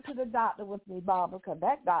going to the doctor with me, Barbara, because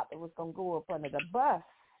that doctor was going to go up under the bus.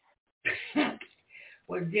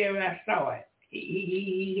 Well, Jerry, I saw it.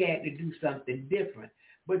 He had to do something different.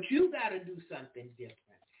 But you got to do something different.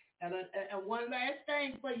 And one last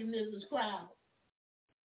thing for you, Mrs. Crowell.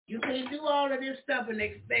 You can't do all of this stuff and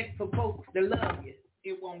expect for folks to love you.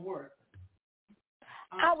 It won't work.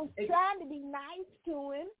 I was trying to be nice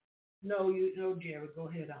to him. No, Jerry, go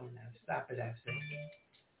ahead on now. Stop it, I say.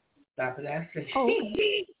 Stop it, I say. Oh.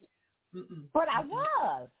 But I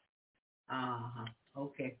was.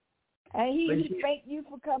 Okay. And he thanked you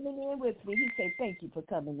for coming in with me. He said, thank you for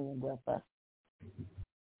coming in with us.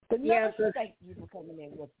 But thank you for coming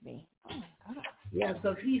in with me. Oh, yeah,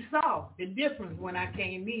 because he saw the difference when I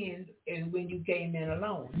came in and when you came in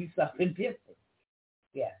alone. You saw the difference.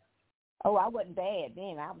 Yeah. Oh, I wasn't bad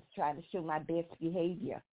then. I was trying to show my best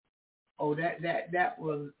behavior. Oh, that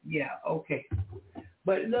was, yeah, okay.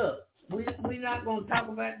 But look, we're not going to talk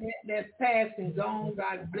about that. That's past and gone.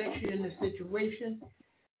 God bless you in the situation.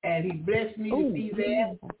 And he blessed me to be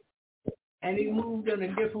there. And he moved in a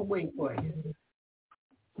different way for you.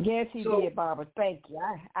 Yes, he did, Barbara. Thank you.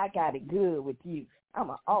 I got it good with you. I'm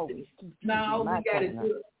going to always keep we got it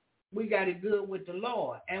good. We got it good with the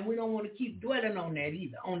Lord. And we don't want to keep dwelling on that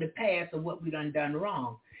either, on the past of what we done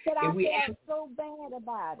wrong. But I felt so bad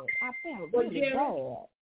about it. I felt really bad.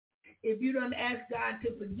 If you don't ask God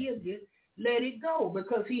to forgive you, let it go,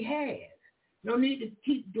 because he has. No need to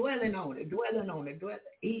keep dwelling on it.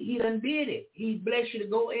 He done did it. He blessed you to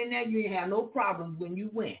go in there. You didn't have no problems when you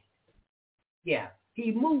went. Yeah.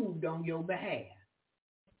 He moved on your behalf.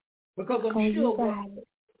 Because I'm sure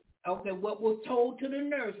what was told to the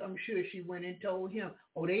nurse, I'm sure she went and told him,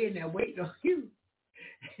 they in there waiting on you.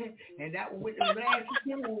 And that was with the last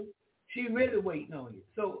funeral, she really waiting on you.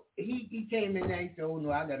 So he came in there and said,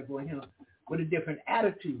 no, I got to go in here with a different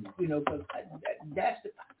attitude, because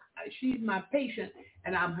she's my patient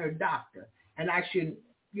and I'm her doctor. And I shouldn't,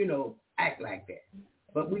 act like that.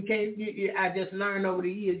 But we can't, I just learned over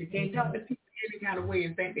the years, you can't talk to people any kind of way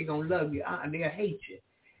and think they're going to love you. They'll hate you.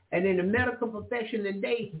 And in the medical profession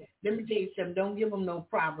today, let me tell you something, don't give them no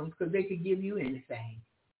problems, because they could give you anything.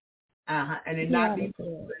 And it not be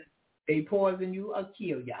they poison you or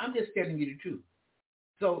kill you. I'm just telling you the truth.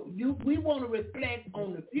 So we want to reflect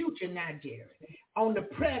on the future now, Jerry, on the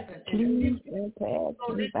present and the future. So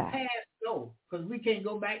let the past go, because we can't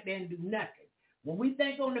go back there and do nothing. When we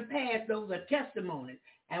think on the past, those are testimonies.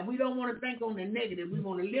 And we don't want to think on the negative. We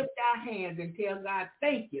want to lift our hands and tell God,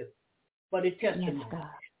 thank you for the testimony. Yes, God.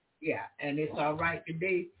 Yeah, and it's all right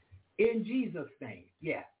today in Jesus' name.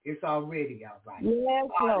 Yeah, it's already all right. Yes,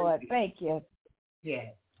 Lord. Thank you. Yeah.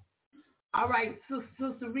 All right,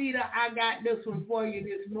 Sister Rita, I got this one for you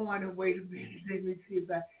this morning. Wait a minute. Let me see if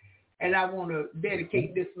I want to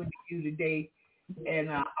dedicate this one to you today. And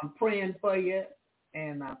I'm praying for you.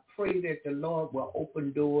 And I pray that the Lord will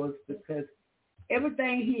open doors, because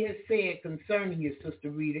everything he has said concerning you, Sister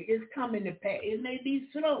Rita, is coming to pass. It may be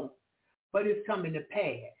slow, but it's coming to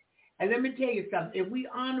pass. And let me tell you something. If we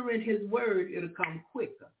honor in his word, it'll come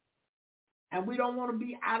quicker. And we don't want to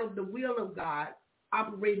be out of the will of God,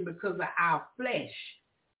 operating because of our flesh,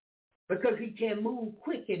 because he can move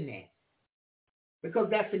quick in that, because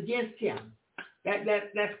that's against him.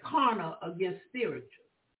 That's carnal against spiritual.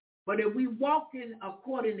 But if we walk in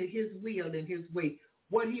according to his will and his way,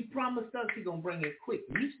 what he promised us, he's going to bring it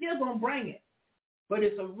quickly. He's still going to bring it. But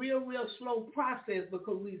it's a real slow process,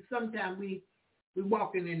 because sometimes we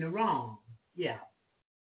walking in the wrong. Yeah.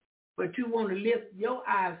 But you want to lift your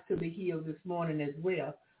eyes to the hill this morning as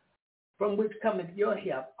well, from which cometh your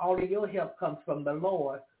help. All of your help comes from the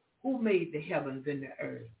Lord, who made the heavens and the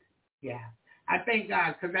earth. Yeah. I thank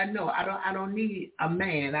God, because I know I don't need a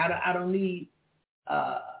man. I don't need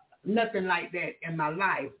nothing like that in my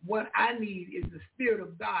life. What I need is the Spirit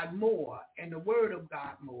of God more and the Word of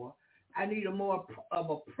God more. I need a more of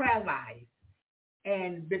a prayer life.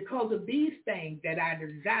 And because of these things that I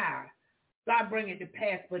desire, God bring it to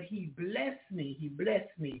pass, but he blessed me. He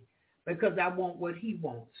blessed me because I want what he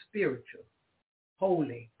wants, spiritual,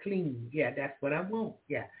 holy, clean. Yeah, that's what I want.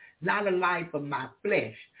 Yeah, not a life of my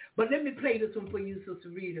flesh. But let me play this one for you, Sister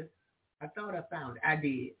Rita. I thought I found it. I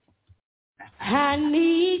did. I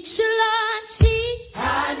need you, Lord Jesus.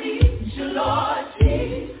 I need you, Lord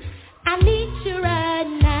Jesus. I need you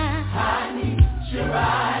right now. I need you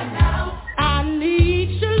right now. I need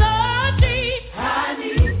you, Lord Jesus. I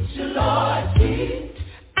need you, Lord Jesus.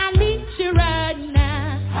 I need you right now.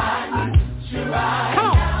 I need you right now. Come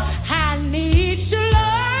on. I need you,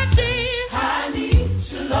 Lord Jesus. I need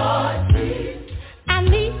you, Lord Jesus. I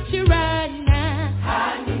need you right now.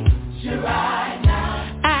 I need you right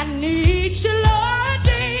now. I need you, Lord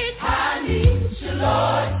Jesus. I need you,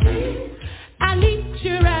 Lord Jesus. I need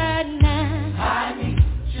you right now. I need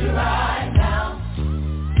you right now.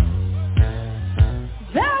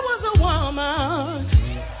 There was a woman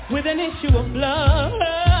with an issue of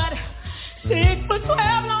blood, sick for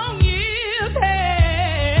 12 long years.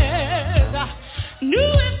 Knew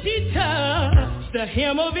if she touched the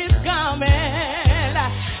hem of his garment,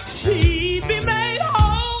 she'd be made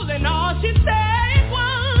whole, and all she said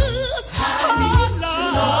was, oh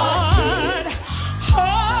Lord,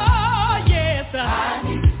 oh yes, I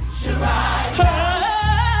need you right now.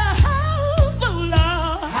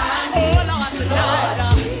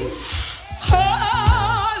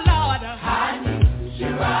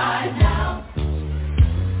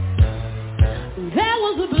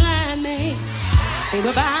 In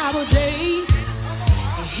the Bible days,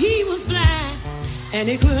 he was blind and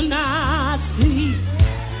he could not see.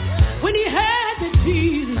 When he heard that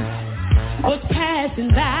Jesus was passing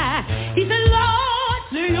by, he said, Lord,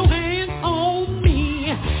 lay your hands on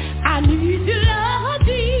me. I need you, Lord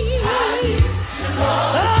Jesus. I need you,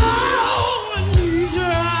 Lord. Oh, I need you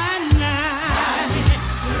right now. I need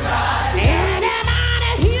you right now.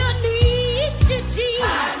 Anybody here needs you, Jesus. I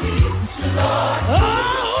need you, Lord. Oh,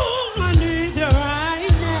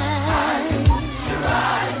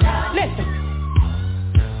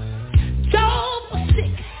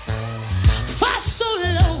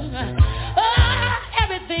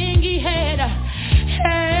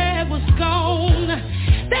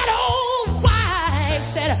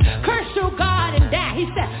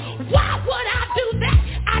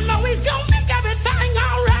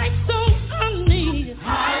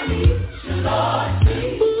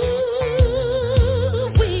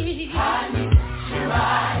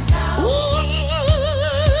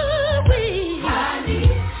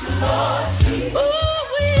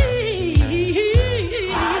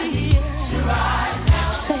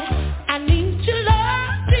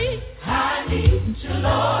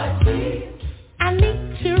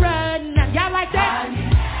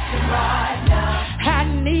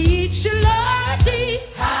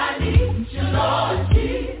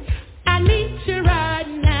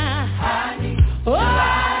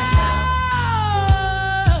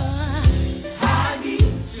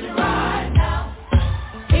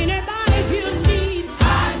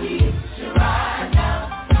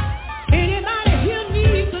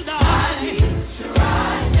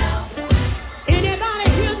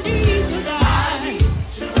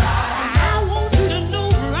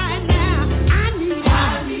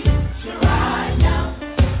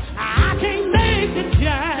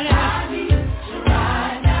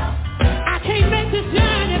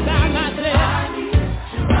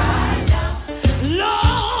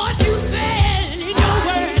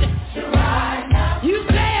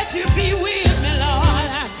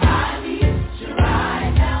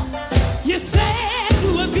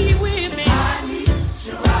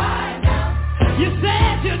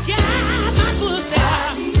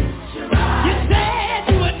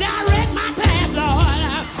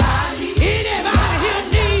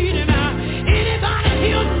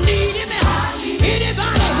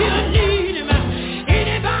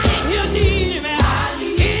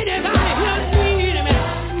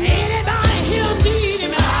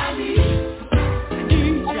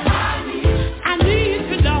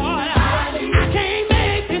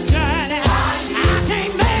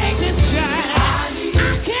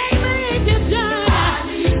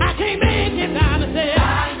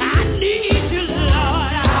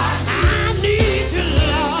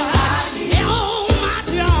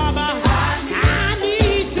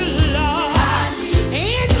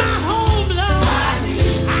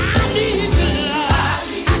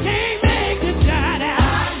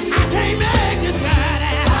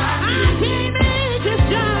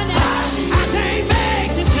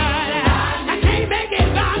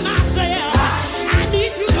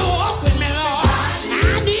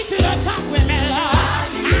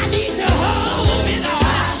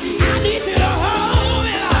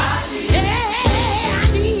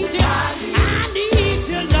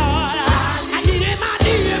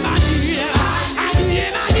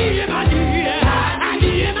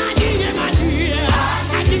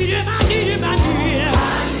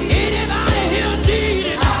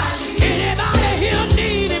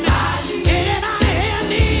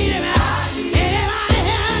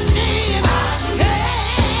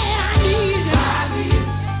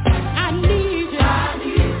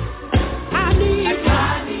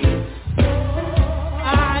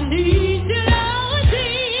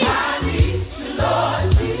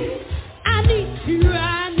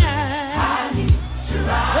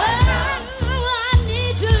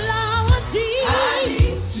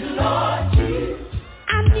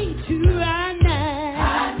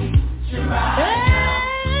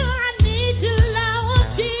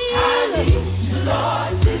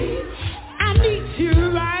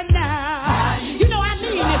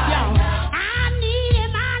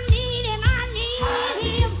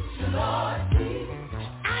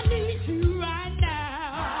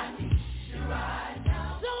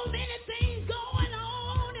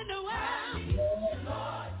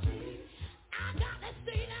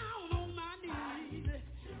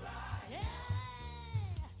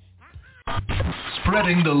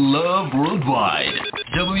 Spreading the love worldwide.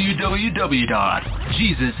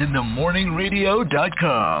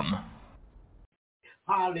 www.jesusinthemorningradio.com.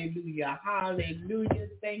 Hallelujah. Hallelujah.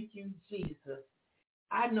 Thank you, Jesus.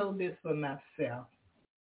 I know this for myself.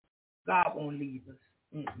 God won't leave us.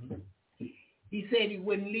 He said he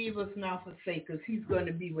wouldn't leave us nor forsake us. He's going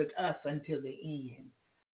to be with us until the end.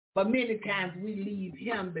 But many times we leave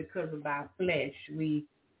him because of our flesh. We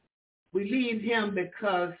leave him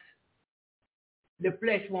because the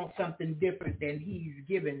flesh wants something different than he's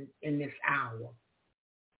given in this hour.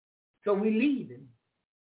 So we leave him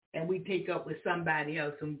and we take up with somebody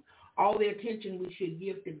else. And all the attention we should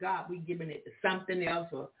give to God, we're giving it to something else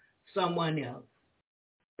or someone else.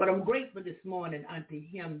 But I'm grateful this morning unto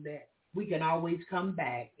him that we can always come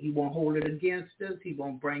back. He won't hold it against us. He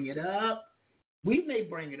won't bring it up. We may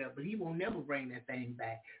bring it up, but he won't never bring that thing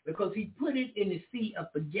back because he put it in the sea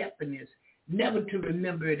of forgetfulness, never to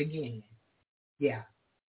remember it again. Yeah.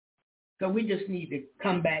 So we just need to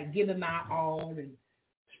come back, give him our all, and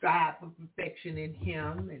strive for perfection in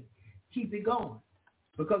him and keep it going.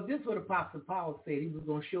 Because this is what Apostle Paul said. He was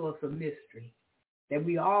going to show us a mystery, that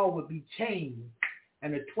we all would be changed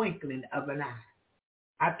in a twinkling of an eye.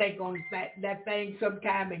 I think on that thing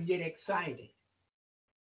sometime and get excited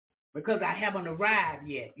because I haven't arrived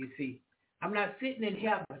yet, you see. I'm not sitting in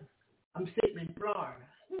heaven. I'm sitting in Florida.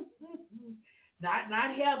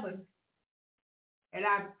 not heaven. And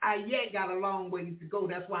I yet got a long ways to go.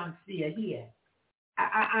 That's why I'm still here.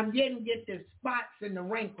 I'm yet to get the spots and the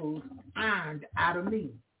wrinkles ironed out of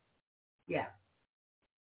me. Yeah.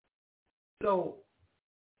 So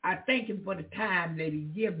I thank him for the time that he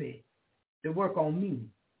give me to work on me.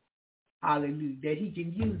 Hallelujah. That he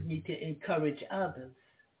can use me to encourage others.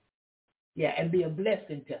 Yeah, and be a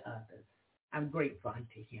blessing to others. I'm grateful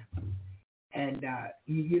unto him. And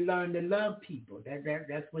you learn to love people.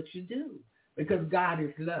 That's what you do. Because God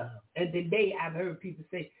is love. And today I've heard people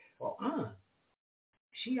say, well,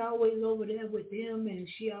 she always over there with them, and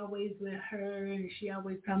she always with her, and she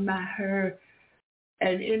always come by her.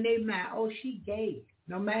 And in their mind, oh, she gay.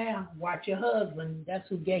 No, ma'am, watch your husband. That's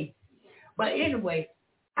who gay. But anyway,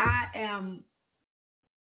 I am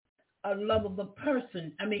a lovable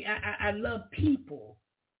person. I mean, I love people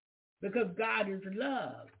because God is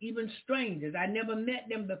love, even strangers. I never met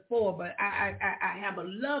them before, but I have a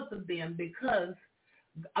love for them because,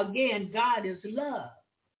 again, God is love.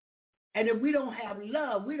 And if we don't have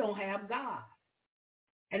love, we don't have God.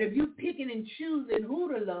 And if you're picking and choosing who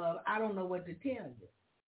to love, I don't know what to tell you.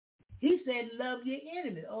 He said, love your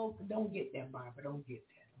enemy. Oh, don't get that, Barbara. Don't get that.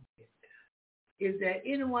 Is there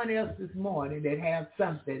anyone else this morning that have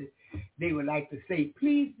something they would like to say?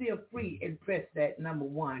 Please feel free and press that number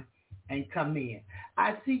 1 and come in.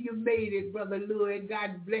 I see you made it, Brother Louis.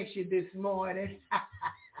 God bless you this morning.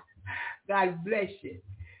 God bless you.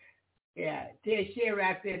 Yeah, tell Sherry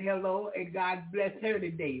I said hello, and God bless her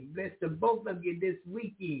today. Bless the both of you this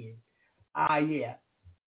weekend. Yeah.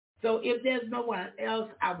 So if there's no one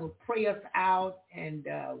else, I will pray us out, and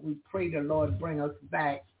we pray the Lord bring us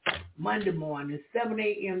back Monday morning, 7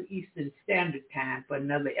 a.m. Eastern Standard Time for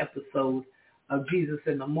another episode of Jesus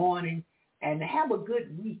in the Morning. And have a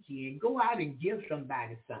good weekend. Go out and give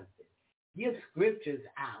somebody something. Give scriptures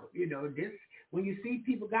out. You know, this when you see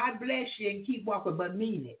people, God bless you, and keep walking, but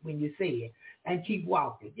mean it when you say it, and keep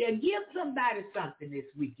walking. Yeah, give somebody something this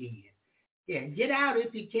weekend. Yeah, get out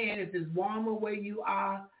if you can. If it's warmer where you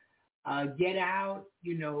are, get out.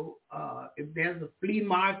 You know, if there's a flea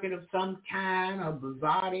market of some kind, or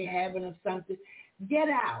bazaar they having or something, get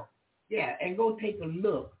out. Yeah, and go take a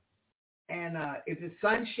look. And if it's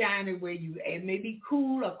sunshiny where it may be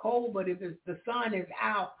cool or cold, but if the sun is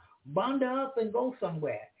out, bundle up and go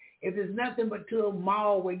somewhere. If it's nothing but to a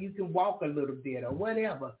mall where you can walk a little bit or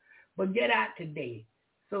whatever, but get out today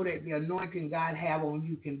so that the anointing God have on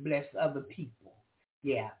you can bless other people.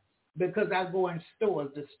 Yeah, because I go in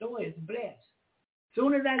stores. The store is blessed.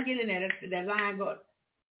 Soon as I get in there, that line goes.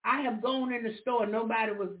 I have gone in the store,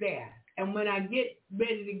 nobody was there. And when I get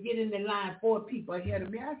ready to get in the line, 4 people ahead of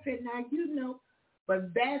me, I said, now, you know,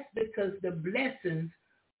 but that's because the blessings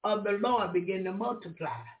of the Lord begin to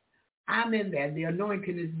multiply. I'm in there. The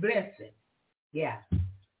anointing is blessing. Yeah.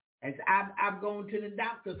 As I've gone to the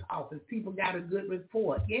doctor's office. People got a good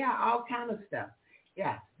report. Yeah, all kind of stuff.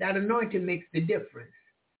 Yeah, that anointing makes the difference.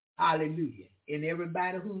 Hallelujah. And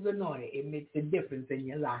everybody who's anointed, it makes a difference in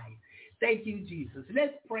your life. Thank you, Jesus.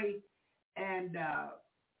 Let's pray, and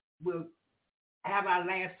we'll have our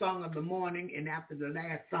last song of the morning, and after the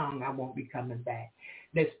last song, I won't be coming back.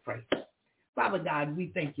 Let's pray. Father God,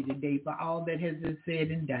 we thank you today for all that has been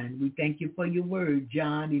said and done. We thank you for your word,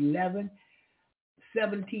 John 11,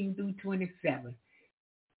 17 through 27.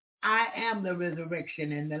 I am the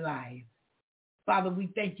resurrection and the life. Father, we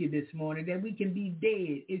thank you this morning that we can be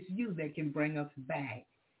dead. It's you that can bring us back.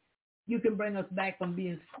 You can bring us back from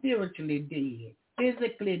being spiritually dead,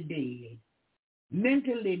 physically dead,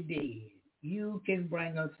 mentally dead. You can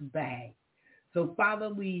bring us back. So, Father,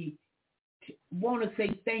 we want to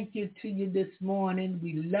say thank you to you this morning.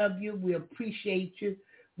 We love you. We appreciate you.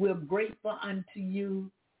 We're grateful unto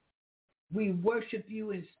you. We worship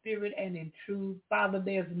you in spirit and in truth. Father,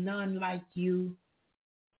 there's none like you.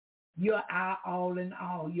 You're our all in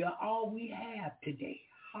all. You're all we have today.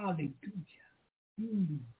 Hallelujah.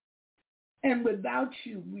 And without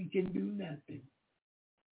you, we can do nothing.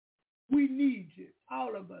 We need you,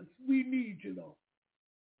 all of us. We need you, Lord.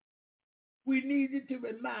 We need you to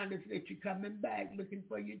remind us that you're coming back looking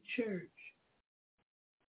for your church.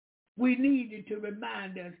 We need you to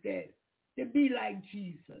remind us that to be like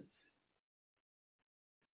Jesus.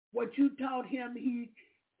 What you taught him,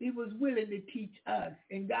 he was willing to teach us.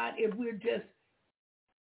 And God, if we'll just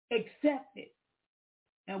accept it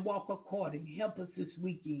and walk according, help us this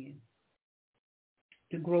weekend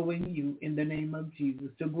to grow in you in the name of Jesus,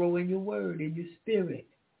 to grow in your word, in your spirit.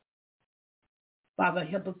 Father,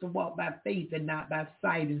 help us to walk by faith and not by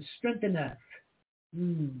sight, and strengthen us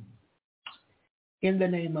in the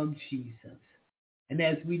name of Jesus. And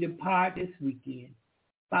as we depart this weekend,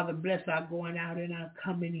 Father, bless our going out and our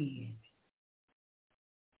coming in.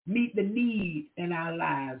 Meet the need in our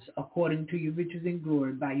lives according to your riches and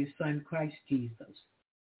glory by your Son, Christ Jesus.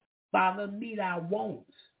 Father, meet our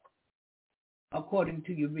wants according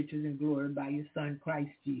to your riches and glory by your Son,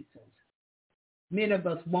 Christ Jesus. Many of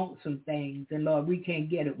us want some things, and Lord, we can't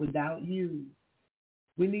get it without you.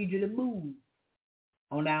 We need you to move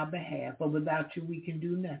on our behalf, but without you, we can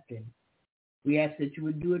do nothing. We ask that you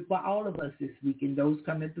would do it for all of us this week, and those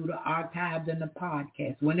coming through the archives and the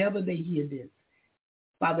podcast, whenever they hear this.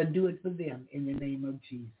 Father, do it for them in the name of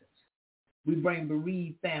Jesus. We bring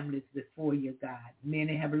bereaved families before you, God.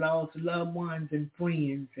 Many have lost loved ones and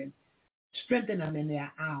friends, and strengthen them in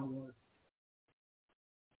their hours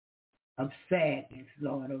of sadness,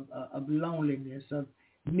 Lord, of loneliness, of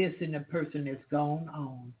missing a person that's gone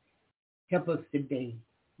on. Help us today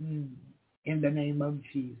in the name of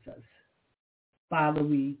Jesus. Father,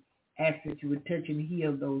 we ask that you would touch and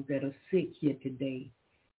heal those that are sick here today,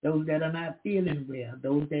 those that are not feeling well,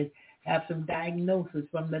 those that have some diagnosis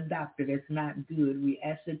from the doctor that's not good. We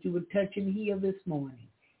ask that you would touch and heal this morning.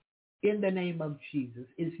 In the name of Jesus,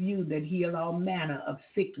 it's you that heal all manner of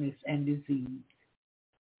sickness and disease.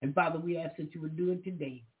 And Father, we ask that you would do it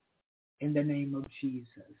today in the name of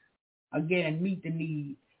Jesus. Again, meet the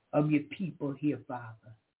need of your people here,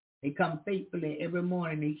 Father. They come faithfully every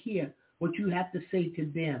morning to hear what you have to say to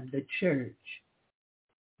them, the church.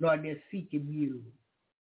 Lord, they're seeking you.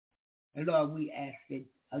 And Lord, we ask that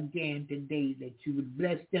again today that you would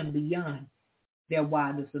bless them beyond their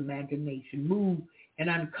wildest imagination. Move in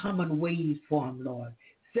uncommon ways for them, Lord.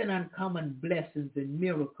 Send uncommon blessings and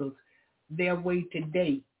miracles their way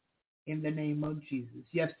today in the name of Jesus.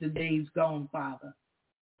 Yesterday's gone, Father,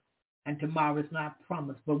 and tomorrow's not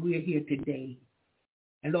promised, but we're here today.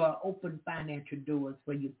 And Lord, open financial doors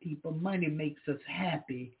for your people. Money makes us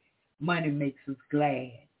happy. Money makes us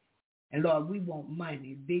glad. And Lord, we want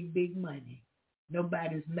money, big, big money.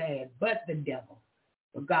 Nobody's mad but the devil.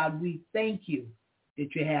 But God, we thank you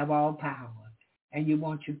that you have all power and you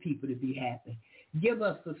want your people to be happy. Give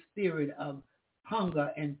us a spirit of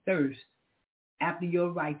hunger and thirst after your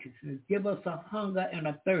righteousness. Give us a hunger and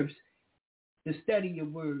a thirst to study your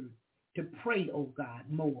word, to pray, oh God,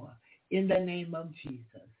 more in the name of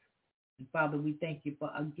Jesus. And Father, we thank you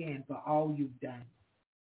for all you've done,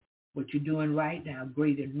 what you're doing right now,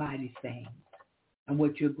 great and mighty things, and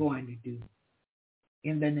what you're going to do.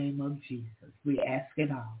 In the name of Jesus, we ask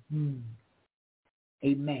it all.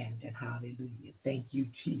 Amen and hallelujah. Thank you,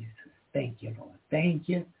 Jesus. Thank you, Lord. Thank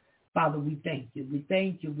you. Father, we thank you. We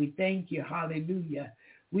thank you. We thank you. Hallelujah.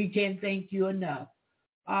 We can't thank you enough.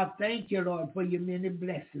 Thank you, Lord, for your many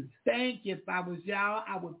blessings. Thank you. If I was y'all,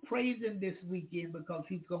 I would praise him this weekend because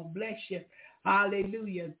he's going to bless you.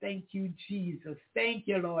 Hallelujah. Thank you, Jesus. Thank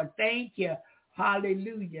you, Lord. Thank you.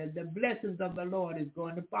 Hallelujah. The blessings of the Lord is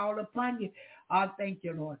going to fall upon you. Thank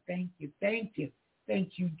you, Lord. Thank you. Thank you.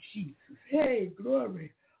 Thank you, Jesus. Hey,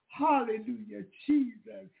 glory. Hallelujah,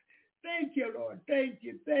 Jesus. Thank you, Lord. Thank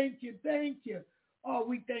you. Thank you. Thank you. Oh,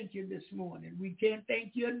 we thank you this morning. We can't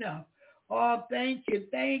thank you enough. Oh, thank you.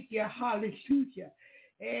 Thank you. Hallelujah.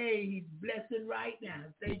 Hey, he's blessing right now.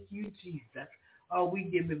 Thank you, Jesus. Oh, we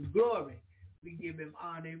give him glory. We give him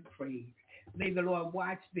honor and praise. May the Lord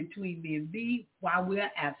watch between me and thee while we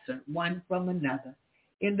are absent one from another.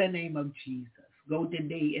 In the name of Jesus. Go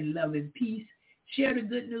today in love and peace. Share the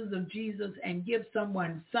good news of Jesus and give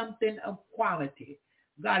someone something of quality.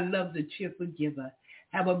 God loves a cheerful giver.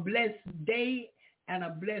 Have a blessed day and a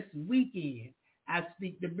blessed weekend. I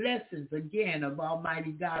speak the blessings again of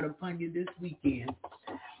Almighty God upon you this weekend,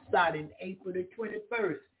 starting April the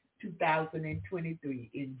 21st,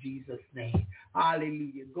 2023, in Jesus' name.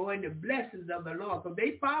 Hallelujah. Go in the blessings of the Lord, because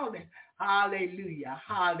they falling. Hallelujah.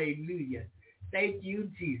 Hallelujah. Thank you,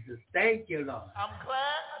 Jesus. Thank you, Lord. I'm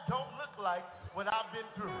glad I don't look like what I've been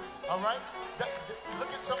through. All right? Look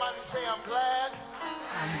at somebody and say, I'm glad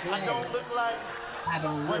I don't look like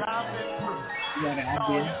what I've been through. What I've No,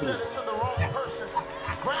 been you through. said it to the wrong person.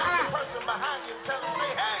 Grab the person behind you and tell them,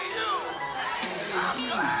 say, hey, you. I'm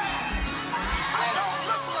glad I don't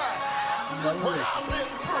look like what I've been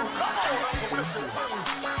through. Come on, Uncle Richard.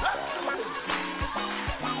 Let's do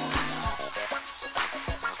this.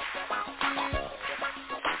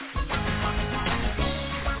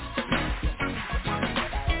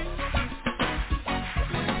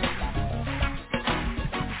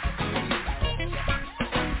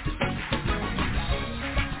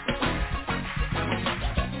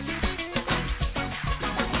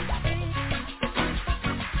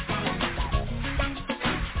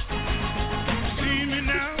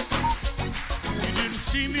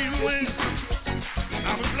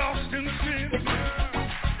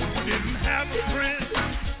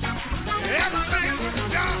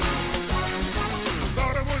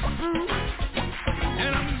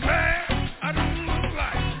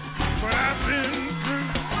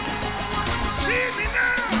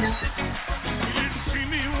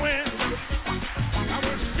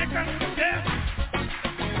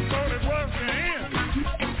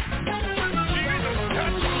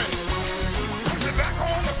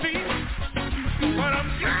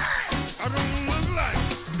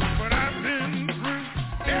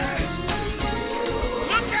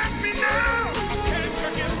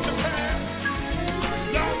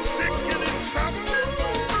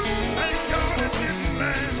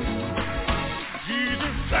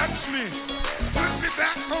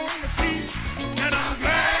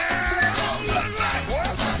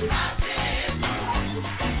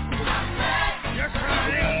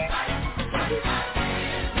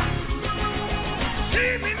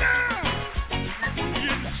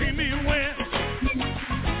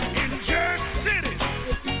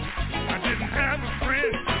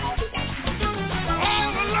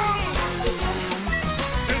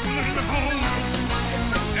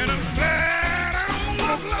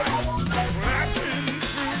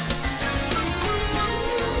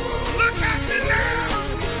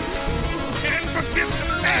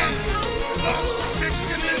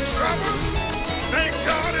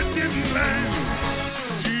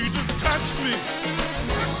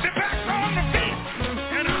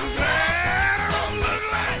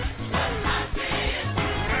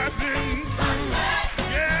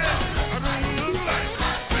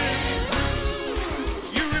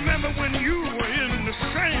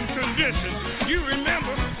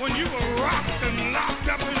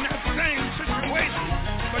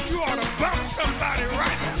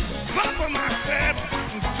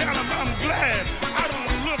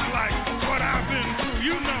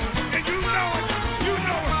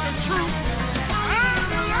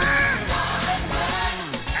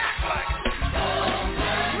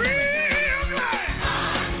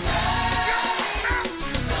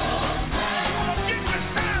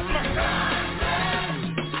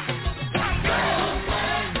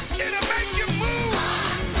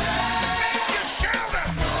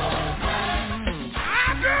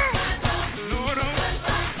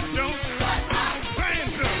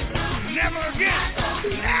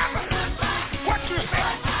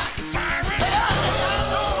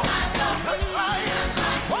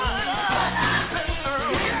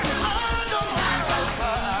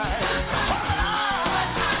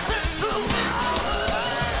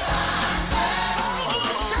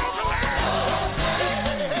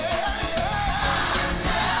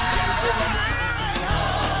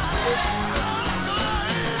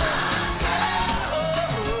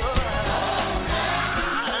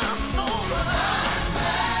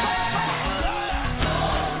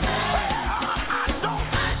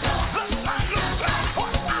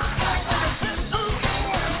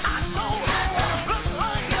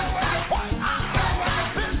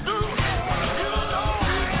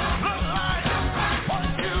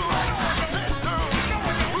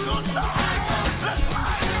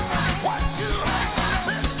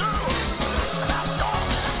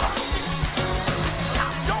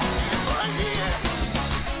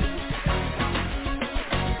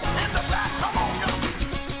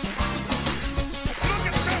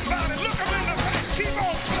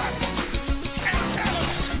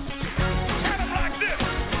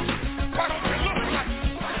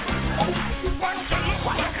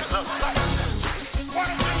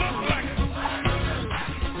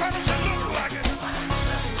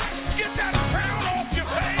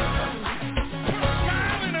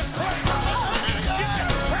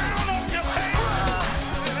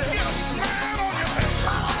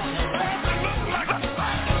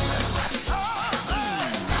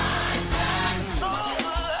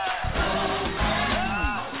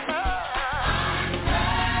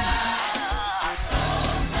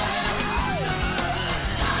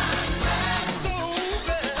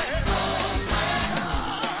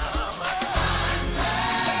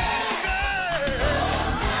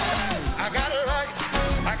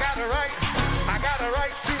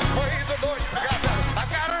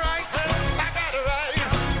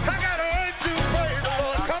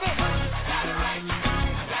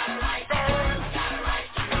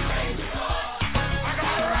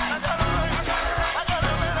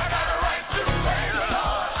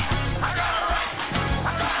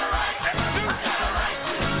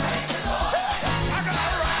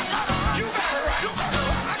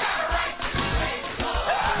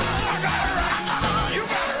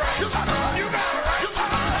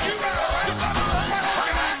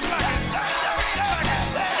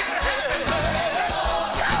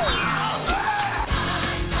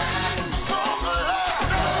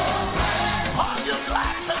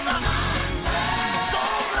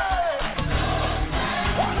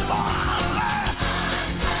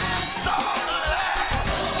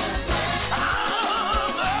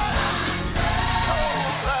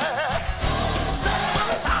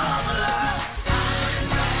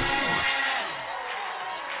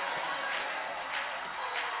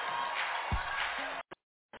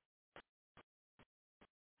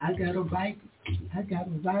 I got a right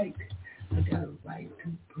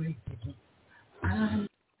to praise him.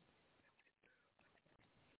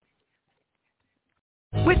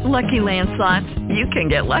 With Lucky Land Slots, you can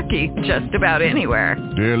get lucky just about anywhere.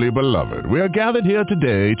 Dearly beloved, we are gathered here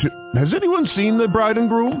today to... Has anyone seen the bride and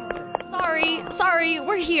groom? Sorry,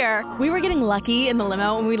 we're here. We were getting lucky in the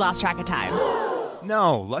limo and we lost track of time.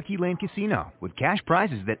 No, Lucky Land Casino, with cash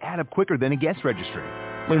prizes that add up quicker than a guest registry.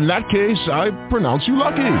 In that case, I pronounce you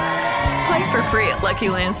lucky. Play for free at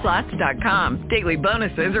LuckyLandSlots.com. Daily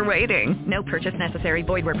bonuses are waiting. No purchase necessary.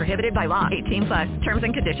 Void where prohibited by law. 18+. Terms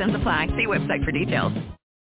and conditions apply. See website for details.